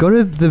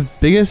the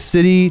biggest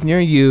city near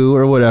you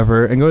or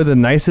whatever, and go to the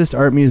nicest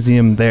art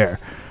museum there.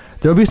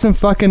 There'll be some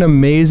fucking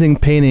amazing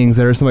paintings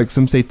that are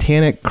some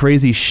satanic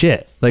crazy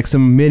shit, like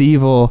some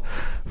medieval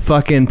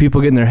fucking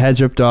people getting their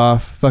heads ripped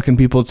off, fucking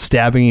people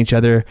stabbing each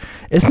other.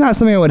 It's not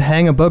something I would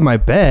hang above my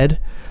bed,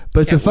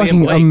 but it's a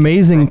fucking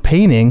amazing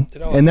painting,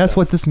 and that's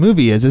what this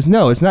movie is. It's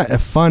not a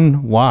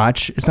fun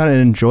watch. It's not an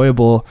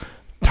enjoyable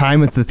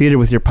time at the theater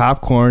with your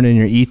popcorn and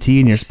your E.T.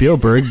 and your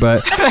Spielberg,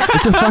 but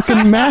it's a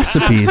fucking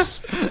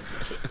masterpiece.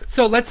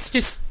 So let's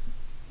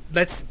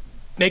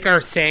make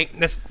our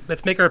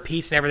let's make our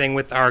peace and everything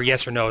with our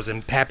yes or no's.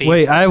 And Pappy.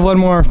 Wait, I have one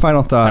more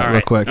final thought,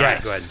 real quick. All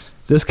right, go ahead.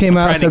 This came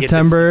out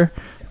September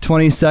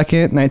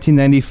 22nd,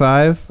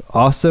 1995.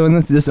 Also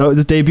in this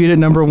debuted at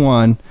number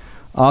 1.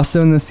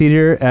 Also in the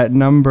theater at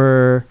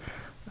number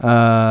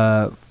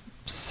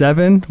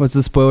 7 was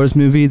the Spoilers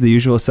movie, The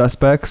Usual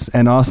Suspects,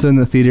 and also in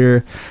the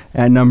theater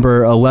at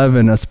number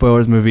 11, a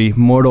Spoilers movie,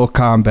 Mortal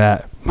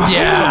Kombat.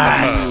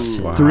 Yes!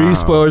 Wow. 3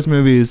 Spoilers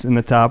movies in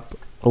the top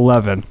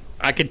 11.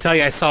 I can tell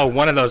you I saw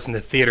one of those in the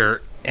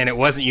theater, and it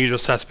wasn't Usual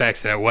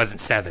Suspects, and it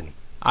wasn't 7.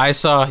 I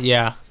saw,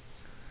 yeah.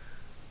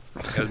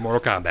 It was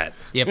Mortal Kombat.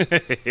 Yep.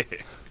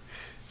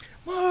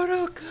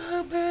 Mortal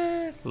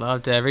Kombat.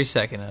 Loved every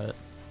second of it.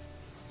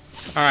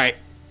 All right.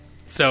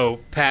 So,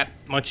 Pat,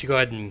 why don't you go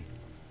ahead and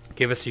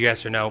give us a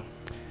yes or no?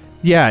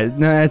 Yeah,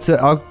 no,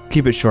 I'll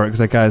keep it short because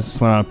that guy just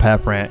went on a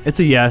pep rant. It's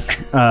a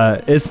yes.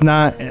 It's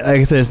not, like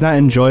I said, it's not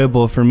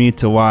enjoyable for me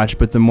to watch,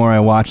 but the more I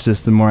watch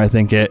this, the more I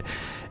think it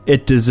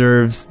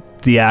deserves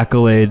the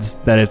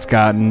accolades that it's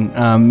gotten.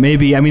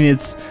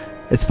 It's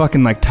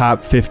fucking like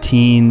top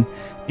 15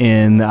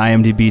 in the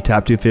IMDb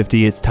top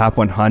 250. It's top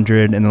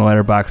 100 in the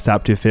Letterboxd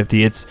top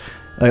 250. It's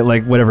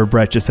like whatever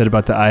Brett just said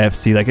about the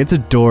IFC. Like, it's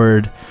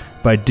adored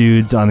by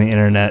dudes on the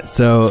internet.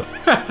 So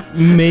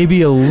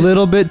maybe a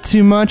little bit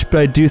too much, but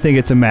I do think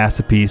it's a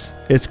masterpiece.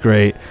 It's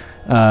great.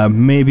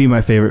 Maybe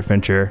my favorite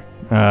Fincher.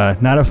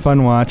 Not a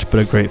fun watch, but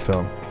a great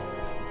film.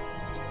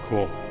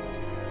 Cool.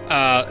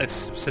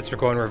 Since we're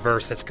going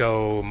reverse, let's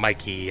go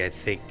Mikey. I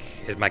think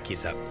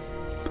Mikey's up.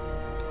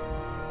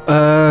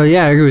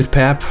 Yeah, I agree with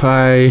Pap.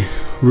 I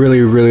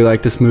really, really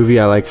like this movie.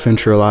 I like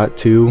Fincher a lot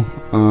too.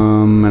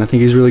 And I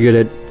think he's really good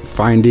at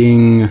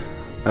finding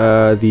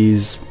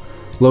these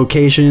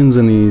locations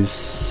and these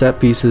set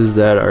pieces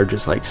that are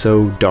just like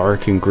so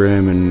dark and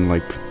grim and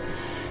like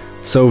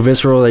so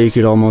visceral that you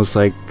could almost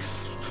like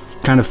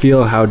kind of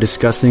feel how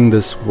disgusting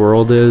this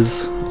world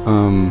is.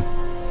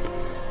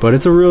 But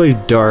it's a really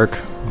dark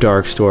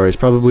story. It's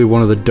probably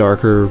one of the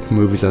darker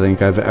movies I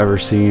think I've ever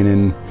seen,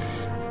 and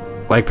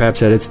like Pap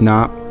said, it's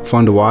not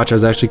fun to watch. I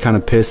was actually kind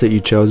of pissed that you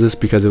chose this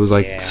because it was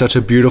like such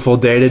a beautiful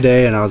day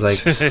today, and I was like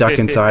stuck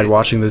inside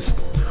watching this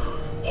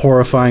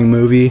horrifying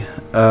movie.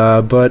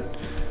 But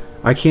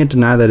I can't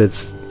deny that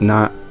it's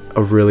not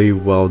a really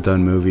well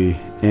done movie,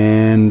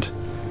 and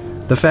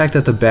the fact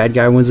that the bad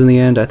guy wins in the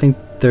end, I think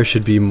there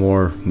should be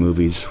more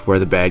movies where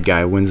the bad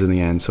guy wins in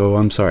the end. So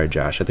I'm sorry,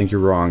 Josh, I think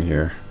you're wrong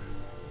here,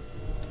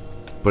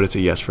 but it's a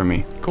yes for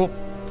me. Cool.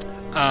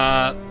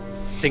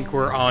 Think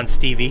we're on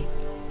Stevie.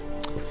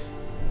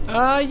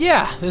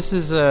 Yeah, this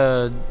is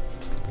a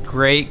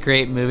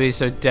great movie,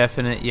 so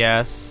definite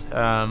yes.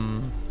 Yeah,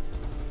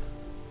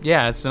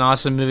 it's an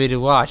awesome movie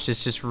to watch.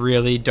 It's just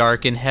really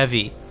dark and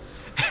heavy.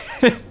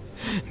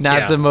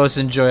 Not the most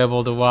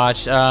enjoyable to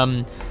watch.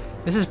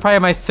 This is probably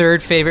my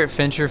third favorite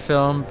Fincher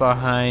film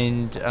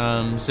behind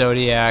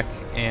Zodiac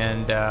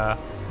and The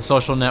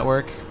Social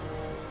Network.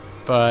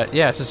 But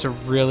yeah, it's just a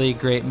really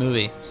great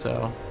movie.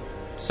 So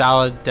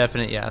solid,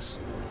 definite yes.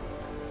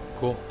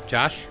 Cool.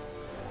 Josh?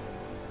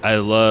 I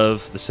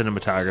love the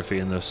cinematography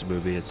in this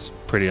movie. It's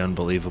pretty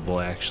unbelievable,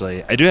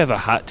 actually. I do have a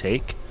hot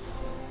take.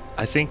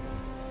 I think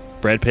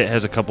Brad Pitt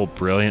has a couple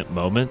brilliant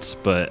moments,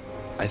 but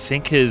I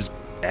think his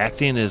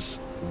acting is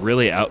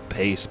really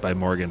outpaced by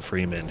Morgan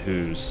Freeman,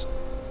 who's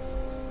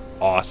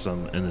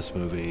awesome in this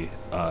movie.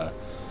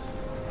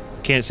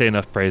 Can't say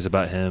enough praise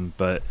about him,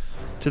 but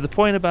to the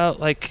point about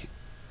like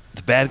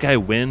the bad guy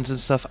wins and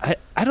stuff,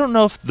 I don't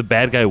know if the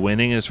bad guy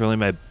winning is really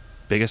my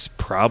biggest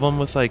problem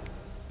with like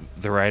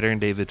the writer and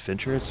David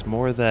Fincher. It's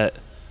more that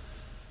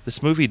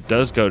this movie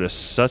does go to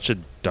such a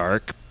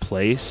dark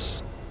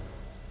place.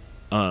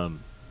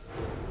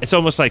 It's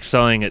almost like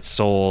selling its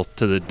soul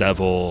to the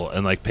devil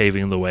and like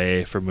paving the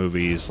way for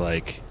movies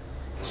like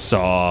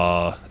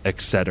Saw,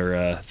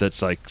 etc.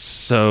 That's like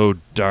so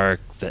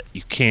dark that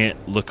you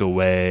can't look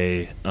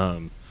away.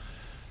 And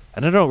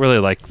I don't really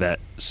like that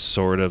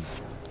sort of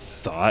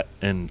thought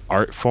and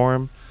art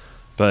form,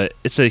 but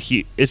it's a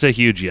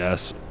huge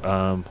yes.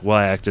 Well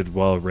acted,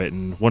 well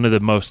written. One of the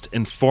most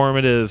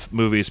informative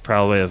movies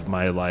probably of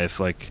my life.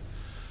 Like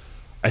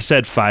I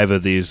said, 5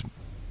 of these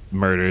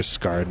murders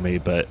scarred me,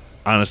 but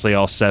honestly,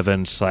 all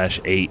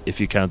 7/8 if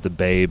you count the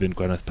babe in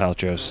Gwyneth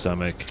Paltrow's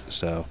stomach.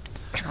 So,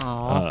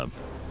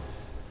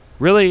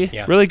 really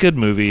good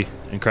movie.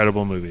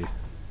 Incredible movie.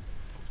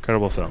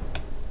 Incredible film.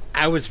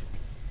 I was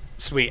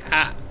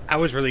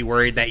really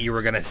worried that you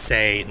were gonna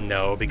say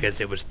no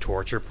because it was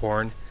torture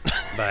porn,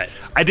 but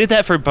I did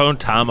that for Bone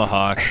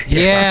Tomahawk.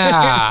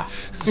 Yeah.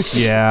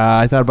 Yeah,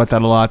 I thought about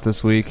that a lot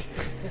this week.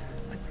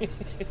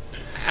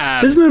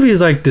 This movie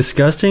is like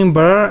disgusting,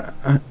 but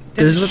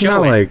it's not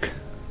like.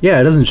 Yeah,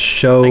 it doesn't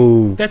show.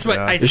 Like, that's what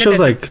I said. It shows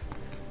like.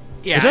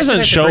 Yeah, it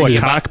doesn't show a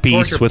cock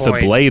piece with a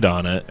blade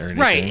on it or anything.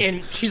 Right,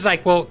 and she's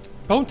like, "Well,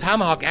 Bone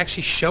Tomahawk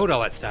actually showed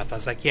all that stuff." I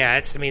was like, "Yeah,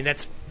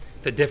 that's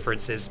the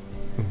difference is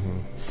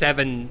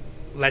 7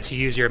 lets you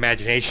use your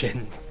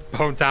imagination.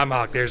 Bone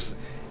Tomahawk, there's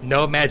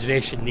no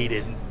imagination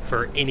needed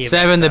for any of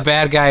 7, that the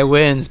bad guy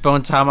wins.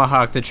 Bone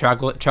Tomahawk, the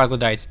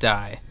troglodytes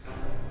die."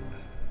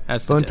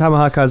 Bone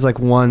Tomahawk has like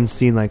one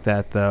scene like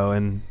that though,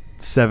 and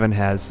 7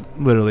 has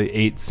literally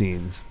 8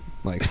 scenes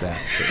like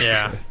that.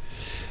 Yeah.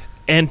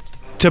 And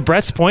to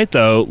Brett's point,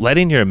 though,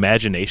 letting your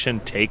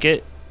imagination take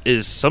it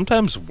is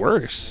sometimes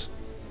worse.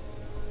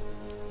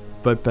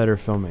 But better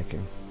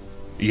filmmaking.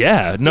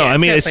 Yeah. No, I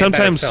mean, it's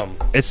sometimes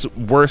it's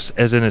worse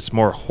as in it's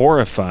more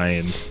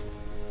horrifying.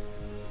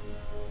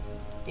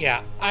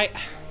 Yeah,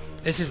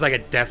 this is like a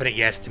definite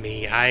yes to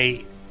me.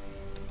 I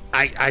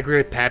agree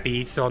with Pappy.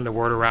 He's throwing the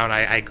word around.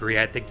 I agree.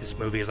 I think this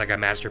movie is like a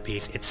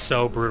masterpiece. It's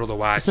so brutal to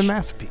watch. It's a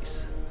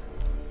masterpiece.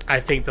 I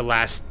think the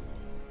last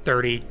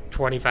 30,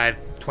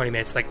 25, 20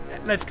 minutes, like,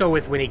 let's go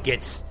with when he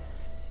gets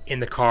in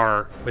the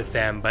car with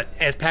them. But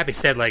as Pappy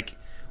said, like,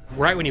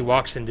 right when he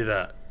walks into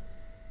the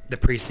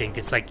precinct,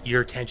 it's like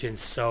your attention's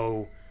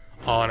so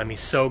on him.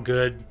 He's so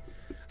good.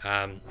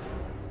 And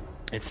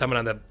someone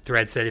on the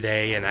thread said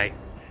today, and I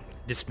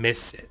just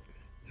miss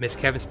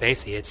Kevin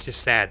Spacey. It's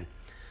just sad.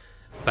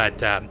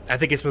 But I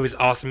think this movie's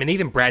awesome. And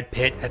even Brad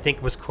Pitt, I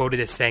think, was quoted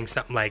as saying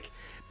something like,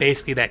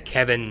 basically that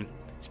Kevin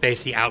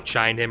Spacey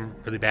outshined him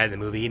really bad in the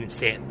movie. He didn't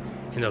say it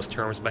in those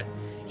terms. But,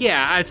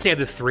 yeah, I'd say of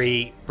the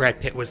three, Brad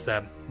Pitt was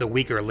the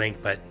weaker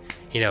link. But,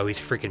 you know, he's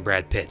freaking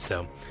Brad Pitt.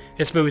 So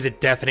this movie's a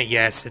definite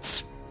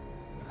yes.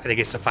 I think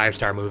it's a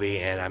 5-star movie.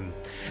 And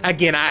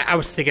I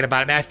was thinking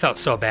about it. Man, I felt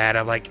so bad.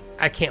 I'm like,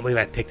 I can't believe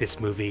I picked this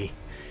movie.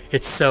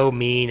 It's so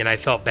mean, and I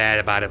felt bad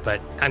about it,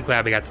 but I'm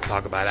glad we got to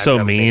talk about it.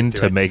 So mean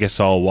to make us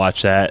all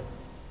watch that.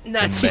 No,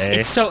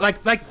 it's so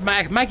like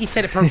Mikey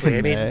said it perfectly.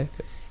 I mean,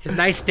 it's a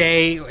nice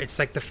day. It's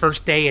like the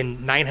first day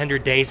in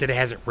 900 days that it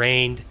hasn't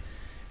rained.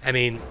 I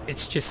mean,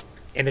 it's just,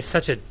 and it's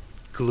such a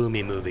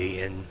gloomy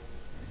movie, and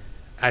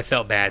I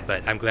felt bad,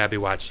 but I'm glad we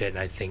watched it, and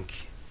I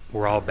think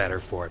we're all better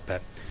for it.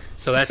 But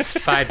so that's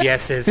 5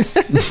 yeses.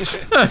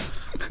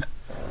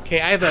 Okay,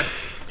 I have a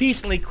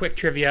decently quick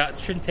trivia. It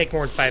shouldn't take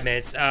more than 5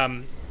 minutes.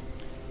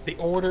 The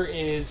order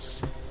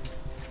is...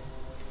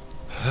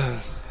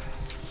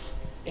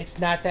 It's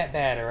not that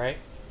bad, all right?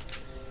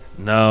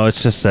 No,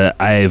 it's just that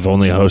I've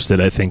only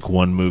hosted, I think,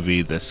 one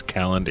movie this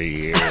calendar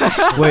year.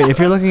 Wait, if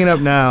you're looking it up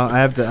now,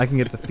 I can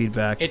get the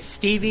feedback. It's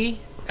Stevie,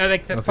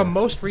 from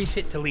most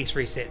recent to least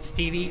recent.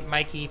 Stevie,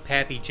 Mikey,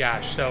 Pappy,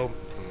 Josh. So,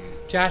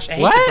 Josh, I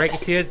hate to break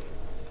it to you.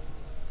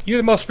 You're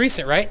the most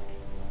recent, right?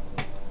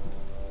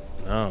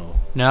 No.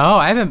 No,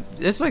 I haven't.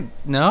 It's like,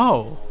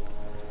 no.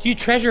 You did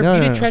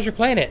Treasure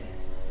Planet.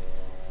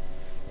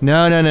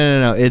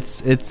 No.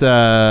 It's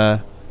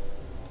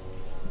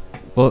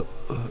well,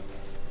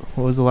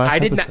 what was the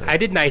last episode? I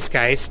did Nice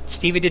Guys.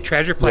 Stevie did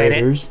Treasure Planet.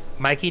 Raiders.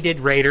 Mikey did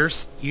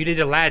Raiders. You did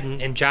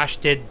Aladdin, and Josh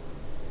did,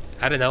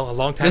 I don't know, a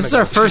long time ago. This is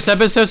our first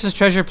episode since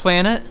Treasure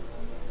Planet?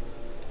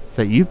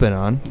 That you've been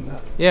on.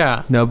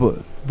 Yeah. No,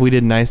 but we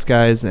did Nice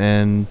Guys,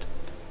 and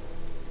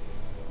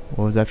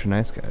what was after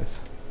Nice Guys?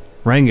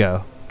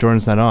 Rango.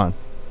 Jordan's not on.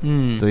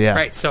 So yeah.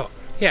 Right. So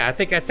yeah, I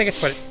think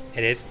it's what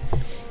it is.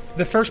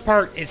 The first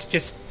part is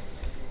just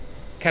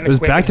kind of. It was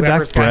back to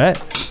back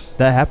Brett.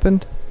 That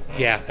happened.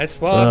 Yeah,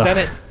 that's I've done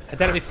it. I've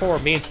done it before.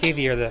 Me and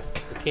Stevie are the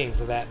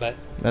kings of that, but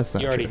that's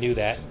not. You already knew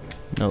that.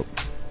 Nope.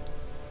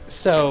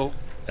 So.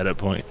 Edit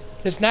point.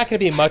 There's not going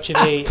to be much of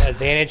a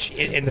advantage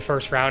in the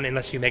first round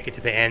unless you make it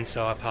to the end.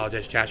 So I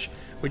apologize, Josh.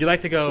 Would you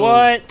like to go?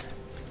 What?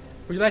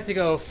 Would you like to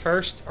go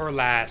first or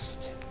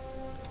last?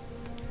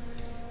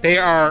 They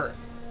are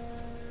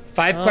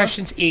 5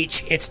 questions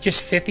each. It's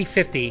just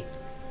 50-50.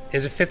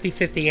 There's a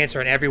 50-50 answer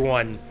on every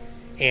one.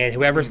 And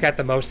whoever's got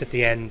the most at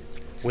the end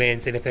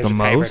wins. And if there's a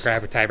tiebreaker, I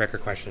have a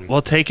tiebreaker question.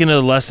 Well, taking a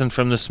lesson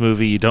from this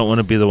movie, you don't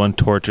want to be the one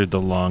tortured the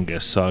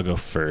longest, so I'll go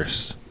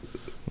first.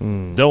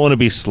 Don't want to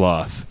be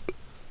sloth.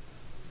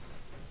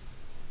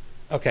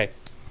 Okay.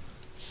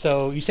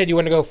 So you said you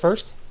want to go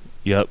first?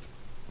 Yep.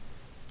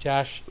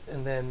 Josh,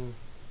 and then...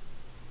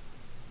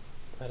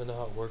 I don't know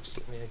how it works.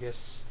 I mean, I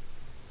guess...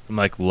 I'm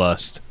like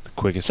Lust, the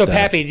quickest. So, death.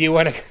 Pappy, do you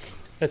want to...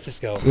 Let's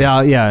just go.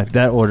 Yeah,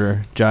 that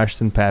order. Josh,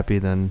 then Pappy,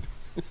 then...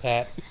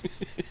 Pat,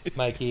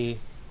 Mikey,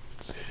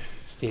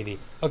 Stevie.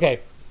 Okay,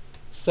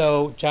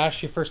 so,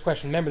 Josh, your first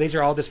question. Remember, these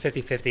are all just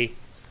 50-50.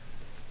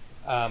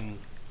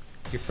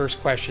 Your first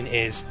question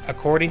is,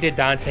 according to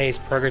Dante's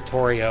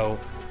Purgatorio,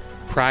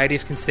 pride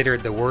is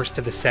considered the worst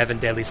of the 7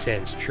 deadly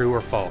sins. True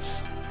or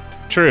false?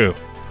 True.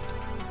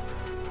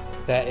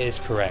 That is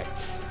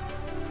correct.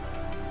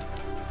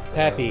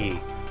 Pappy.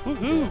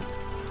 Woohoo.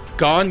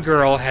 Gone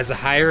Girl has a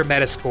higher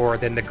Metascore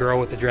than the girl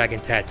with the dragon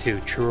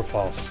tattoo. True or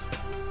false?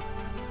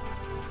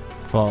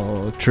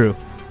 True.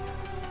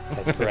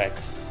 That's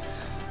correct.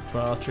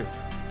 True.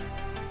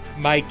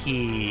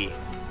 Mikey.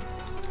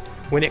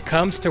 When it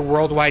comes to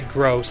worldwide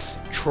gross,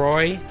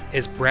 Troy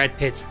is Brad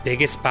Pitt's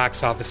biggest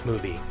box office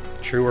movie.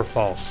 True or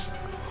false?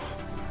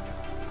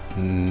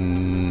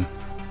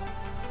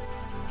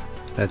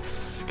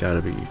 That's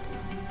gotta be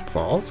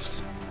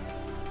false.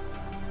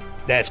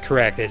 That's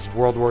correct. It's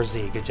World War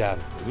Z. Good job.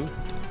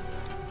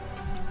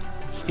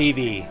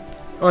 Stevie.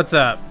 What's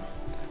up?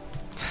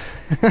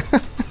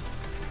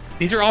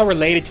 These are all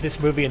related to this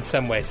movie in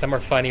some way. Some are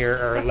funnier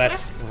or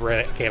less.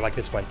 Okay, like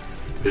this one.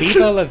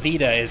 Viva La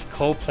Vida is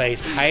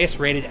Coldplay's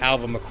highest-rated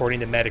album according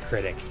to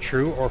Metacritic.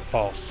 True or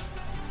false?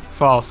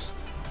 False.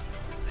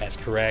 That's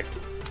correct.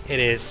 It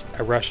is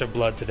A Rush of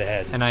Blood to the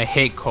Head. And I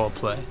hate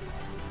Coldplay.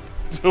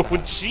 Oh,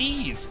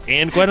 jeez.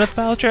 And Gwyneth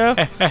Paltrow?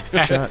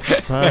 Shots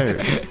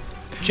fired.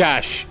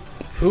 Josh.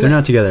 They're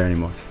not together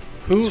anymore.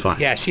 Who? It's fine.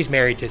 Yeah, she's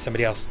married to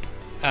somebody else.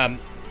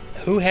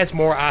 Who has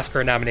more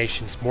Oscar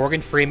nominations,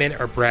 Morgan Freeman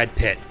or Brad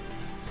Pitt?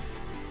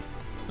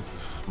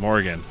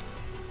 Morgan.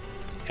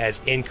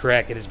 As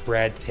incorrect, it is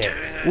Brad Pitt.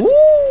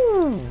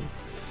 Woo!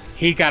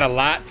 He got a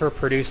lot for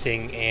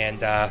producing, and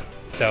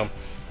so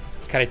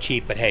it's kind of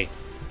cheap, but hey.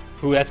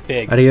 Ooh, that's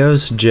big.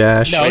 Adios,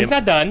 Josh. No, he's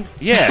not done.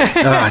 Yeah.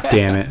 Ah,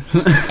 damn it.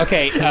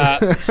 Okay,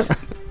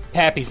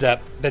 Pappy's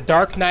up. The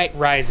Dark Knight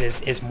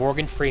Rises is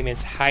Morgan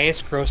Freeman's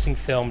highest-grossing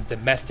film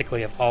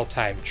domestically of all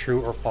time.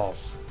 True or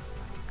false?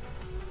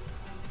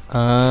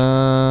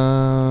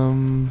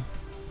 I'm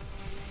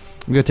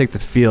gonna take the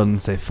field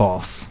and say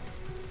false.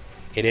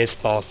 It is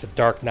false. The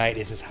Dark Knight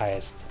is his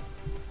highest.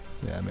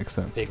 Yeah, that makes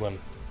sense. Big one.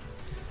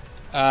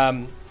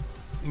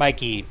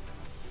 Mikey.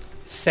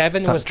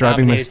 Seven was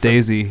Driving nominated Miss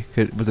Daisy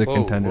was a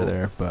contender whoa.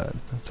 there, but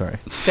sorry.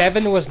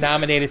 Seven was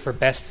nominated for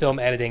Best Film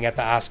Editing at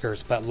the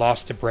Oscars, but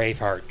lost to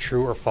Braveheart.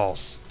 True or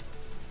false?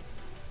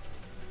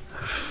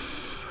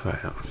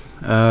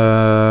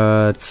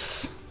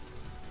 It's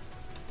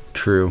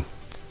true.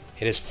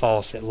 It is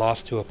false. It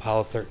lost to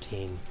Apollo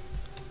 13.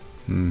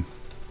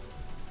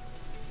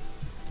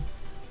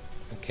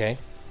 Okay.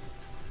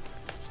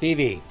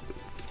 Stevie.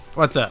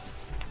 What's up?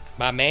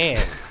 My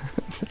man.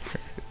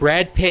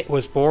 Brad Pitt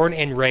was born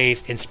and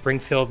raised in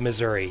Springfield,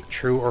 Missouri.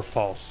 True or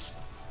false?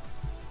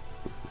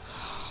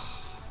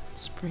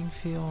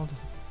 Springfield.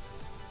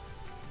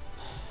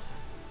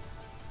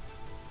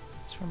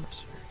 It's from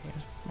Missouri.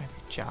 Might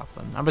be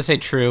Joplin. I'm gonna say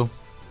true.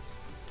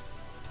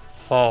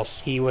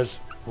 False. He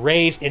was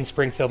raised in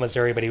Springfield,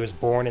 Missouri, but he was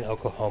born in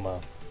Oklahoma.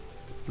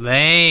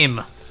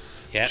 Lame.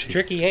 Yeah,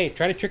 tricky. Hey,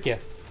 try to trick you.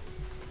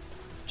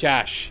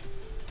 Josh.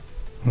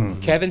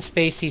 Kevin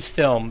Spacey's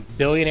film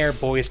Billionaire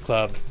Boys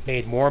Club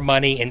made more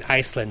money in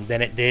Iceland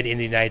than it did in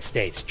the United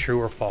States.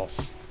 True or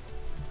false?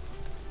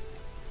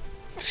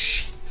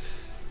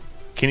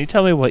 Can you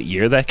tell me what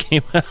year that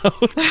came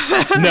out?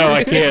 No,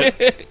 I can't.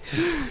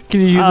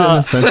 Can you use it in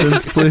a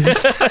sentence,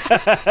 please?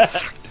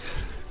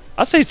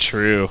 I'll say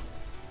true.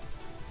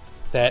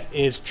 That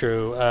is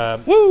true.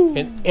 Woo!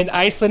 In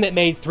Iceland, it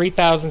made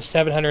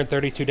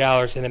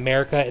 $3,732. In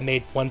America, it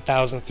made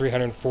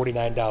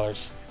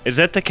 $1,349. Is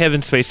that the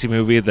Kevin Spacey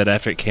movie that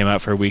after it came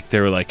out for a week,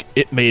 they were like,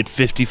 it made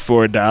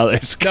 $54,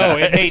 guys? No,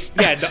 it made,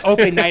 the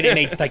opening night, it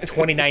made like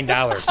 $29.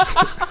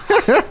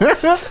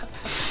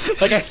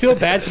 Like, I feel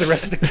bad for the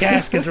rest of the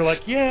cast because they're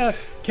like, yeah,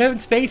 Kevin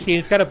Spacey, and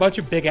it's got a bunch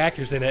of big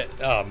actors in it.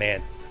 Oh,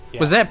 man. Yeah.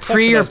 Was that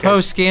pre or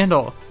post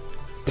Scandal?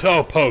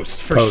 Oh,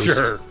 post, for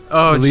sure.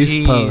 Oh,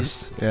 jeez.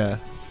 Post. Yeah.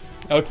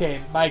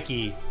 Okay,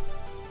 Mikey.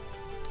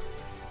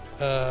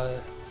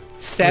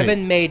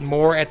 Seven made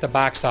more at the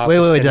box office. Wait,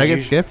 than did I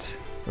get skipped?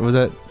 Or was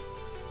that?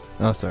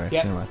 Oh, sorry.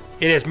 Yeah, never mind.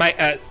 it is.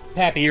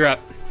 Pappy, you're up.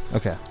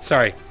 Okay.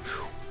 Sorry.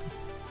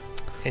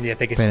 And I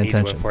think it's an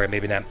easy one for you.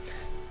 Maybe not.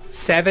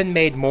 Seven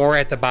made more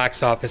at the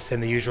box office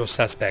than The Usual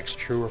Suspects.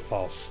 True or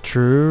false?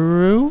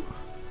 True.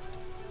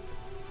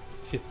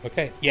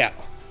 Okay. Yeah.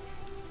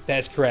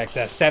 That's correct.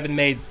 Seven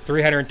made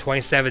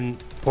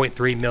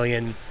 $327.3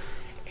 million,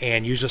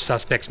 and Usual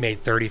Suspects made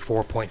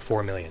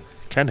 $34.4 million.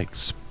 Kind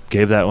of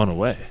gave that one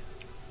away.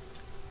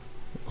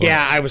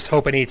 Yeah, I was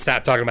hoping he'd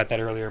stop talking about that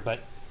earlier, but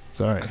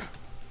sorry,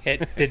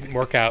 it didn't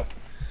work out.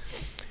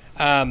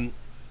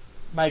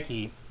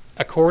 Mikey,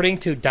 according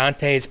to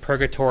Dante's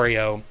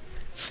Purgatorio,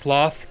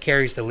 sloth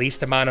carries the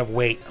least amount of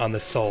weight on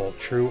the soul.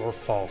 True or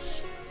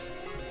false?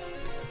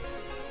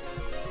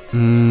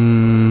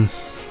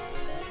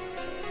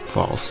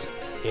 False.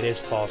 It is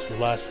false.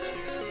 Lust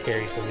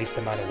carries the least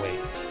amount of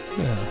weight.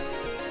 Yeah.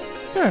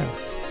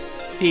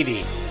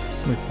 Stevie.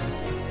 Makes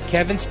sense.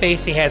 Kevin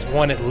Spacey has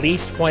won at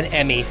least one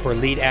Emmy for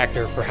lead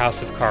actor for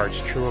House of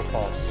Cards. True or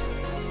false?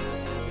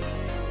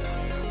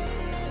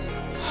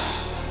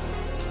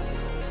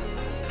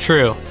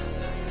 True.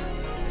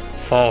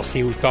 False.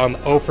 He was gone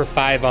 0 for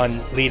 5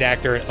 on lead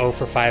actor and 0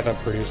 for 5 on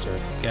producer.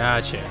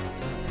 Gotcha.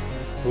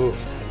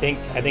 Oof.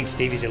 I think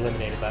Stevie's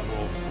eliminated that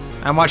rule.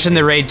 I'm watching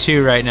The Raid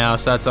 2 right now,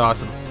 so that's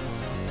awesome.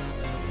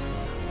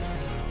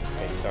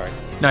 Okay, sorry.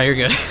 No, you're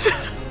good.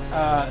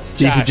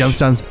 Stevie jumps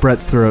down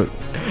Brett's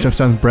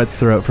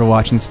throat for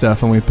watching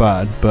stuff on We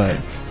Pod, but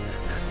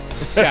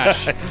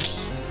Josh,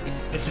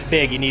 this is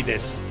big. You need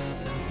this.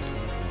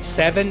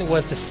 Seven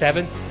was the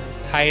 7th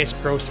highest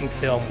grossing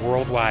film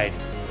worldwide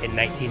in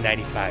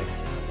 1995.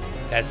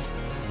 That's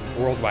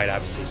worldwide,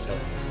 obviously. So,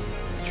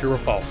 true or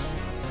false?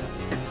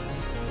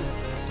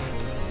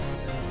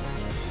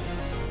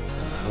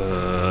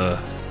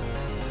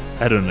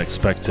 I don't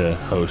expect to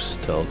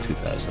host till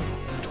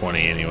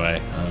 2020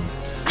 anyway.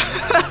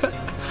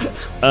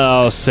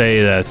 I'll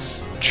say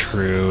that's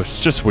true. It's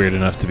just weird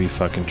enough to be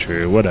fucking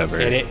true. Whatever.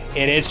 It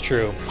is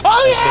true.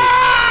 Oh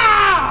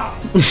yeah!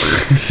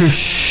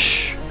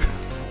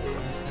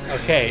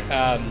 Okay.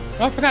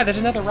 I forgot. There's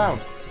another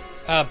round.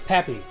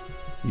 Pappy.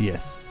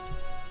 Yes.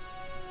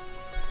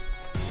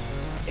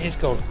 It's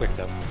going quick,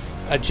 though.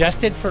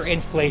 Adjusted for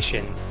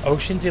inflation,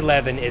 Ocean's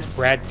 11 is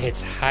Brad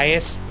Pitt's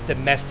highest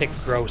domestic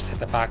gross at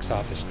the box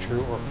office.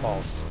 True or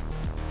false?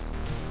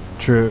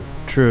 True.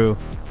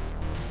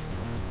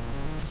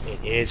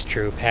 It is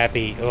true.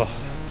 Pappy, ugh.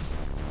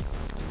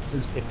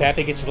 If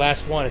Pappy gets his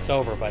last one, it's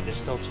over, but there's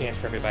still a chance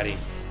for everybody.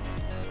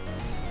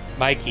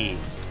 Mikey.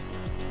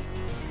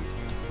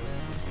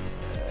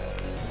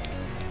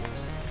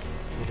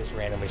 Just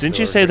randomly. Didn't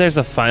you say there's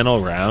a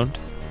final round?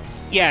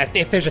 Yeah,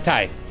 if there's a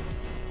tie.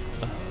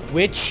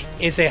 Which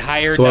is a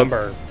higher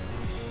number?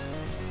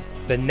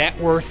 The net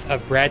worth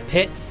of Brad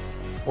Pitt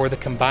or the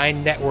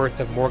combined net worth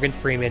of Morgan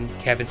Freeman,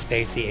 Kevin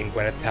Spacey, and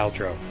Gwyneth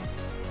Paltrow?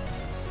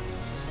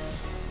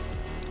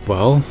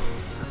 Well,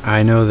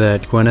 I know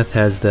that Gwyneth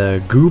has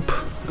the Goop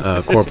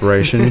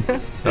Corporation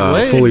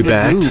fully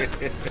backed.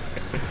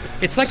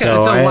 It's like so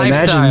it's a I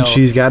lifestyle imagine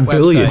she's got website.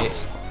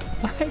 Billions.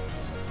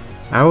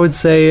 I would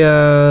say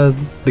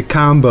the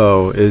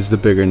combo is the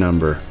bigger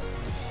number.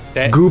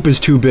 Goop is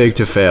too big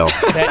to fail.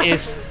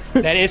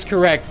 That is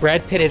correct.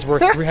 Brad Pitt is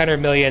worth $300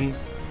 million.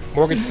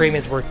 Morgan Freeman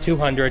is worth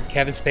 $200.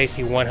 Kevin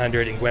Spacey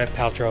 $100, and Gwyneth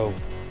Paltrow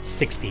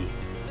 $60.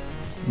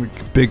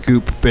 Big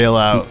Goop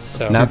bailout.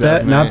 So not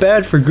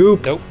bad for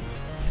Goop. Nope.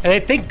 And I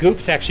think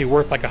Goop's actually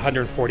worth like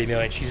 $140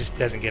 million. She just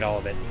doesn't get all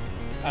of it.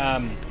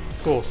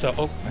 Cool.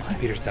 So, my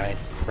computer's dying.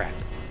 Crap.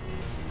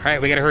 All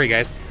right, we gotta hurry,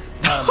 guys.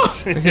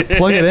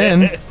 Plug it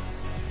in.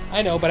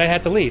 I know, but I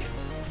had to leave.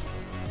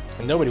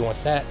 And nobody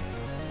wants that.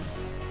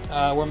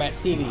 Where I'm at,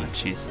 Stevie. Oh,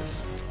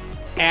 Jesus.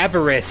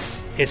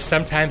 Avarice is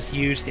sometimes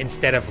used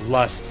instead of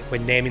lust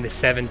when naming the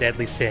 7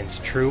 deadly sins.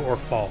 True or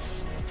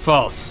false?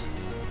 False.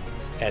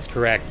 That's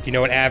correct. Do you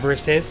know what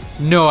avarice is?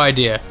 No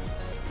idea.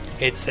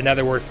 It's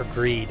another word for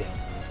greed.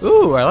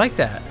 Ooh, I like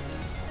that.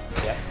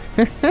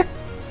 Yeah.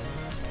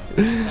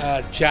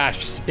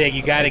 Josh, this is big.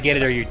 You gotta get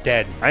it or you're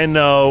dead. I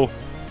know.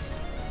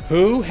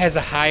 Who has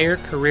a higher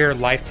career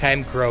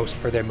lifetime gross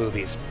for their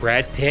movies?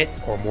 Brad Pitt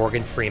or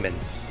Morgan Freeman?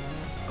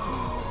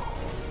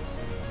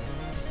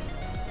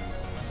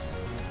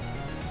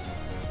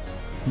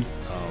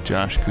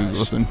 Josh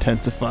Google's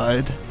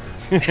intensified.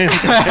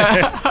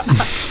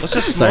 Let's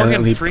just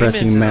silently Morgan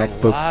pressing Freeman's in a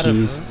MacBook lot of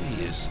keys.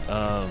 movies.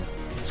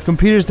 His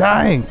computer's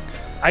dying.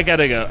 I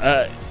gotta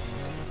go.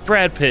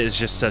 Brad Pitt is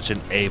just such an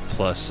A+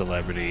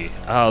 celebrity.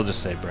 I'll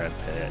just say Brad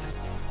Pitt.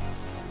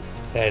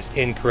 That is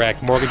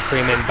incorrect. Morgan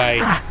Freeman by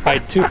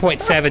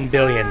 $2.7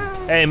 billion.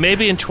 Hey,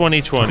 maybe in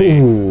 2020.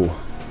 Ooh,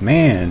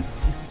 man.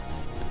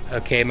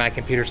 Okay, my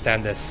computer's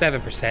down to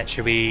 7%.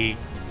 Should we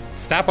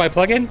stop while I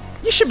plug in?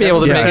 You should be able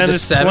to make it to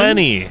 7.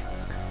 Plenty.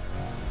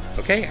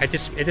 Okay, it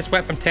just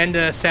went from 10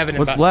 to 7 in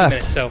What's about left? 2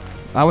 minutes. So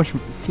How much? Are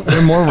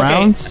there more Okay.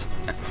 rounds?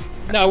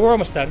 no, we're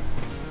almost done,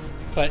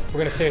 but we're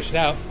gonna finish it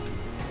out.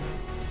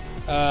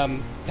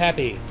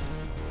 Pappy,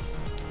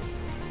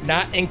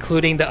 not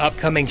including the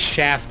upcoming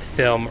Shaft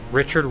film,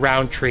 Richard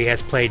Roundtree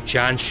has played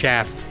John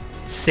Shaft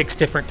 6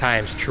 different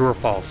times. True or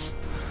false?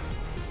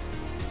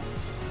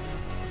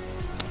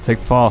 Take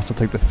false. I'll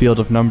take the field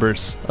of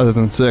numbers other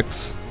than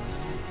 6.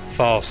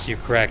 False. You're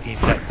correct.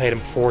 He's played him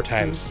 4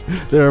 times.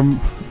 There are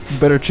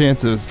better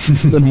chances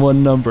than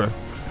one number.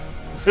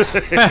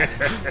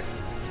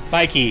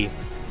 Mikey,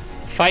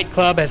 Fight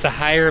Club has a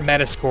higher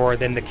Metascore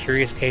than The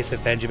Curious Case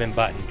of Benjamin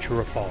Button. True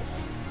or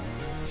false?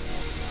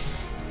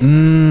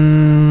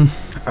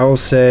 I will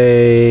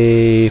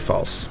say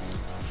false.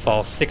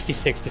 False.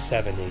 66 to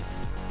 70.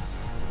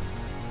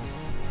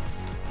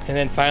 And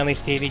then finally,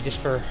 Stevie, just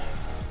for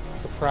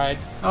pride.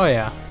 Oh,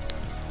 yeah.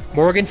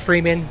 Morgan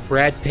Freeman,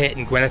 Brad Pitt,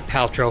 and Gwyneth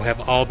Paltrow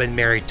have all been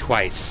married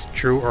twice.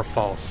 True or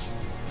false?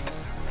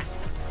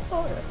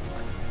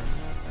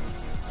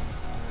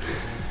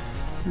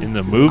 In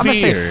the movie? I'm gonna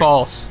say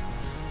false.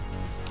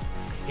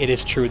 It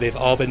is true. They've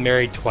all been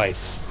married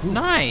twice.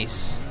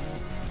 Nice.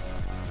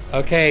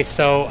 Okay,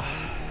 so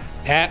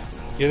Pat,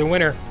 you're the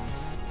winner.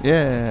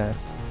 Yeah.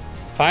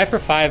 5 for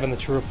 5 on the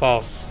true or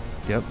false.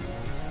 Yep.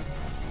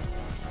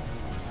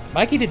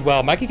 Mikey did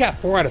well. Mikey got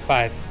 4 out of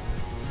 5,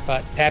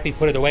 but Pappy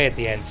put it away at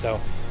the end.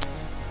 So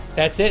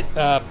that's it.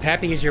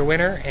 Pappy is your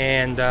winner,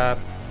 and I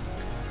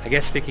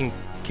guess we can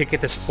kick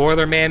it to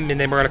Spoiler Man, and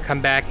then we're gonna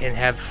come back and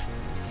have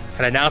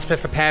an announcement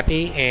for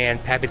Pappy,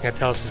 and Pappy's gonna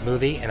tell us his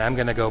movie, and I'm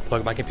gonna go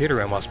plug my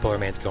computer in while Spoiler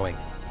Man's going.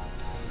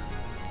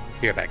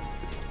 Be right back.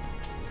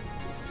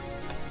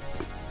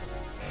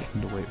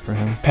 To wait for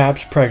him.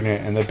 Pap's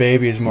pregnant and the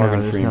baby is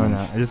Morgan there's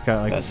Freeman's. I just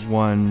got like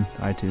one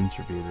iTunes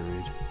review to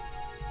read.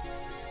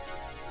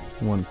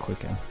 One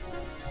quicken.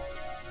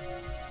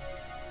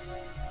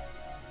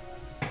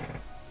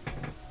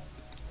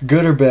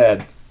 Good or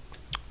bad?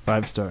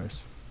 5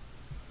 stars.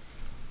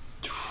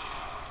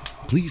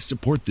 Please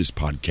support this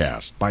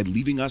podcast by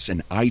leaving us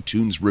an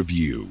iTunes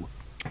review.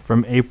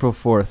 From April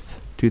 4th,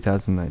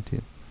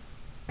 2019.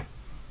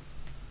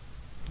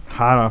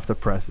 Hot off the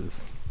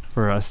presses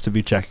for us to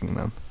be checking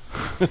them.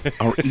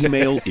 Our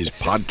email is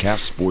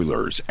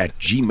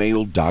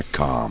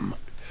podcastspoilers@gmail.com.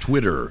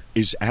 Twitter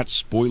is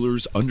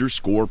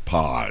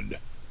 @spoilers_pod.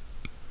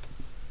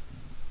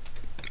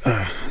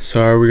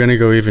 So are we going to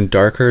go even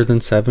darker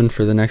than 7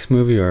 for the next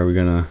movie, or are we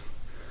going to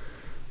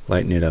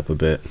lighten it up a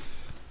bit?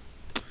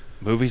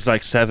 Movies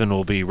like 7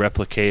 will be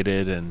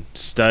replicated and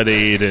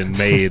studied and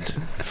made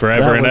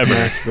forever and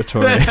ever.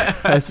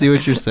 I see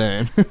what you're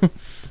saying.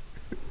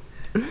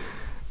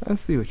 I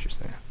see what you're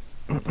saying.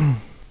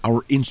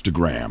 Our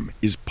Instagram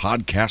is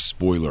Podcast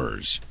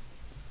Spoilers.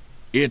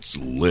 It's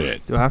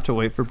lit. Do I have to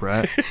wait for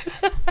Brett?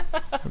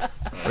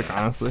 Like,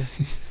 honestly?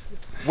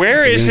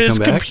 Where is his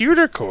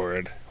computer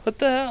cord? What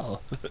the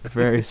hell?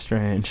 Very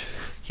strange.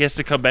 He has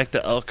to come back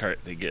to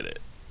Elkhart to get it.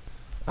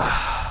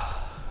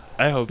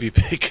 I hope you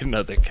pick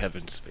another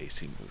Kevin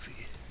Spacey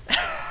movie.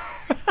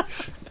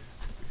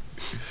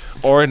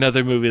 Or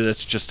another movie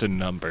that's just a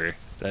number.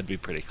 That'd be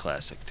pretty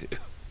classic, too.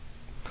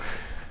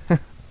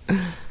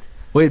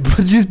 Wait,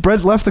 but just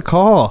Brett left the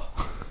call.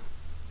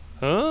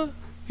 Huh?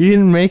 He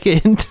didn't make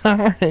it in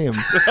time.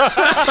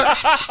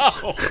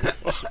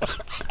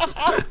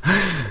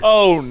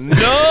 Oh,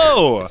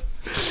 no!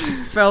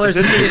 Fellas,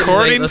 is this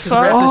recording? Let's just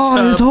wrap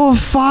this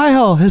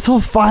up. His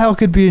whole file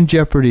could be in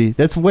jeopardy.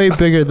 That's way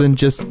bigger than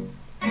just...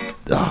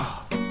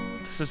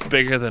 This is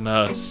bigger than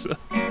us.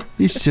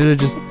 He should have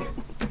just...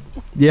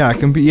 Yeah,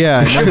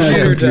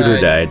 computer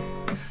died.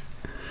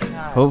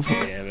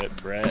 Hopefully, damn it,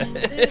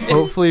 Brett.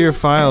 Hopefully your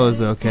file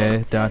is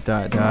okay. ... Is what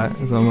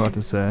I'm about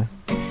to say.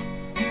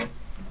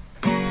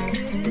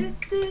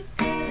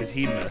 Did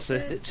he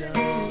message us?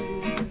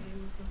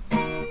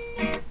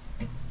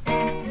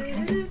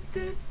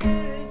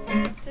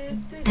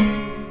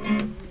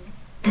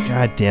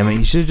 God damn it!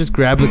 You should have just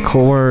grabbed the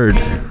cord.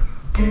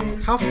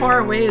 How far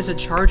away is a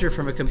charger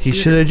from a computer?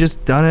 He should have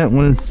just done it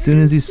as soon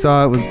as he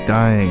saw it was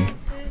dying.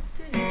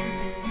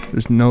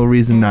 There's no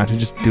reason not to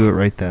just do it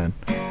right then.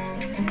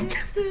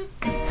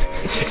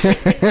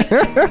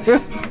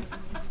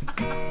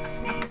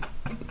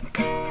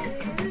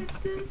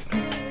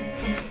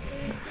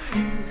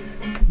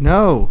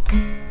 No.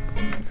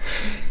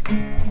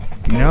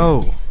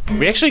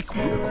 We actually,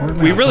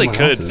 we really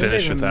could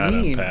finish without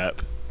him,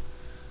 Pap.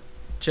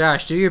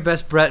 Josh, do your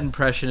best Brett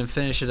impression and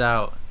finish it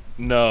out.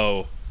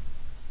 No.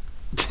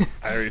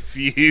 I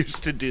refuse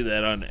to do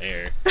that on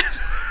air.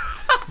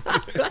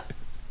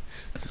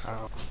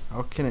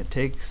 How can it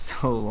take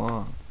so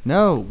long?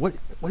 No, what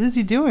is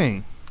he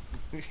doing?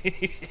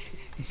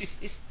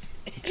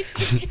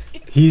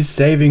 He's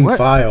saving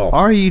file. What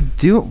are you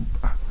doing?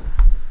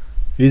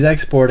 He's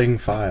exporting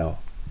file.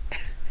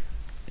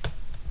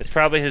 It's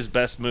probably his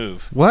best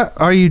move. What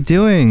are you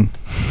doing?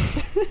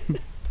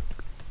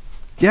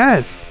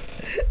 Yes.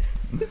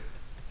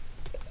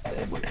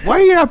 Why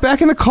are you not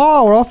back in the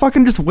call? We're all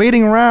fucking just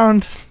waiting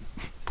around.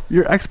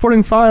 You're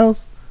exporting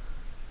files.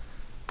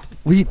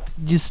 You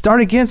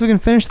start again so we can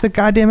finish the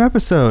goddamn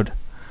episode.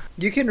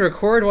 You can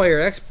record while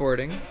you're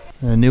exporting.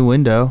 A new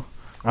window.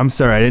 I'm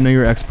sorry, I didn't know you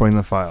were exporting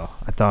the file.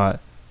 I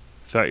thought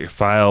your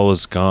file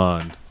was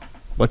gone.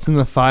 What's in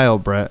the file,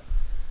 Brett?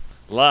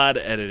 A lot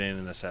of editing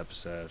in this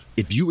episode.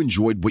 If you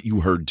enjoyed what you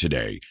heard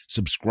today,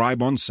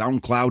 subscribe on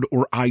SoundCloud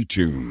or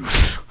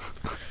iTunes.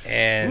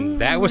 And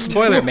that was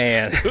Spoiler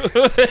Man.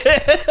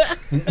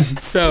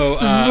 So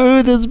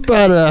smooth as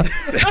butter.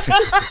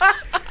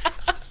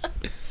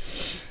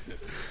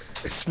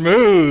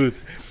 Smooth.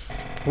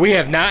 We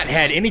have not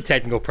had any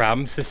technical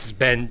problems. This has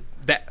been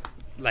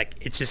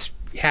it's just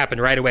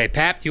happened right away.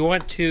 Pap, do you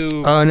want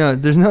to? Oh no,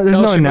 there's no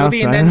announcement.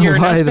 Movie and then your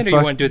announcement, or you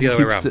want to do it the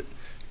other way around?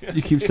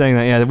 You keep saying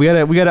that. Yeah, we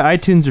got an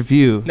iTunes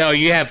review. No,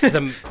 you have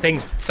something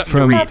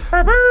to read.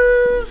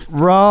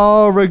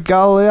 Raw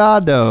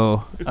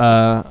Regaliado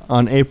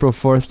on April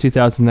 4th,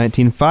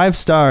 2019. 5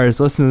 stars.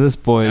 Listen to this,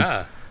 boys.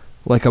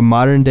 Like a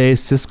modern day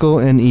Siskel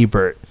and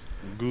Ebert.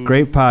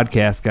 Great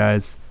podcast,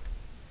 guys.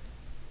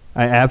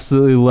 I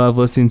absolutely love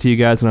listening to you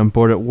guys when I'm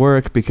bored at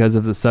work because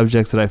of the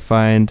subjects that I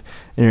find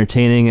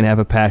entertaining and have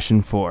a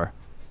passion for.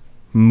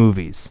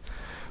 Movies.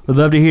 Would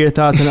love to hear your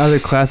thoughts on other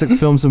classic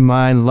films of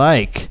mine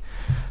like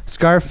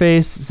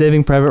Scarface,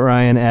 Saving Private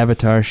Ryan,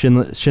 Avatar,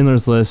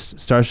 Schindler's List,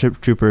 Starship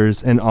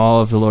Troopers, and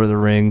all of the Lord of the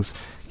Rings.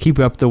 Keep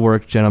up the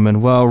work,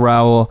 gentlemen. Well,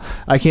 Raul,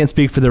 I can't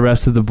speak for the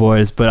rest of the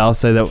boys, but I'll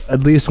say that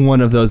at least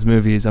one of those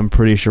movies I'm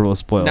pretty sure will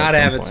spoil. Not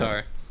Avatar.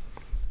 Point.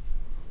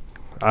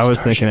 I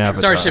was thinking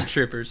Avatar. Starship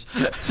Troopers.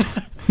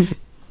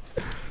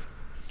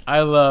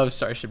 I love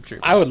Starship Troopers.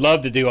 I would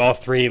love to do all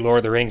 3 Lord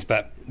of the Rings,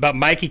 but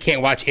Mikey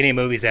can't watch any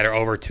movies that are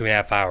over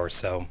 2.5 hours,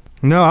 so...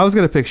 No, I was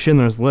going to pick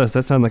Schindler's List.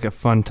 That sounded like a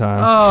fun time.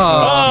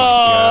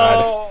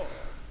 Oh,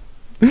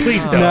 God.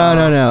 Please don't.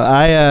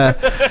 No.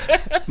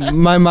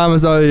 My mom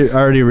was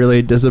already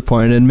really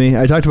disappointed in me.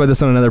 I talked about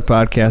this on another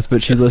podcast,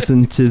 but she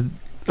listened to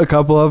a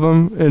couple of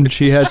them, and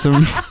she had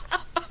some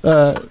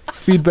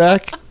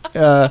feedback.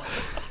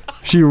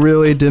 She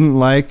really didn't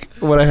like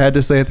what I had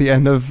to say at the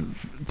end of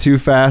Too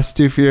Fast,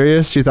 Too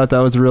Furious. She thought that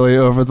was really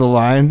over the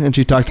line, and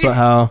she talked about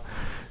how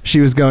she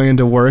was going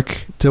into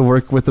work to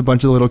work with a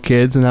bunch of little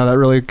kids, and how that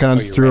really kind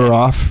of threw her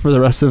off for the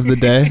rest of the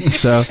day.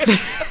 So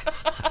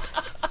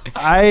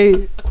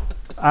I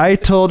I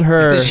told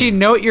her. Did she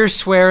note you're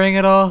swearing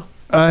at all?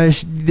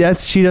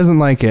 She doesn't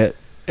like it,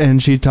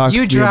 and she talks.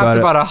 You to me dropped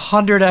about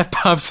 100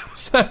 F-bombs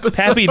this episode.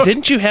 Pappy,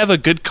 didn't you have a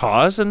good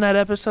cause in that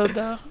episode,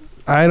 though?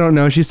 I don't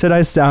know. She said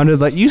I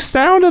sounded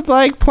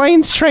like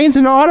Planes, Trains,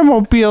 and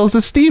Automobiles,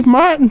 the Steve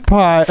Martin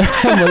part.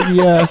 I'm like,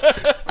 yeah.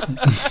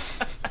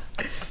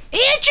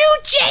 Andrew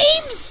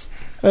James.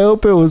 I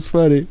hope it was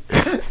funny,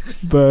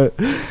 but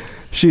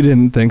she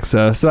didn't think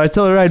so. So I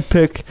told her I'd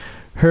pick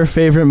her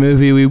favorite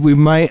movie. We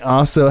might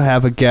also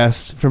have a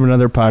guest from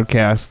another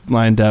podcast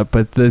lined up,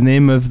 but the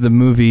name of the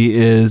movie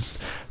is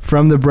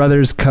from the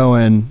brothers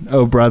Coen.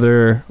 Oh,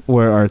 brother,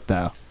 where art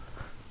thou?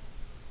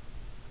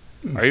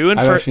 Are you in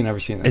I've for? actually never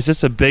seen that. Is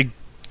this a big,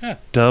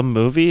 dumb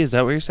movie? Is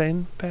that what you're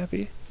saying,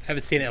 Pappy? I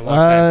haven't seen it in a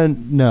long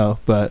time. No,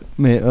 but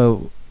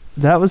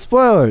that was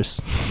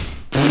spoilers.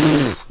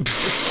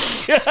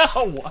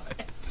 What?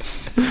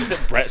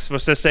 Is Brett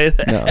supposed to say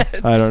that? No,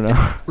 I don't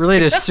know. Really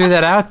just threw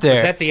that out there.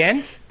 Is that the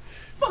end?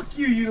 Fuck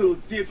you, you little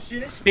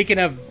dipshit. Speaking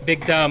of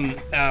Big Dumb,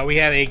 we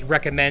have a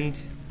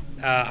recommend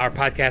our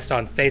podcast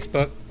on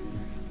Facebook.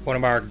 One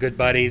of our good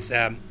buddies.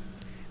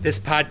 This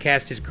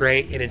podcast is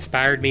great. It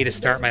inspired me to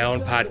start my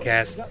own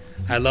podcast.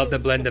 I love the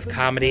blend of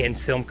comedy and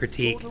film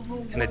critique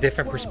and the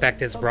different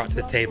perspectives brought to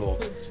the table.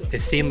 They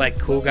seem like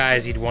cool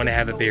guys you'd want to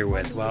have a beer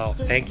with. Well,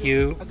 thank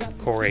you,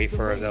 Corey,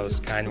 for those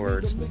kind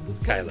words.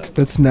 Kylo.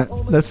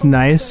 That's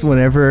nice. When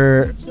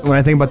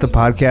I think about the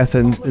podcast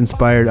that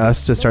inspired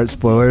us to start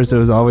Spoilers, it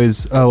was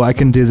always, I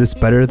can do this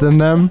better than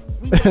them.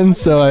 And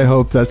so I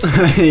hope that's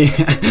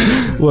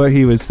what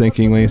he was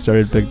thinking when he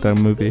started Big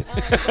Dumb Movie.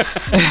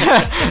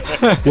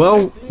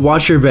 Well,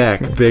 watch your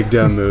back, Big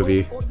Dumb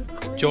Movie.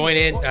 Join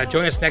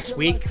us next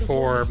week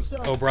for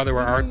Oh Brother,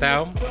 Where Art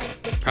Thou?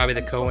 Probably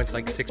the Coen's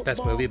like 6th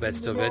best movie, but it's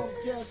still good.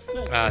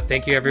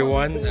 Thank you,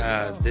 everyone.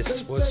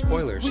 This was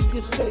Spoilers.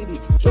 Dress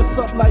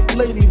up like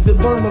ladies and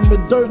burn them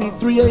in dirty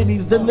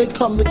 380s. Then they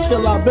come to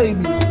kill our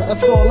babies.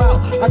 That's all out.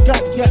 I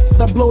got cats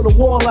that blow the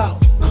wall out.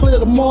 Clear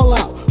them all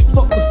out.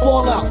 Fuck the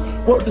fallout.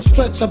 Word to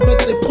stretch, I bet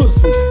they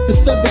pussy. The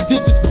 7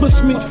 digits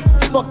push me.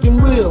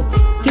 Fucking real.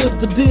 Here's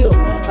the deal.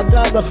 I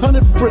got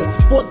 100 bricks,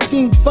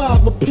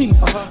 14.5 a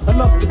piece.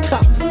 Enough to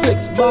cop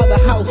 6, buy the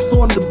house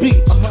on the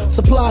beach.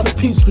 Supply the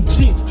piece with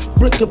Jeeps,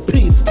 brick a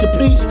piece.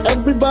 Capiche?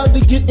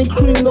 Everybody getting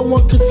cream, no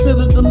one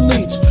considered a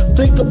leech.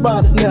 Think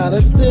about it now,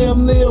 that's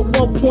damn near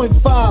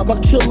 1.5. I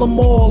kill them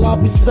all,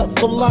 I'll be set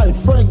for life.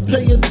 Frank,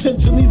 pay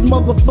attention, these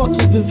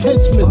motherfuckers is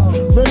henchmen.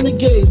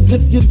 Renegades,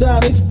 if you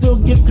die, they still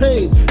get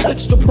paid.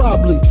 Extra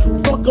probably,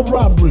 fuck a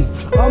robbery.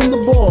 I'm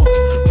the boss.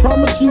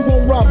 Promise you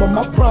won't rob them,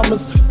 I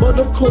promise. But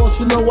of course,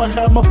 you know I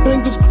have my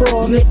fingers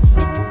crossed.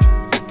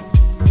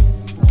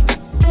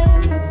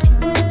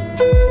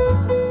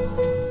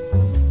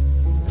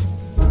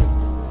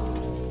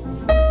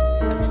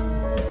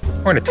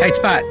 We're in a tight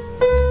spot.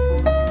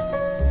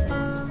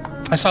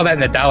 I saw that in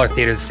the Dollar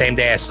Theater the same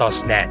day I saw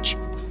Snatch.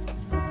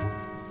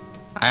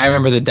 I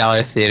remember the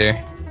Dollar Theater.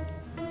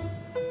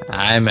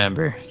 I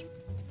remember.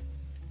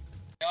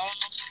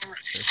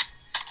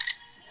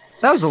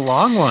 That was a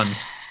long one.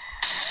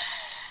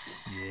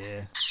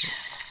 Yeah.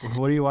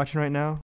 What are you watching right now?